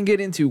guess I can get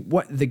into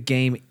what the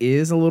game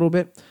is a little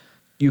bit.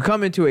 You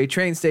come into a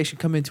train station,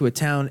 come into a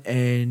town,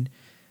 and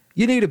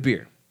you need a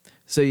beer.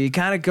 So you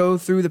kind of go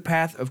through the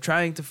path of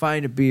trying to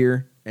find a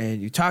beer,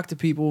 and you talk to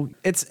people.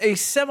 It's a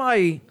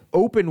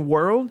semi-open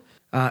world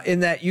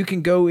in that you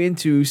can go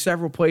into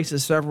several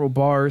places, several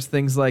bars,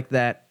 things like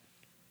that,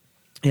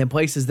 and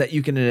places that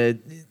you can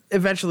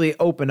eventually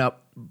open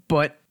up.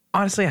 But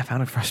honestly, I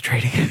found it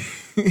frustrating.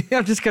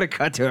 I'm just going to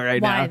cut to it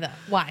right now. Why though?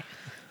 Why?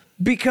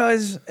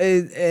 Because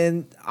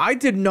and I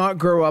did not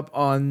grow up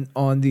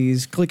on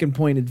these click and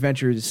point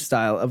adventures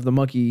style of the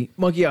Monkey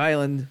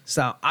Island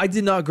style. I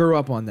did not grow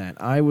up on that.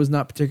 I was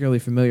not particularly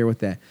familiar with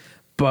that.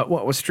 But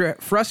what was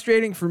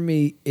frustrating for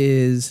me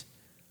is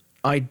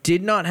I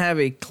did not have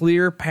a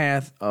clear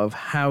path of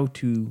how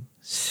to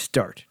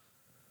start.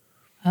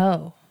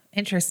 Oh,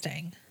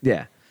 interesting.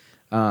 Yeah.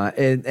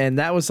 And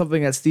that was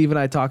something that Steve and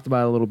I talked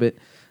about a little bit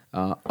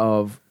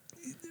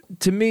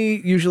to me,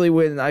 usually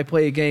when I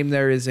play a game,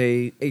 there is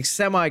a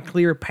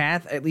semi-clear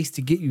path, at least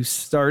to get you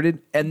started,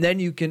 and then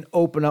you can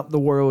open up the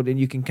world and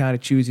you can kind of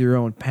choose your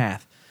own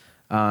path.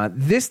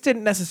 This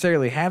didn't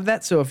necessarily have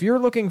that, so if you're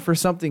looking for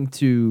something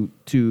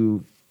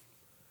to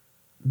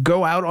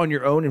go out on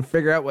your own and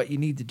figure out what you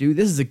need to do,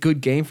 this is a good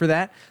game for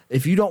that.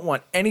 If you don't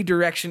want any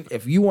direction,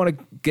 if you want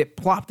to get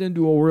plopped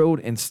into a world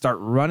and start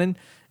running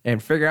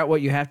and figure out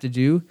what you have to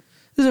do,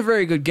 this is a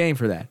very good game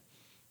for that.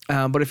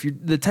 But if you're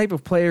the type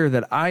of player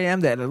that I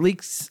am, that at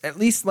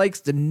least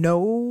likes to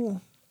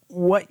know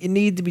what you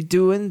need to be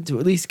doing to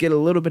at least get a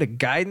little bit of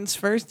guidance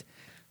first,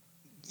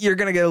 you're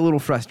going to get a little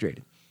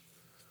frustrated.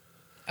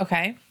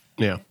 Okay.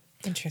 Yeah.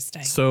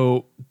 Interesting.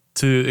 So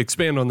to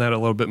expand on that a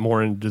little bit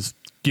more and just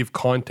give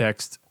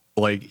context,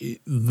 like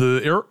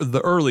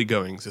the early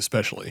goings,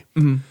 especially.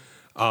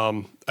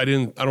 I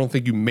don't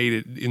think you made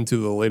it into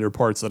the later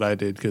parts that I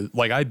did because,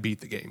 like, I beat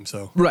the game.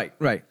 So Right.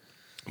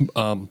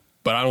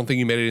 but I don't think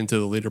you made it into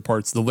the later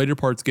parts. The later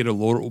parts get a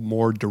little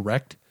more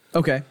direct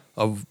Okay.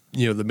 of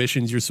the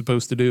missions you're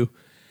supposed to do,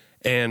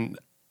 and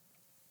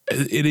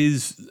it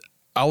is.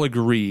 I'll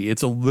agree.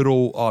 It's a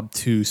little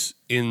obtuse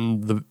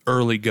in the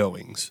early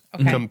goings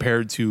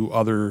compared to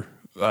other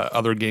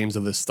games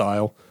of this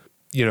style.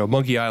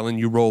 Monkey Island,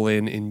 you roll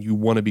in and you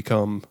want to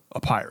become a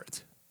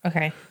pirate.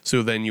 Okay.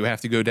 So then you have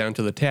to go down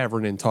to the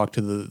tavern and talk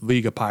to the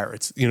League of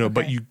Pirates,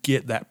 but you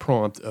get that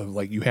prompt of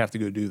like, you have to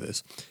go do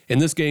this. In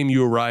this game,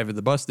 you arrive at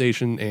the bus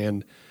station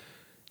and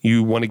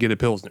you want to get a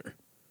Pilsner.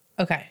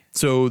 Okay.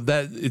 So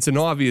that it's an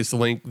obvious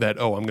link that,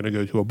 I'm going to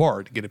go to a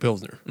bar to get a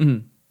Pilsner.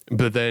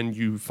 But then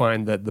you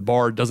find that the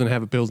bar doesn't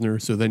have a Pilsner.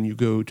 So then you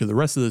go to the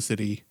rest of the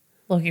city.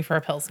 Looking for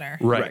a Pilsner.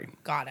 Right.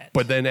 Got it.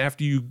 But then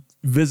after you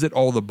visit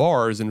all the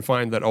bars and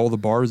find that all the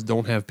bars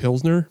don't have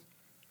Pilsner,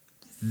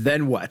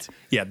 Then what?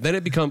 yeah,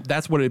 then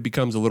that's when it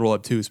becomes a little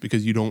obtuse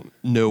because you don't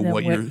know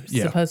what you're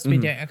supposed to be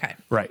doing. Okay.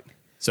 Right.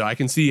 So I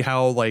can see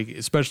how, like,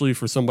 especially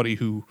for somebody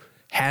who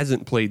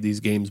hasn't played these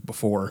games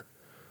before,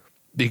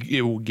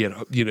 it will get,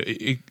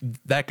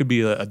 that could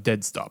be a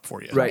dead stop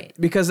for you. Right.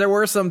 Because there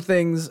were some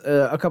things,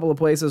 a couple of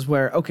places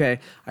where, okay,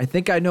 I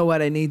think I know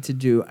what I need to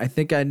do. I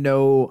think I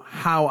know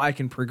how I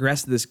can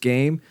progress this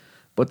game.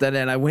 But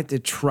then I went to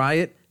try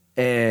it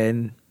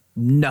and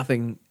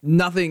nothing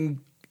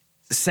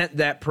sent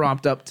that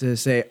prompt up to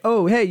say,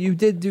 oh, hey, you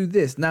did do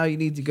this. Now you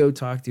need to go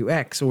talk to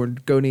X or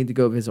need to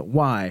go visit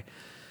Y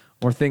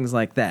or things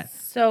like that.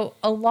 So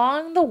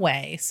along the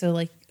way,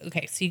 so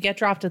you get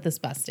dropped at this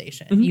bus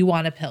station. You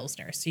want a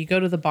Pilsner. So you go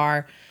to the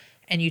bar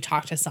and you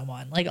talk to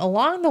someone. Like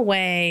along the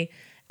way,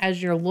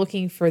 as you're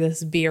looking for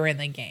this beer in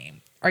the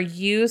game, are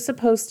you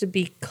supposed to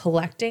be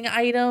collecting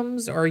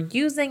items or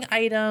using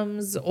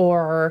items,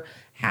 or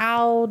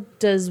how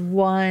does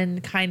one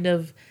kind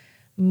of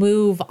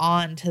move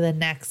on to the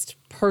next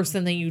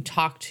person that you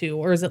talk to?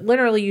 Or is it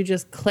literally you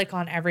just click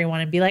on everyone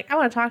and be like, I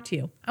want to talk to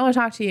you. I want to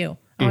talk to you.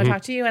 I want to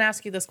talk to you and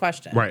ask you this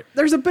question. Right.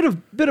 There's a bit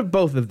of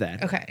both of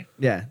that. Okay.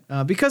 Yeah,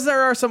 because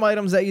there are some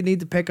items that you need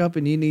to pick up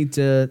and you need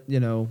to,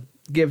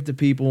 give to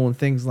people and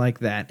things like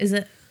that. Is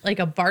it like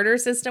a barter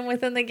system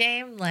within the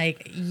game?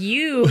 Like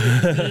you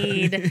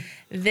need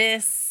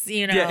this,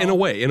 Yeah, in a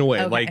way.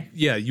 Okay. Like,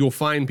 yeah, you'll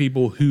find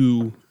people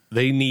who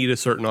they need a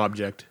certain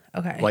object.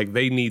 Okay. Like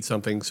they need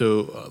something.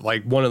 So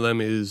like one of them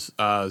is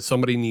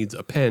somebody needs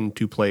a pen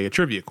to play a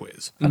trivia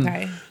quiz.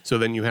 Okay. So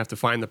then you have to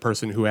find the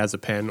person who has a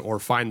pen or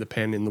find the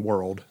pen in the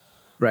world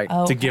Right.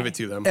 Oh. to Okay. give it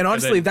to them. And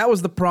honestly, then- that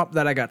was the prompt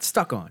that I got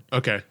stuck on.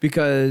 Okay.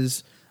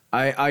 Because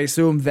I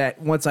assumed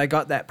that once I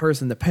got that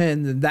person the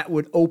pen, then that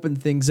would open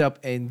things up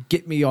and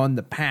get me on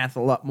the path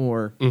a lot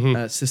more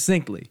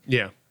succinctly.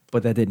 Yeah.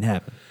 But that didn't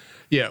happen.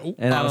 Yeah.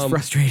 And I was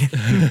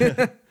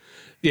frustrated.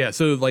 Yeah,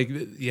 so like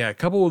a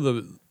couple of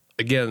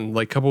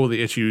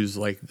the issues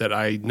like that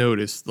I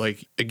noticed,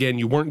 like again,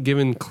 you weren't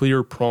given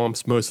clear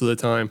prompts most of the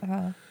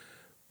time.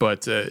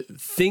 But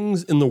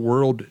things in the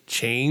world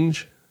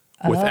change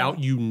without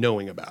you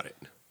knowing about it.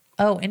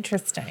 Oh,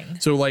 interesting.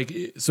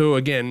 So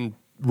again,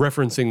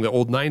 referencing the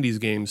old 90s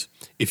games,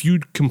 if you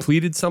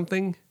completed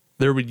something,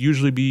 there would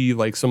usually be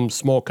like some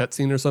small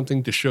cutscene or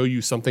something to show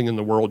you something in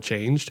the world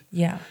changed.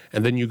 Yeah.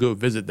 And then you go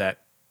visit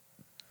that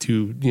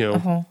to,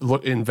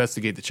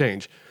 investigate the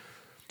change.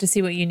 To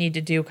see what you need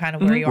to do, kind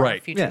of where you are in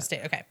Right. the future Yeah.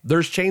 state. Okay.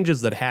 There's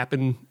changes that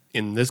happen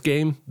in this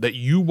game that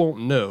you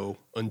won't know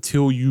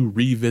until you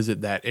revisit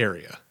that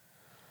area.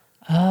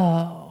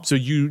 Oh. So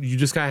you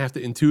just kind of have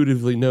to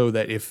intuitively know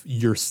that if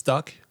you're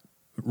stuck,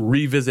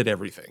 revisit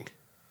everything.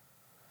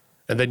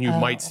 And then you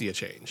might see a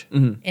change.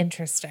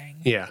 Interesting.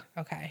 Yeah.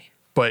 Okay.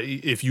 But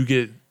if you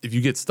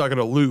get stuck in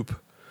a loop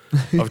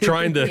of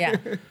trying to Yeah.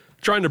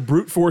 trying to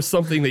brute force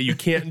something that you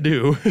can't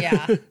do.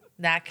 Yeah.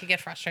 That could get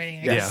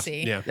frustrating. I can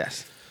see. Yeah.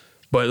 Yes.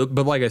 But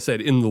like I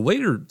said, in the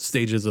later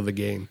stages of the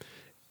game,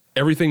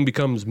 everything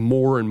becomes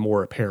more and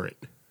more apparent.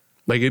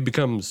 Like it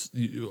becomes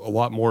a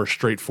lot more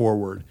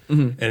straightforward,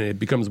 and it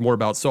becomes more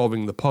about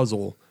solving the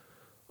puzzle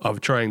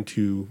of trying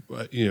to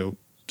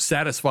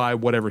satisfy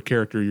whatever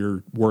character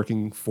you're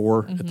working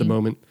for at the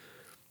moment.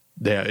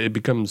 Yeah, it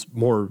becomes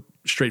more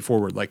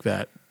straightforward like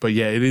that. But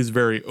yeah, it is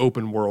very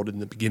open world in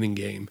the beginning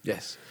game.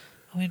 Yes.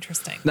 Oh,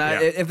 interesting. Now,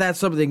 Yeah. if that's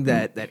something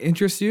that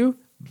interests you,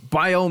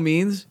 by all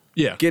means,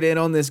 Yeah. get in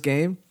on this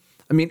game.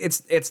 I mean,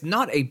 it's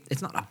not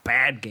a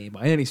bad game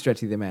by any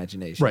stretch of the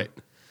imagination. Right.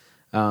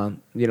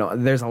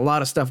 There's a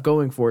lot of stuff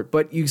going for it,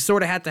 but you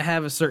sort of have to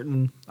have a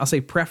certain, I'll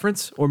say,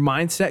 preference or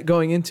mindset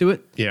going into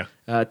it. Yeah.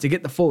 To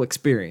get the full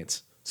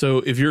experience. So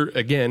if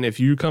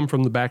you come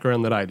from the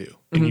background that I do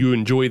and you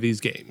enjoy these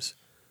games,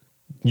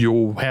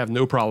 you'll have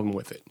no problem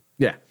with it.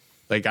 Yeah.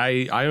 Like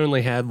I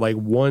only had like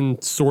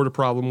one sort of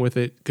problem with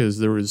it because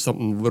there was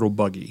something a little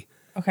buggy.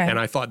 Okay. And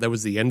I thought that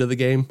was the end of the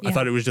game. I Yeah.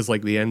 thought it was just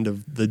like the end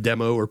of the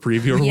demo or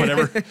preview or Yeah.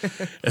 whatever.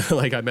 And,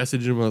 like I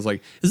messaged him, I was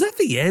like, "Is that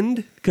the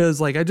end?"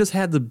 Because like I just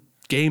had the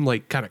game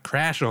like kind of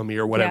crash on me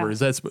or whatever. Yeah. Is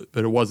that?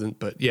 But it wasn't.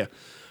 But yeah,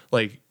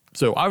 like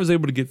so I was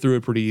able to get through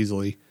it pretty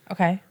easily.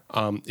 Okay.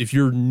 If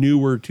you're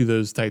newer to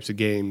those types of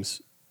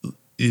games,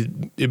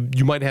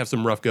 you might have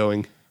some rough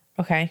going.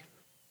 Okay.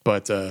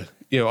 But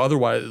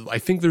otherwise, I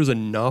think there's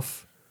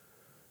enough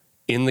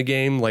in the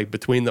game, like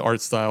between the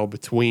art style,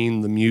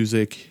 between the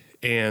music,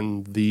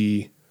 and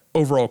the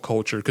overall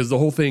culture. Because the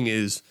whole thing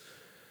is,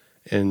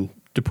 and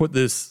to put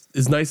this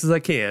as nice as I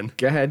can,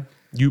 Go ahead.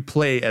 you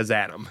play as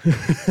Adam.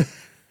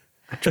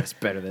 Just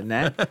better than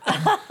that.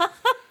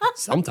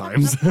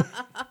 Sometimes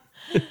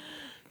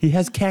he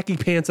has khaki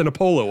pants and a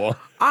polo on.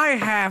 I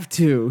have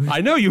to.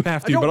 I know you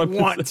have I to, don't but I'm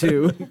want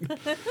to.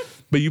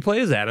 But you play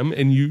as Adam,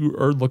 and you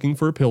are looking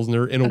for a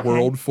Pilsner in a Okay.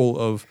 world full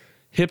of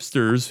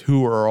hipsters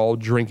who are all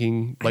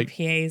drinking like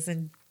IPAs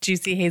and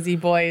juicy hazy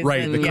boys.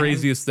 right and, the yeah.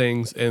 craziest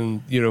things,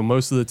 and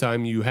most of the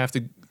time you have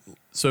to.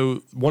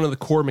 So one of the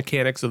core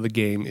mechanics of the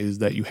game is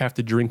that you have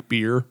to drink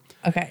beer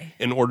Okay.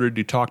 in order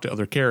to talk to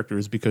other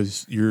characters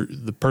because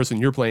the person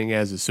you're playing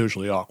as is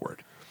socially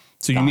awkward.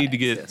 So you Got need it. to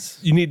get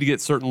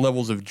Yes. certain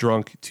levels of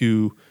drunk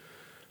to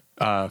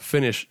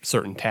finish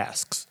certain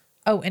tasks.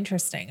 Oh,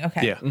 interesting.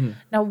 Okay. Yeah.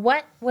 Now,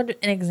 what would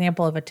an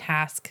example of a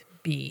task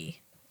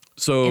be?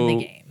 So In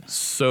the game.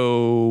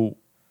 So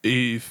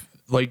if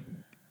like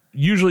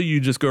usually you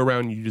just go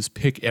around and you just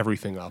pick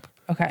everything up.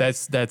 Okay.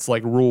 That's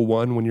like rule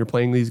 1 when you're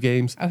playing these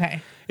games.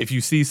 Okay. If you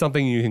see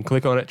something, you can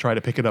click on it, try to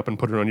pick it up and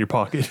put it on your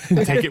pocket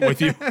and take it with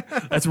you.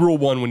 That's rule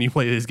 1 when you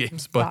play these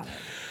games. But Got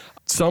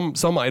it.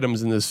 some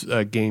items in this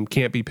game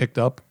can't be picked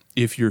up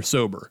if you're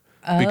sober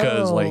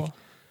because Oh. like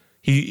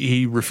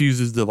he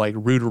refuses to like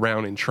root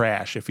around in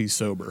trash if he's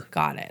sober.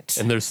 Got it.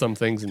 And there's some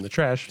things in the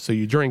trash, so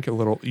you drink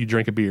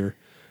a beer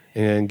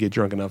and get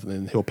drunk enough, and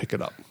then he'll pick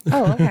it up.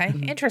 Oh, okay.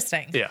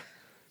 Interesting. Yeah.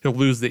 He'll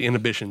lose the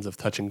inhibitions of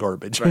touching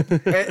garbage. and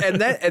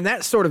that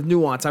sort of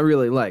nuance I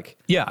really like.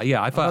 Yeah. I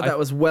I thought thought that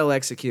was well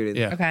executed.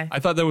 yeah. Okay. I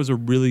thought that was a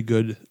really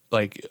good,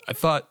 I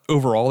thought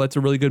overall that's a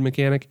really good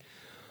mechanic.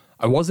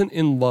 I wasn't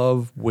in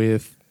love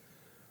with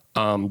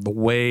the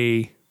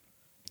way,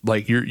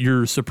 like,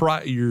 your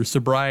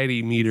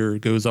sobriety meter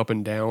goes up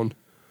and down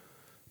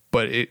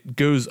but it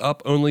goes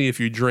up only if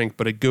you drink,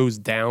 but it goes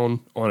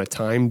down on a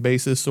time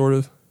basis, sort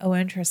of. Oh,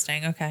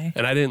 interesting. Okay.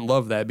 And I didn't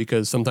love that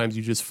because sometimes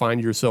you just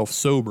find yourself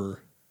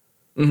sober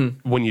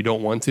when you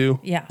don't want to.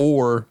 Yeah.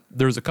 Or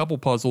there's a couple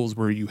puzzles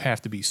where you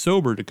have to be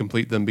sober to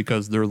complete them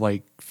because they're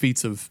like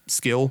feats of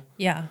skill.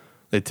 Yeah.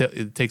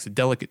 It takes a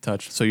delicate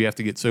touch, so you have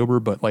to get sober.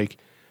 But like,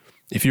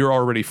 if you're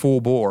already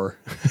full bore,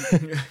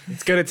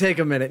 It's gonna take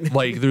a minute.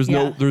 like there's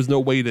no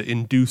way to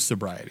induce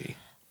sobriety.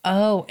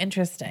 Oh,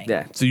 interesting.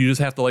 Yeah. So you just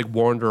have to like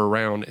wander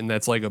around, and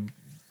that's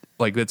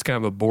that's kind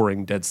of a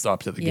boring dead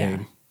stop to the Yeah.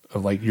 game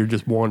of like you're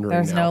just wandering.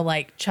 There's now. no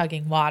like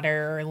chugging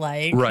water or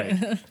like. Right.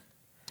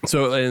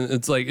 So, and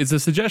it's a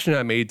suggestion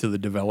I made to the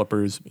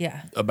developers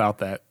Yeah. about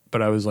that.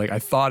 But I was like, I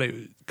thought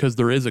it, because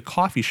there is a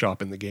coffee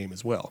shop in the game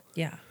as well.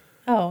 Yeah.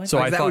 Oh, So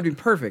I that thought, would be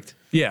perfect.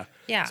 yeah.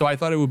 Yeah. So I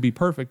thought it would be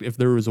perfect if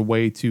there was a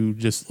way to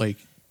just like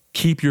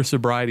keep your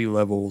sobriety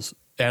levels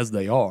as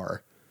they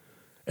are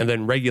and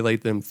then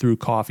regulate them through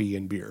coffee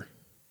and beer.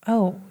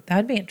 oh,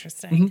 that'd be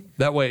interesting. Mm-hmm.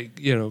 That way,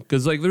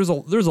 because like there's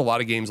a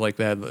lot of games like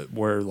that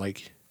where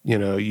like,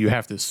 you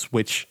have to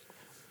switch.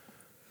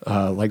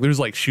 Like there's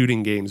like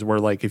shooting games where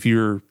like if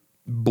you're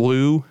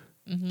blue,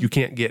 you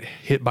can't get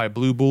hit by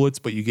blue bullets,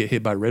 but you get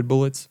hit by red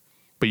bullets.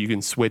 But you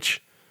can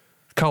switch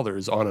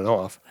colors on and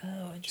off.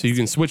 Oh, So you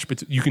can switch,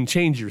 but you can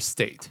change your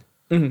state,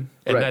 and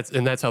Right.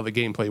 that's how the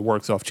gameplay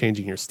works off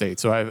changing your state.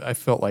 So I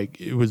felt like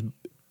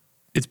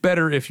it's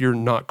better if you're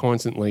not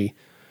constantly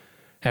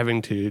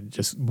having to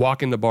just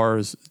walk in the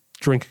bars,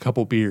 drink a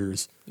couple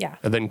beers, Yeah.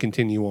 and then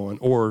continue on,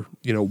 or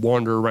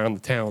wander around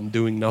the town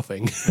doing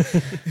nothing.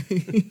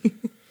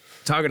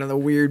 Talking to the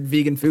weird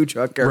vegan food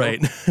truck girl.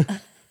 Right.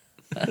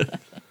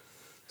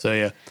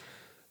 So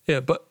yeah.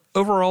 But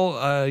overall,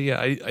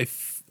 I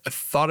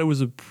thought it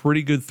was a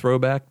pretty good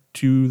throwback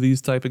to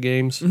these type of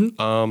games.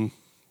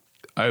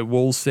 I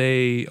will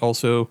say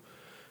also,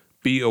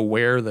 be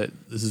aware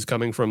that this is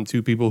coming from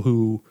two people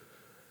who,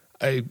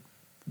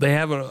 they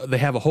have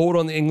a hold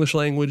on the English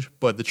language,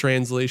 but the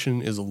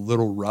translation is a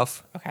little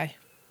rough. Okay.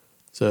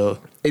 So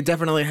It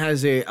definitely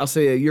has a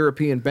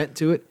European bent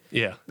to it.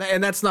 yeah.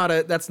 And that's not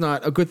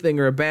a good thing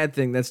or a bad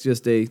thing. That's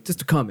just a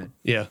comment.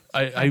 Yeah,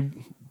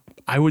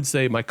 I would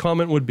say my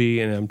comment would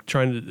be, and I'm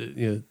trying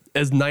to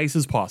as nice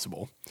as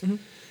possible.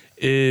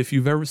 If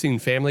you've ever seen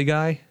Family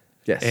Guy,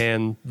 Yes.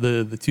 and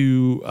the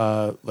two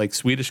like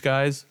Swedish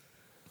guys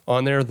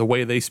on there, the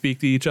way they speak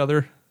to each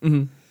other,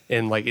 and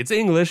like it's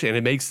English and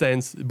it makes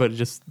sense, but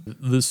just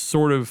the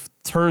sort of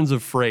turns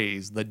of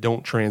phrase that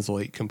don't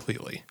translate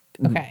completely.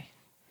 Okay.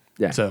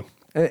 Yeah. So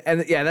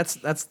And yeah,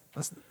 that's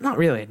not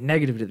really a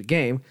negative to the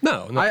game.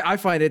 No. I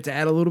find it to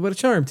add a little bit of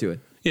charm to it.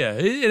 yeah,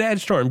 it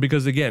adds charm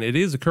because again, it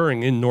is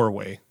occurring in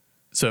Norway.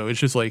 So it's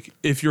just like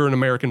if you're an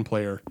American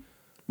player,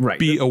 Right.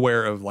 be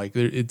aware of like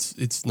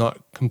it's not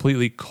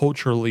completely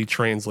culturally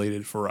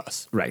translated for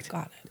us. right.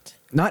 Got it.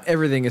 Not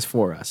everything is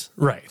for us.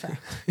 Right.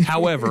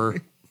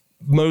 However,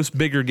 most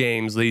bigger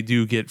games they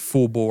do get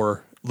full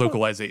bore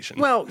localization.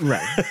 Well,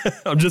 right.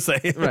 I'm just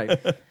saying. Right.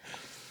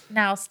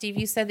 Now, Steve,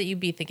 you said that you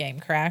beat the game,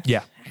 correct?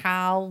 Yeah.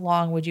 How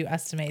long would you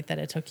estimate that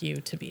it took you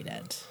to beat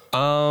it?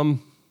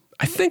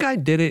 I think I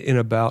did it in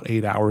about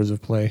 8 hours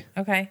of play.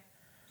 Okay.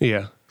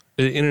 Yeah.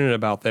 In and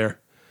about there.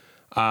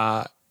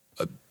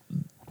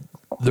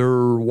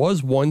 There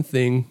was one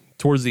thing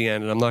towards the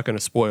end, and I'm not going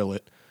to spoil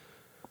it.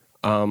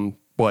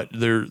 But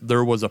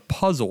there was a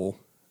puzzle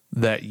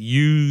that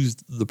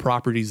used the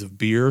properties of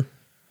beer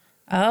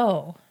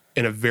Oh,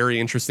 in a very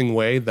interesting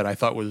way that I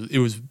thought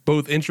was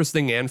both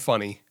interesting and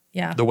funny.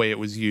 Yeah. The way it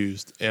was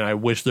used, and I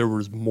wish there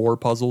was more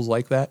puzzles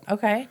like that.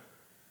 okay.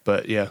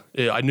 But yeah,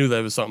 I knew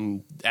that was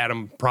something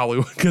Adam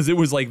probably because it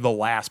was like the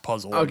last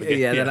puzzle. of the Okay,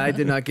 game. yeah, then I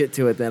did not get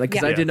to it then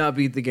because Yeah. I did not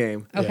beat the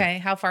game. Okay.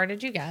 How far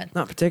did you get?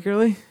 Not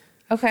particularly.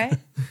 Okay.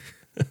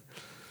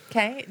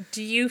 Okay.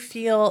 Do you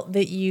feel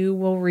that you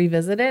will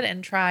revisit it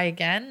and try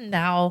again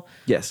now,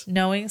 Yes.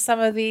 knowing some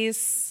of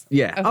these?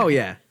 Yeah. Okay. Oh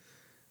yeah.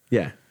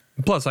 Yeah.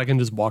 Plus, I can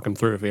just walk him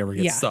through if he ever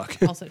gets Yeah. stuck.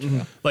 Also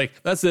true. Like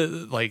that's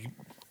it. Like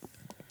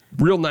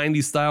real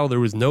 '90s style. There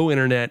was no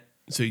internet,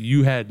 so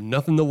you had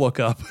nothing to look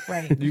up.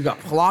 Right. You got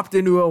plopped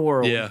into a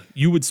world. Yeah,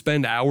 you would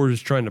spend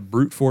hours trying to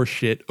brute force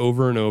shit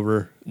over and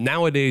over.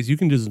 Nowadays, you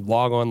can just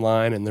log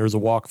online and there's a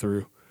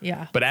walkthrough.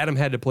 Yeah. But Adam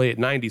had to play it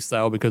 '90s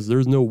style because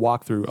there's no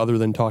walkthrough other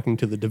than talking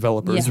to the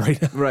developers Yeah.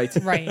 right now. Right.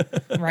 Right.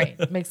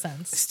 Right. Makes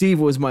sense. Steve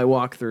was my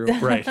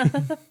walkthrough. Right.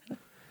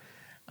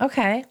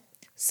 Okay.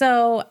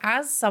 So,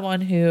 as someone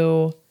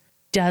who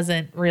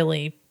doesn't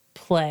really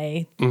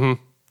play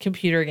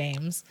computer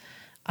games,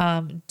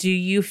 do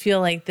you feel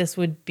like this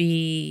would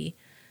be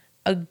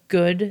a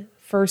good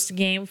first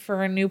game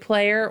for a new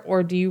player,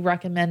 or do you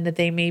recommend that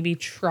they maybe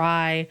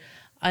try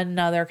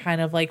another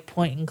kind of like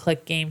point and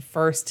click game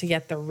first to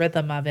get the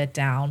rhythm of it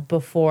down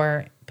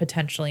before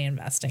potentially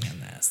investing in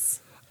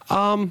this?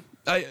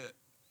 I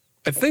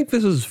think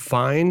this is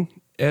fine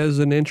as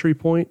an entry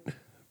point,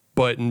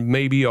 but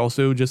maybe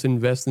also just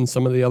invest in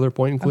some of the other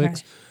point and clicks.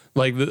 Okay.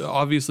 Like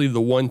obviously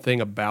the one thing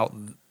about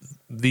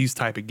these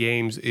type of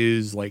games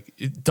is like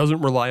it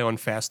doesn't rely on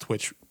fast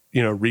twitch,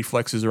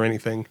 reflexes or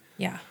anything.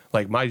 Yeah.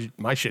 Like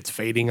my shit's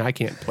fading. I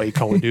can't play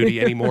Call of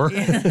Duty anymore.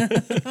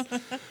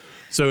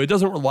 So it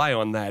doesn't rely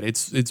on that.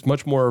 It's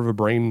much more of a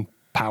brain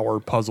power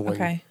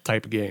puzzling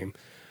type of game.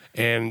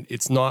 And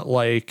it's not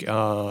like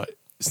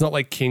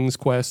King's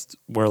Quest,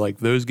 where like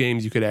those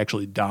games you could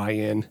actually die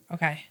in.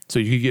 Okay. So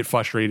you could get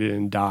frustrated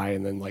and die,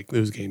 and then like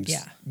those games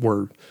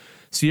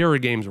Sierra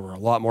games were a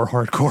lot more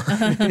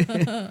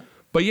hardcore.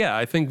 But yeah,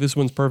 I think this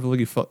one's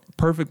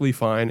perfectly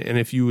fine. And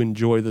if you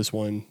enjoy this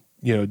one,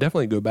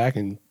 definitely go back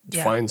and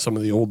find some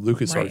of the old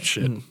LucasArts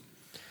shit. Mm-hmm.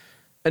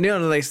 And the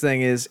other nice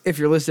thing is, if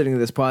you're listening to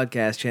this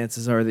podcast,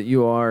 chances are that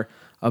you are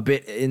a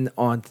bit in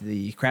onto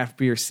the craft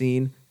beer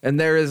scene. And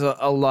there is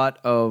a lot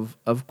of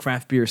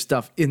craft beer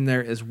stuff in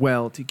there as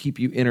well to keep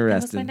you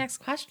interested. That's my next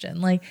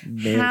question. Like,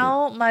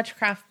 how much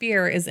craft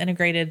beer is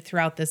integrated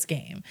throughout this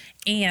game?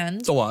 And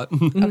It's a lot.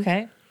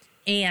 okay.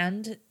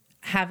 And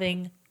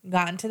having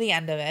gotten to the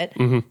end of it,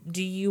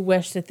 do you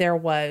wish that there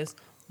was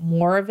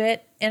more of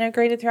it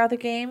integrated throughout the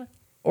game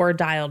or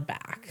dialed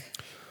back?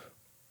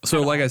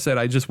 So like I said,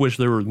 I just wish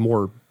there was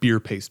more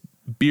beer-based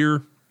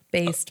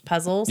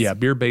puzzles? Yeah,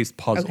 beer-based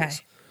puzzles. Okay.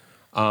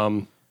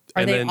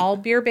 Are they all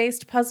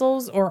beer-based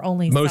puzzles or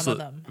only some of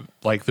them?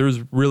 Like, there's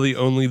really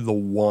only the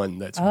one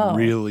that's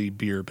really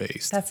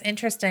beer-based. That's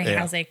interesting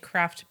as a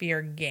craft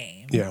beer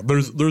game. Yeah,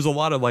 there's a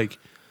lot of like,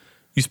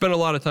 you spend a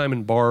lot of time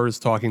in bars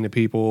talking to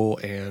people,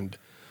 and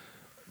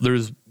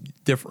there's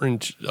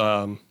different.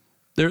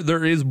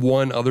 There is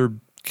one other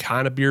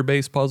kind of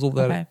beer-based puzzle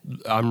that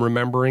I'm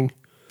remembering,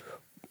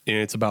 and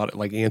it's about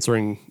like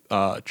answering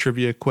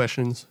trivia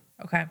questions.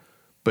 Okay.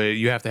 But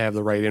you have to have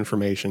the right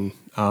information.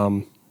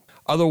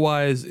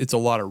 Otherwise, it's a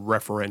lot of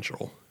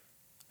referential.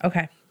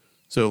 Okay.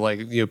 So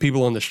like,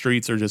 people on the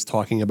streets are just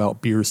talking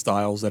about beer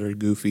styles that are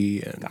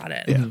goofy and Got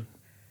it. Yeah.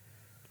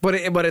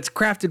 Mm-hmm. But it's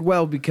crafted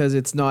well because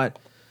it's not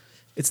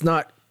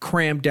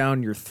crammed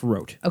down your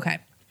throat. Okay.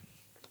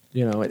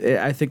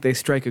 I think they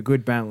strike a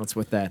good balance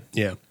with that.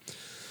 Yeah.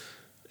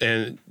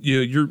 And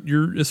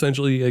you're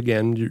essentially,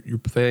 again, you're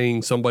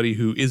playing somebody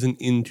who isn't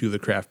into the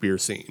craft beer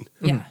scene.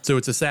 Yeah. So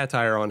it's a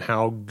satire on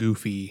how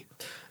goofy.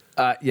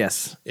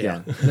 Yes.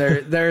 Yeah.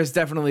 There's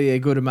definitely a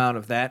good amount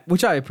of that,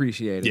 which I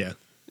appreciate. Yeah.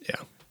 Yeah.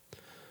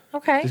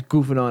 Okay. Just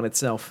goofing on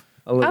itself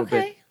a little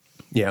bit.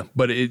 Yeah.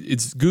 But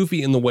it's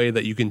goofy in the way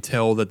that you can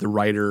tell that the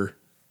writer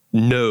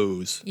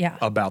knows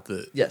about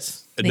the.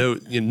 Yes.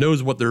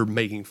 Knows what they're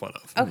making fun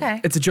of. Okay.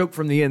 It's a joke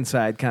from the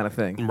inside kind of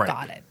thing. Right.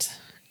 Got it.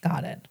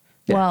 Yeah.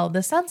 Yeah. Well,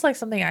 this sounds like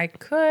something I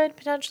could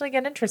potentially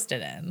get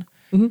interested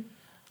in.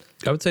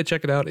 I would say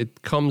check it out.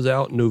 It comes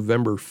out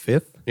November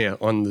 5th. Yeah,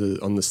 on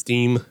the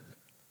Steam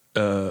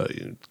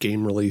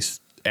game release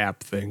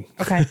app thing.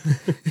 Okay.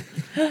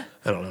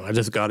 I don't know. I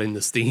just got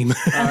into Steam.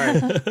 All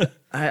right.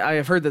 I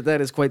have heard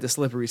that is quite the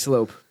slippery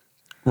slope.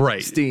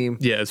 Right. Steam.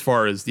 Yeah, as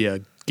far as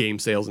game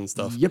sales and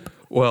stuff. Yep.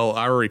 Well,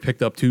 I already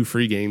picked up 2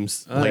 free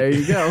games. There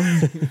you go.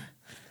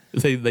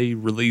 They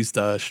released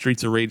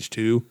Streets of Rage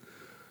 2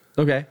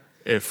 Okay.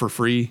 for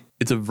free.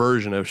 It's a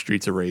version of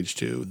Streets of Rage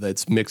 2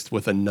 that's mixed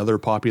with another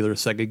popular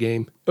Sega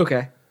game.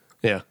 Okay.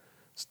 Yeah.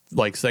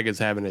 Like Sega's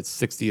having its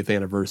 60th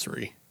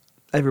anniversary.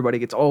 Everybody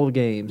gets all the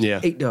games.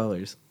 Yeah.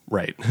 $8.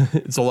 Right.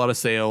 It's a lot of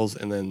sales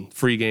and then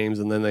free games,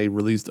 and then they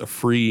released a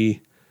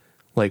free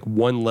like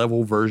one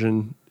level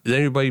version. Did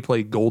anybody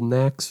play Golden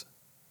Axe?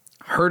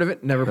 Heard of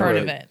it? Never Heard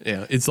played of it.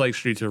 Yeah, it's like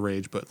Streets of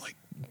Rage, but like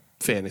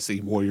fantasy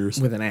warriors.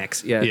 with an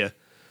axe. Yeah. Yeah.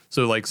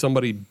 So like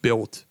somebody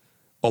built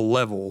a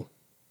level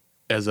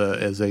as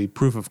a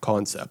proof of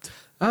concept.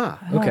 Ah.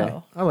 Okay.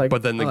 Oh. I like.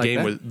 But then I like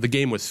that. the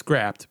game was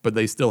scrapped, but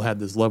they still had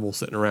this level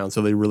sitting around,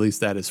 so they released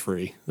that as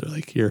free. They're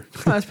like, here,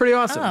 Oh, that's pretty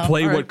awesome. Oh.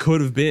 play All what right.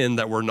 could have been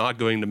that we're not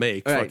going to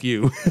make. All Fuck right.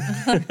 you.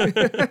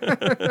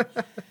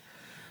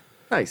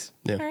 Nice.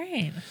 Yeah. All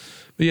right.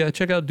 But yeah,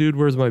 check out Dude,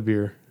 Where's My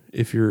Beer?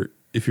 If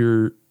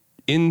you're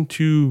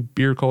into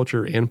beer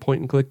culture and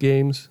point and click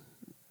games,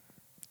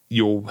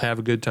 you'll have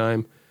a good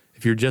time.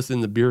 If you're just in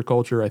the beer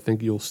culture, I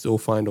think you'll still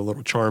find a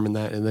little charm in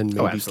that, and then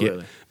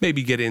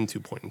maybe get into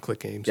point and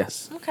click games.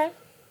 Yes. Okay.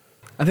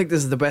 I think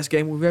this is the best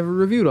game we've ever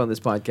reviewed on this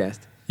podcast,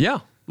 Yeah.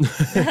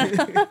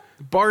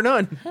 bar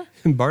none.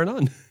 Bar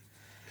none.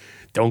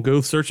 Don't go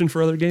searching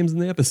for other games in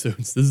the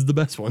episodes. This is the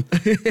best one.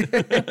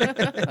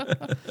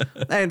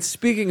 And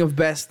speaking of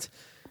best,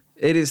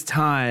 it is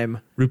time.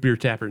 Root Beer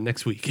Tapper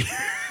next week.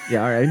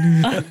 Yeah. All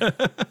right.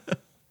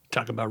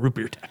 Talking about Root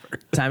Beer Tapper.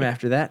 Time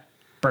after that,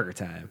 Burger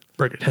Time.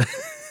 Burger Time.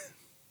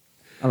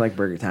 I like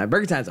Burger Time.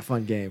 Burger Time's a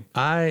fun game.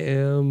 I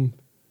am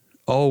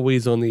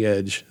always on the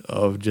edge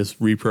of just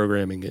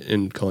reprogramming it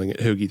and calling it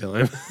Hoagie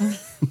Time.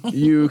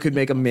 You could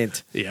make a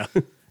mint. Yeah.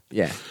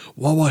 Yeah.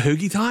 Wawa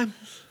Hoagie Time?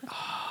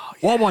 Oh,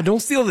 yeah. Wawa, don't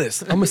steal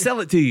this. I'm going to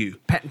sell it to you.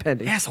 Patent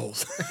pending.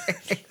 Assholes.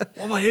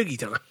 Wawa Hoagie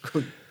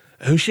Time.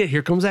 Oh, shit.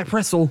 Here comes that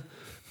pretzel.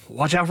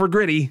 Watch out for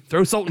Gritty.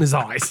 Throw salt in his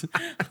eyes.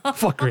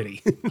 Fuck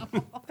Gritty.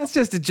 That's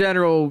just a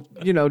general,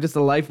 just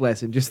a life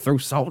lesson. Just throw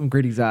salt in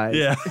Gritty's eyes.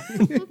 Yeah.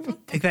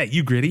 Take that,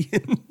 you Gritty.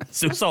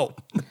 So salt.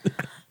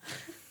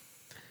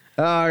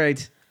 All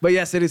right. But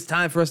yes, it is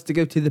time for us to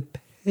go to the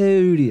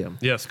podium.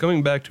 Yes,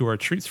 coming back to our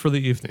treats for the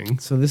evening.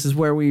 So this is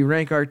where we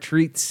rank our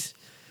treats.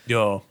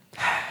 Yo.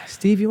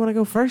 Steve, you want to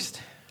go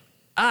first?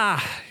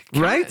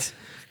 Right?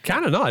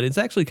 Kind of not. It's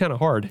actually kind of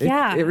hard.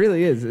 Yeah. It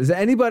really is. Does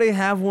anybody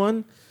have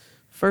one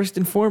first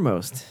and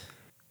foremost?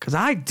 Because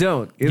I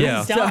don't. It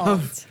Yeah. is tough.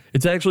 Don't.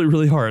 It's actually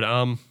really hard.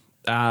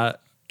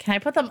 Can I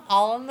put them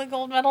all in the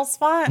gold medal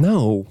spot?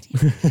 No.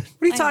 What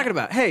are you talking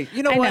about? Hey,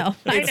 you know I what? know,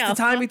 I It's know. the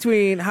time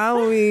between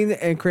Halloween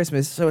and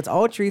Christmas, so it's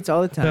all treats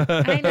all the time. I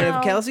And know.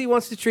 if Kelsey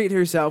wants to treat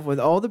herself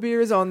with all the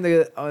beers on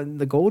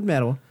the gold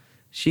medal,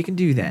 she can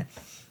do that.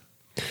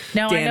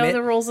 No, I Damn know it.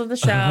 the rules of the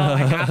show. I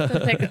have to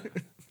pick.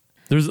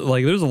 There's a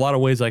lot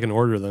of ways I can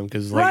order them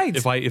because Right.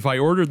 if I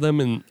ordered them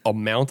in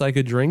amount I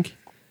could drink,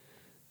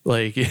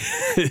 like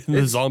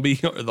the zombie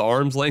or the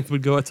arm's length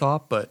would go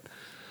atop. But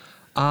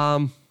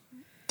damn.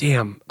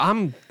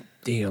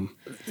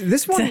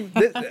 This one,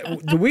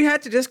 do we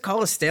have to just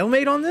call a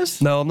stalemate on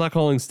this? No, I'm not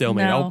calling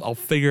stalemate. No. I'll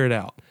figure it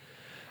out.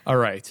 All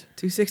right.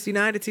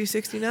 269 to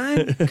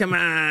 269? Come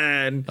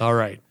on. All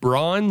right.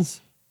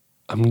 Bronze,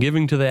 I'm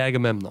giving to the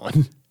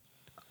Agamemnon.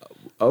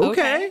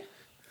 Okay.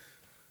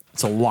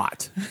 It's a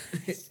lot.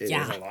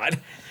 Yeah. lot.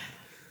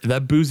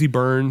 That boozy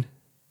burn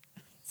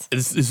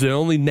is the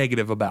only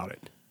negative about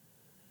it.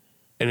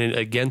 And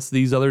against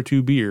these other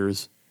two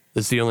beers,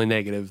 that's the only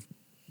negative,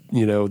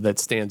 that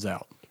stands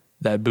out.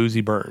 That boozy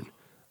burn.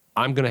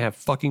 I'm going to have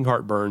fucking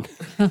heartburn.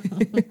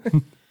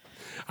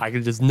 I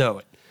can just know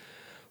it.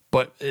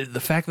 But the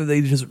fact that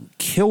they just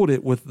killed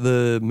it with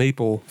the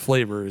maple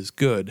flavor is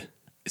good.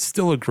 It's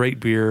still a great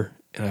beer,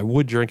 and I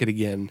would drink it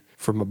again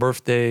for my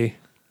birthday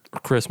or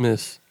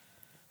Christmas,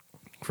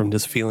 from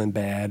just feeling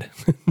bad.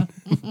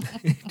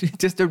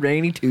 Just a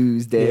rainy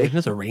Tuesday.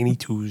 It's a rainy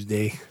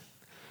Tuesday.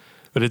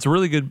 But it's a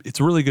really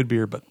good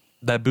beer, but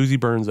that boozy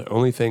burn's the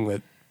only thing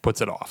that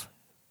puts it off.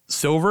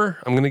 Silver,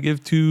 I'm going to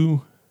give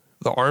to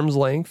the Arm's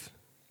Length,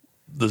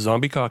 the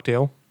Zombie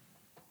Cocktail.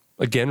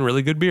 Again,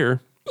 really good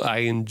beer. I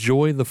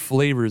enjoy the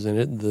flavors in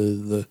it,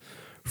 the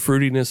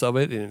fruitiness of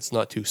it, and it's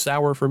not too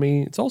sour for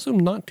me. It's also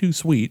not too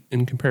sweet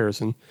in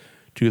comparison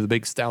to the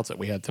big stouts that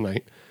we had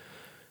tonight.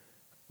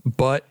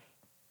 But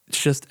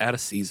it's just out of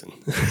season.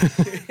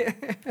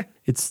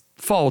 It's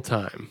fall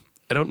time.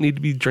 I don't need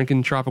to be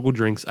drinking tropical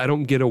drinks. I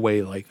don't get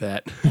away like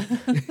that.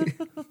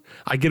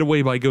 I get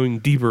away by going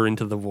deeper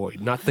into the void,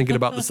 not thinking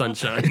about the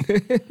sunshine.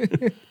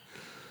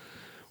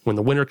 When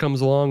the winter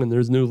comes along and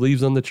there's no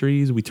leaves on the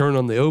trees, we turn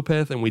on the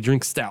Opeth and we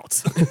drink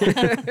stouts.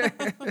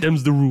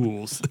 Them's the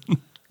rules.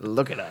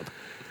 Look it up.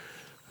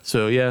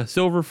 So yeah,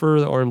 silver for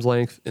the Arm's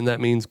Length, and that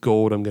means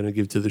gold I'm going to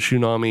give to the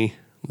Shunami,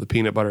 the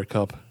peanut butter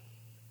cup.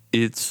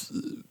 It's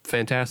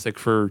fantastic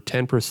for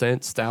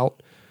 10%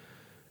 stout.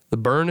 The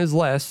burn is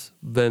less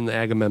than the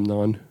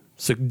Agamemnon,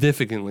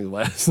 significantly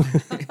less.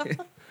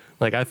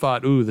 Like I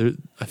thought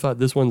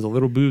this one's a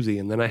little boozy,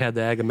 and then I had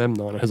the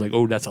Agamemnon. I was like,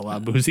 oh, that's a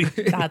lot boozy.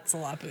 That's a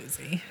lot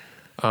boozy.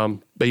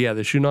 But yeah,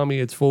 the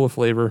Shunami, it's full of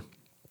flavor.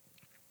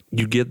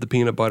 You get the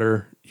peanut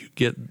butter, you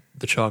get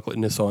the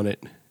chocolateness on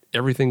it.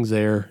 Everything's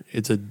there.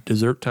 It's a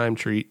dessert time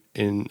treat,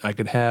 and I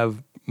could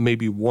have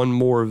maybe one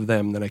more of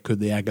them than I could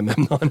the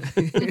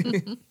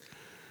Agamemnon.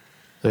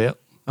 So yeah.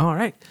 All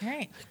right. All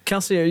right.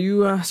 Kelsey, are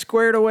you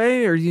squared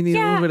away or do you need a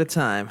Yeah. little bit of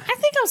time? I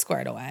think I'm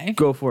squared away.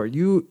 Go for it.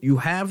 You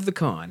have the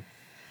con.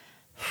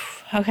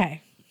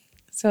 Okay.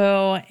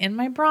 So in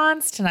my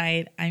bronze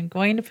tonight, I'm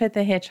going to put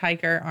the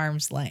Hitchhiker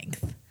Arm's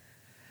Length.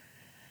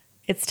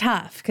 It's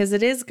tough because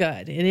it is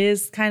good. It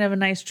is kind of a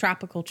nice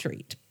tropical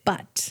treat,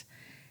 but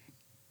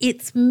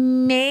it's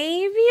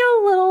maybe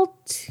a little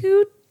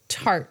too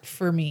tart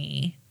for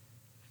me,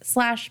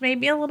 /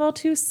 maybe a little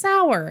too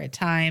sour at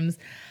times.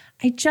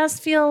 I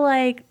just feel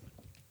like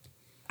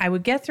I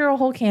would get through a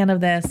whole can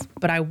of this,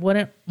 but I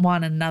wouldn't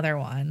want another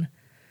one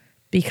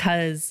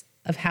because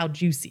of how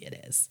juicy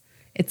it is.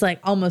 It's like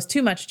almost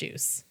too much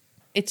juice.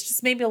 It's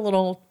just maybe a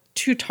little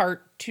too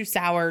tart, too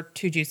sour,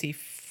 too juicy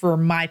for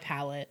my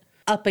palate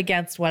up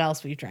against what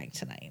else we drank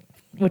tonight,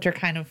 which are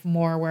kind of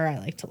more where I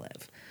like to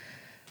live.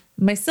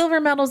 My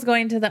silver medal is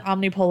going to the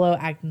Omnipolo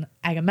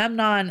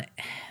Agamemnon.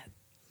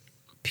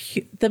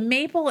 The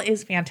maple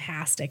is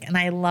fantastic, and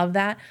I love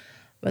that.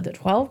 But the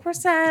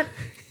 12%,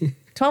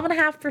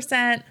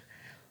 12.5%,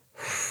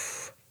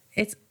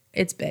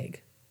 it's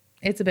big.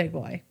 It's a big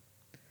boy.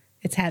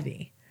 It's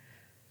heavy,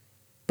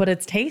 but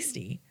it's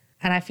tasty.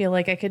 And I feel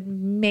like I could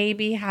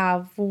maybe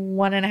have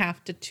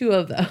 1.5 to 2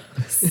 of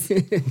those.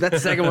 That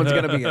second one's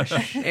going to be a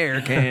share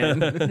can.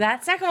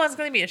 That second one's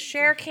going to be a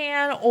share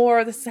can,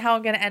 or this is how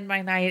I'm going to end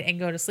my night and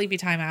go to sleepy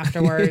time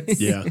afterwards.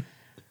 Yeah.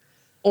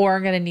 Or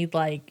I'm going to need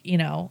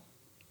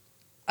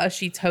a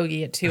sheets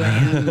hoagie at 2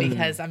 a.m.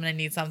 because I'm going to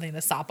need something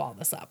to sop all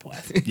this up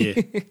with.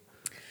 Yeah.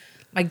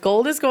 My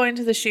gold is going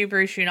to the Shoe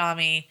Brew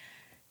Shunami.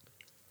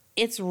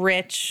 It's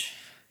rich.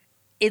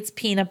 It's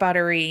peanut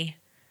buttery.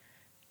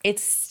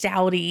 It's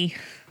stouty.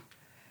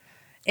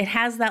 It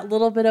has that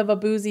little bit of a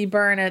boozy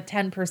burn at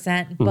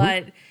 10%,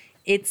 but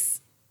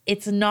it's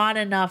not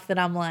enough that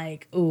I'm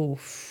like, ooh,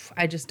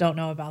 I just don't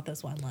know about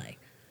this one. Like,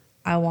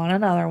 I want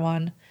another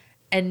one.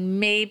 and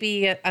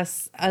maybe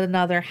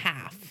another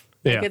half.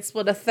 Yeah. I could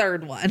split a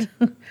third one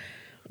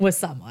with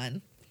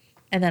someone.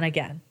 And then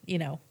again,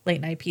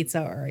 late night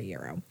pizza or a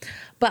gyro.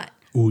 But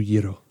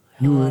gyro.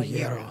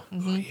 gyro.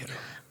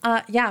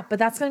 Yeah, but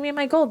that's going to be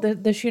my goal. The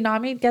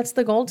Tsunami gets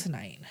the gold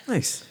tonight.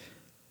 Nice.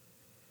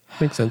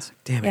 Makes sense.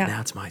 Damn it, Yeah.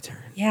 now it's my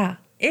turn. Yeah.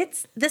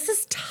 This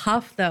is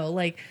tough though.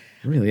 Like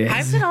It really is.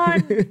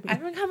 I've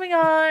been coming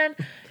on,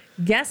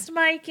 guest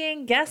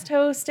miking, guest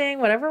hosting,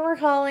 whatever we're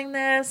calling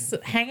this,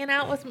 hanging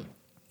out with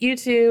you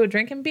two,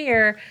 drinking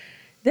beer.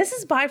 This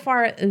is by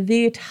far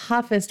the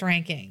toughest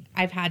ranking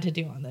I've had to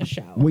do on this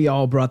show. We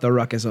all brought the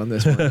ruckus on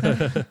this one.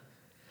 But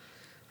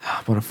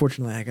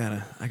unfortunately, I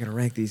gotta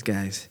rank these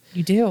guys.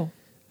 You do.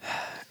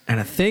 And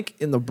I think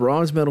in the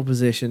bronze medal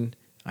position,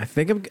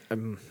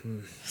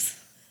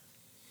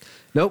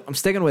 nope, I'm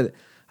sticking with it.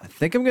 I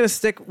think I'm going to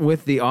stick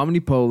with the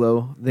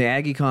Omnipolo, the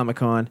Aggie Comic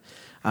Con,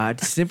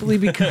 simply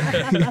because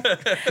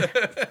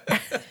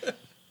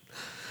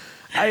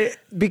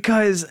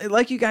because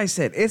like you guys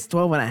said, it's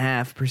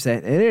 12.5%,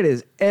 and it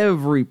is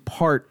every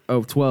part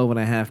of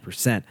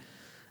 12.5%.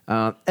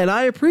 And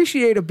I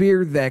appreciate a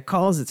beer that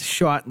calls its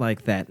shot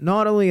like that,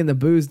 not only in the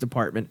booze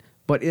department,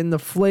 but in the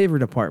flavor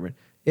department.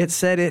 It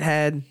said it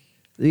had,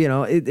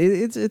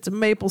 it's a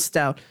maple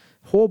stout.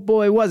 Oh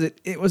boy, was it.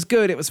 It was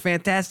good. It was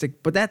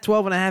fantastic. But that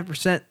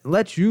 12.5%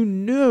 lets you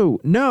know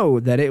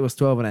that it was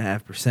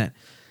 12.5%.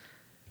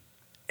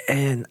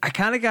 And I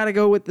kind of got to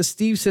go with the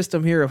Steve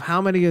system here of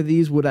how many of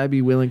these would I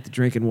be willing to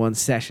drink in one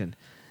session.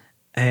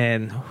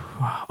 And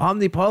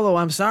Omnipolo,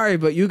 I'm sorry,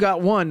 but you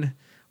got one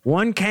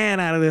can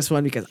out of this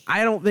one because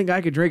I don't think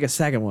I could drink a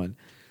second one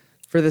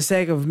for the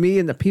sake of me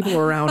and the people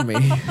around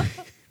me.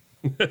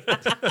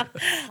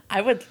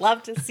 I would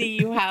love to see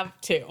you have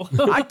two.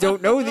 I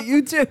don't know that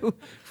you do.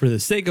 For the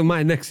sake of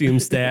my Nexium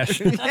stash.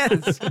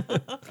 Yes.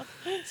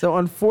 So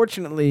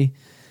unfortunately,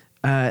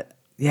 Agamemnon,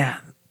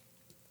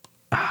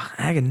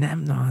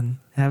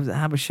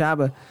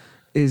 Habashaba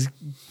is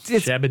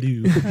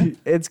Shabadoo.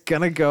 it's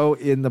gonna go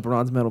in the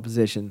bronze medal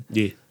position.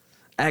 Yeah.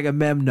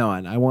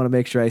 Agamemnon. I want to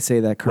make sure I say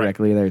that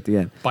correctly there at the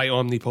end. By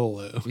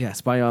Omnipolo.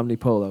 Yes, by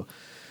Omnipolo.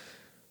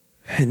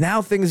 And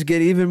now things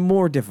get even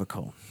more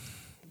difficult.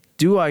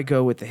 Do I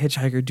go with the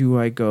Hitchhiker? Do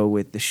I go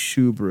with the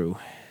Shoe Brew?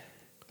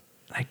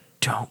 I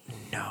don't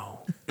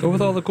know. Go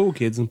with all the cool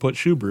kids and put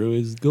Shoe Brew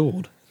as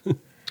gold.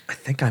 I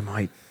think I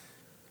might.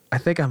 I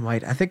think I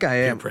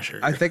am. pressure.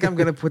 I think I'm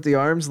going to put the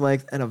arm's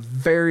length and a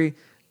very,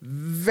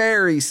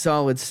 very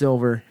solid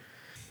silver.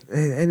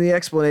 And the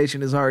explanation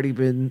has already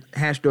been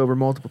hashed over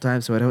multiple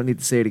times, so I don't need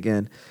to say it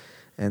again.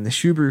 And the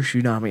Shoe Brew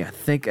Tsunami, I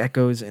think that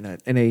goes in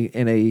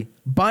a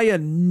by a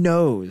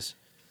nose.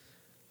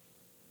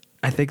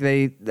 I think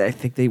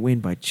they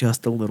win by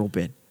just a little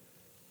bit.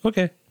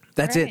 Okay.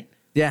 That's All right. it.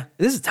 Yeah,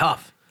 this is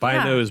tough. By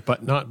Yeah. a nose,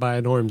 but not by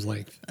an arm's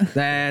length.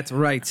 That's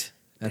right.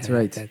 That's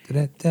right.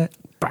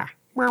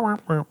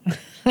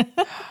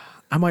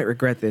 I might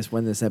regret this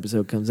when this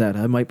episode comes out.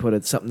 I might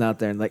put something out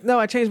there and no,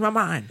 I changed my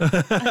mind. No,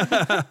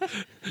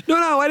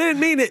 I didn't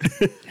mean it.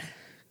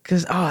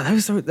 Because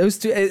those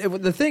two.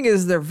 The thing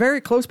is, they're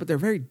very close, but they're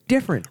very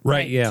different.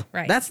 Right, yeah.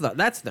 Right. That's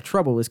the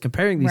trouble is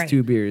comparing these Right.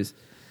 two beers.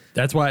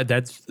 That's why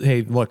that's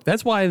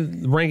why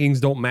rankings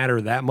don't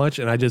matter that much.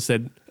 And I just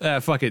said,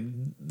 fuck it.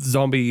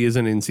 Zombie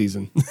isn't in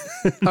season.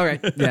 All right.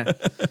 Yeah.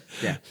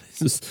 Yeah.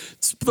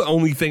 It's the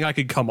only thing I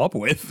could come up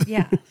with.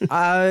 Yeah.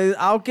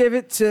 I'll give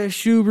it to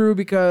Shoe Brew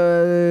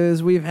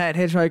because we've had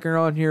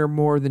Hitchhiker on here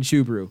more than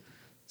Shoe Brew.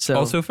 So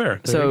Also fair.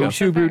 There you So go.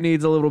 Shoe Brew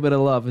needs a little bit of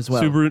love as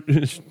well.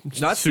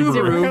 Subaru. Not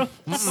Subaru.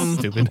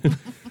 Stupid.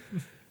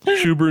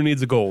 Shoe Brew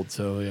needs a gold.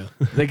 So yeah.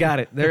 They got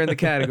it. They're in the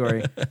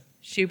category.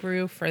 Shoe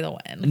Brew for the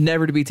win.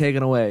 Never to be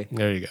taken away.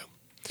 There you go.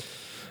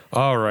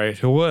 All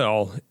right.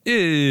 Well,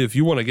 if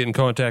you want to get in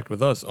contact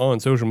with us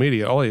on social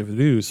media, all you have to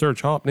do is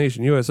search Hop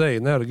Nation USA,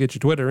 and that'll get you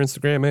Twitter,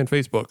 Instagram, and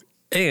Facebook.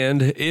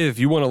 And if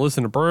you want to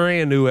listen to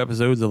brand new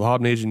episodes of the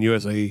Hop Nation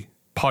USA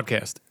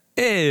podcast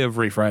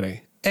every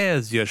Friday,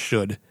 as you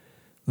should,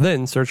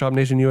 then search Hop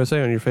Nation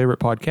USA on your favorite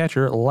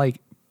podcatcher like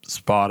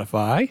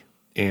Spotify,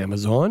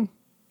 Amazon,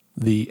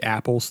 the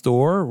Apple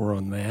Store. We're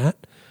on that.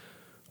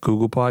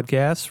 Google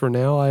Podcasts for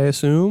now, I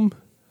assume.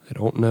 I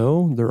don't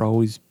know. They're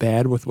always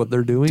bad with what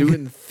they're doing.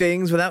 Doing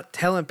things without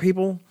telling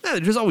people. Yeah, they're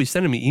just always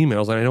sending me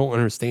emails and I don't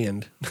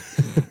understand.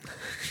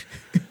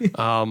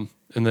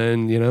 And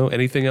then,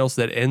 anything else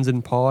that ends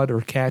in pod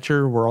or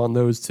catcher, we're on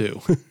those too.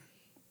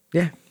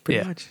 Yeah, pretty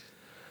Yeah. much.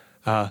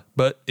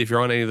 But if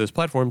you're on any of those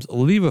platforms,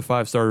 leave a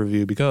 5-star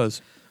review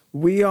because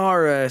We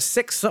are a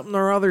 6 something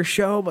or other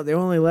show, but they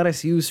only let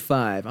us use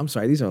 5. I'm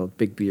sorry, these are all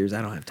big beers.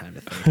 I don't have time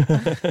to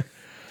think.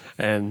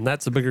 and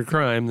that's a bigger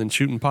crime than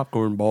shooting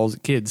popcorn balls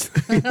at kids.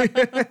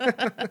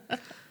 I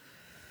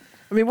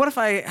mean, what if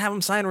I have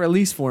them sign a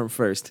release form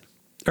first?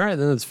 All right,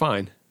 then it's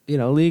fine.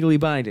 Legally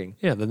binding.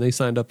 Yeah, then they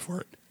signed up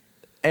for it.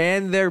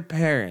 and their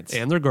parents.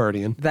 And their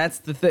guardian. That's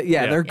the thing.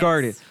 Yeah, Yeah. their Yes.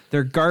 guardian.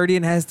 Their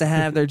guardian has to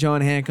have their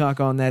John Hancock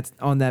on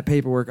that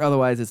paperwork.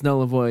 Otherwise, it's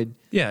null and void.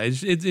 Yeah,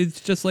 it's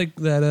just like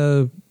that.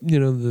 The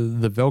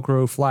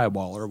Velcro fly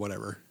wall or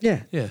whatever.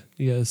 Yeah. Yeah,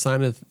 you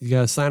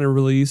gotta sign a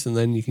release, and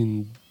then you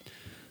can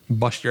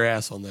bust your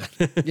ass on that.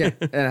 Yeah,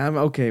 and I'm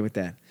okay with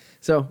that.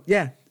 So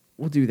yeah,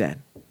 we'll do that.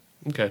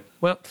 Okay.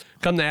 Well,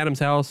 come to Adam's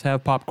house,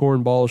 have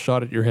popcorn balls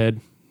shot at your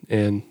head,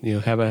 and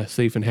have a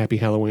safe and happy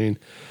Halloween.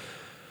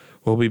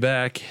 We'll be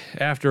back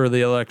after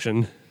the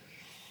election.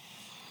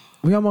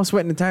 We almost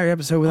went an entire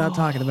episode without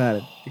talking about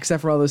it,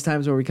 except for all those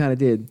times where we kind of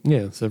did.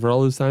 Yeah, so for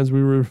all those times we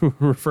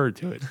referred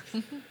to it.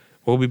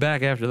 We'll be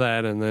back after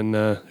that, and then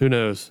who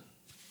knows?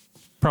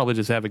 Probably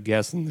just have a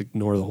guess and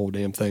ignore the whole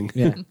damn thing.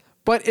 Yeah.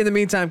 But in the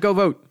meantime, go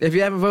vote. If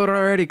you haven't voted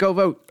already, go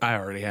vote. I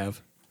already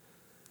have.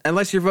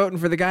 Unless you're voting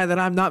for the guy that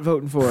I'm not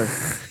voting for.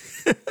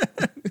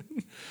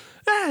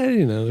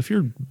 If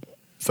you're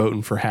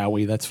voting for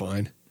Howie, that's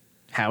fine.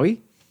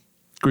 Howie?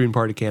 Green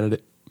Party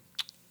candidate.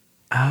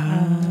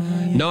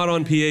 Not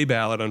on PA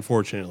ballot,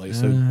 unfortunately.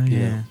 So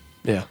yeah.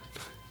 Yeah.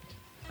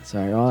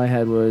 Sorry, all I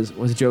had was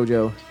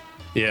JoJo.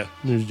 Yeah,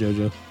 there's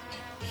JoJo.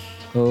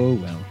 Oh,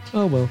 well.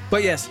 Oh, well.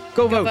 But yes,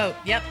 go Go vote. vote.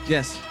 Yep.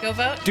 Yes. Go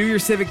vote. Do your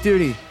civic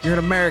duty. You're an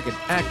American.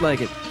 Act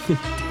like it.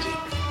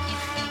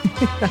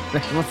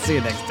 We'll see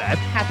you next time.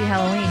 Happy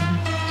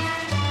Halloween.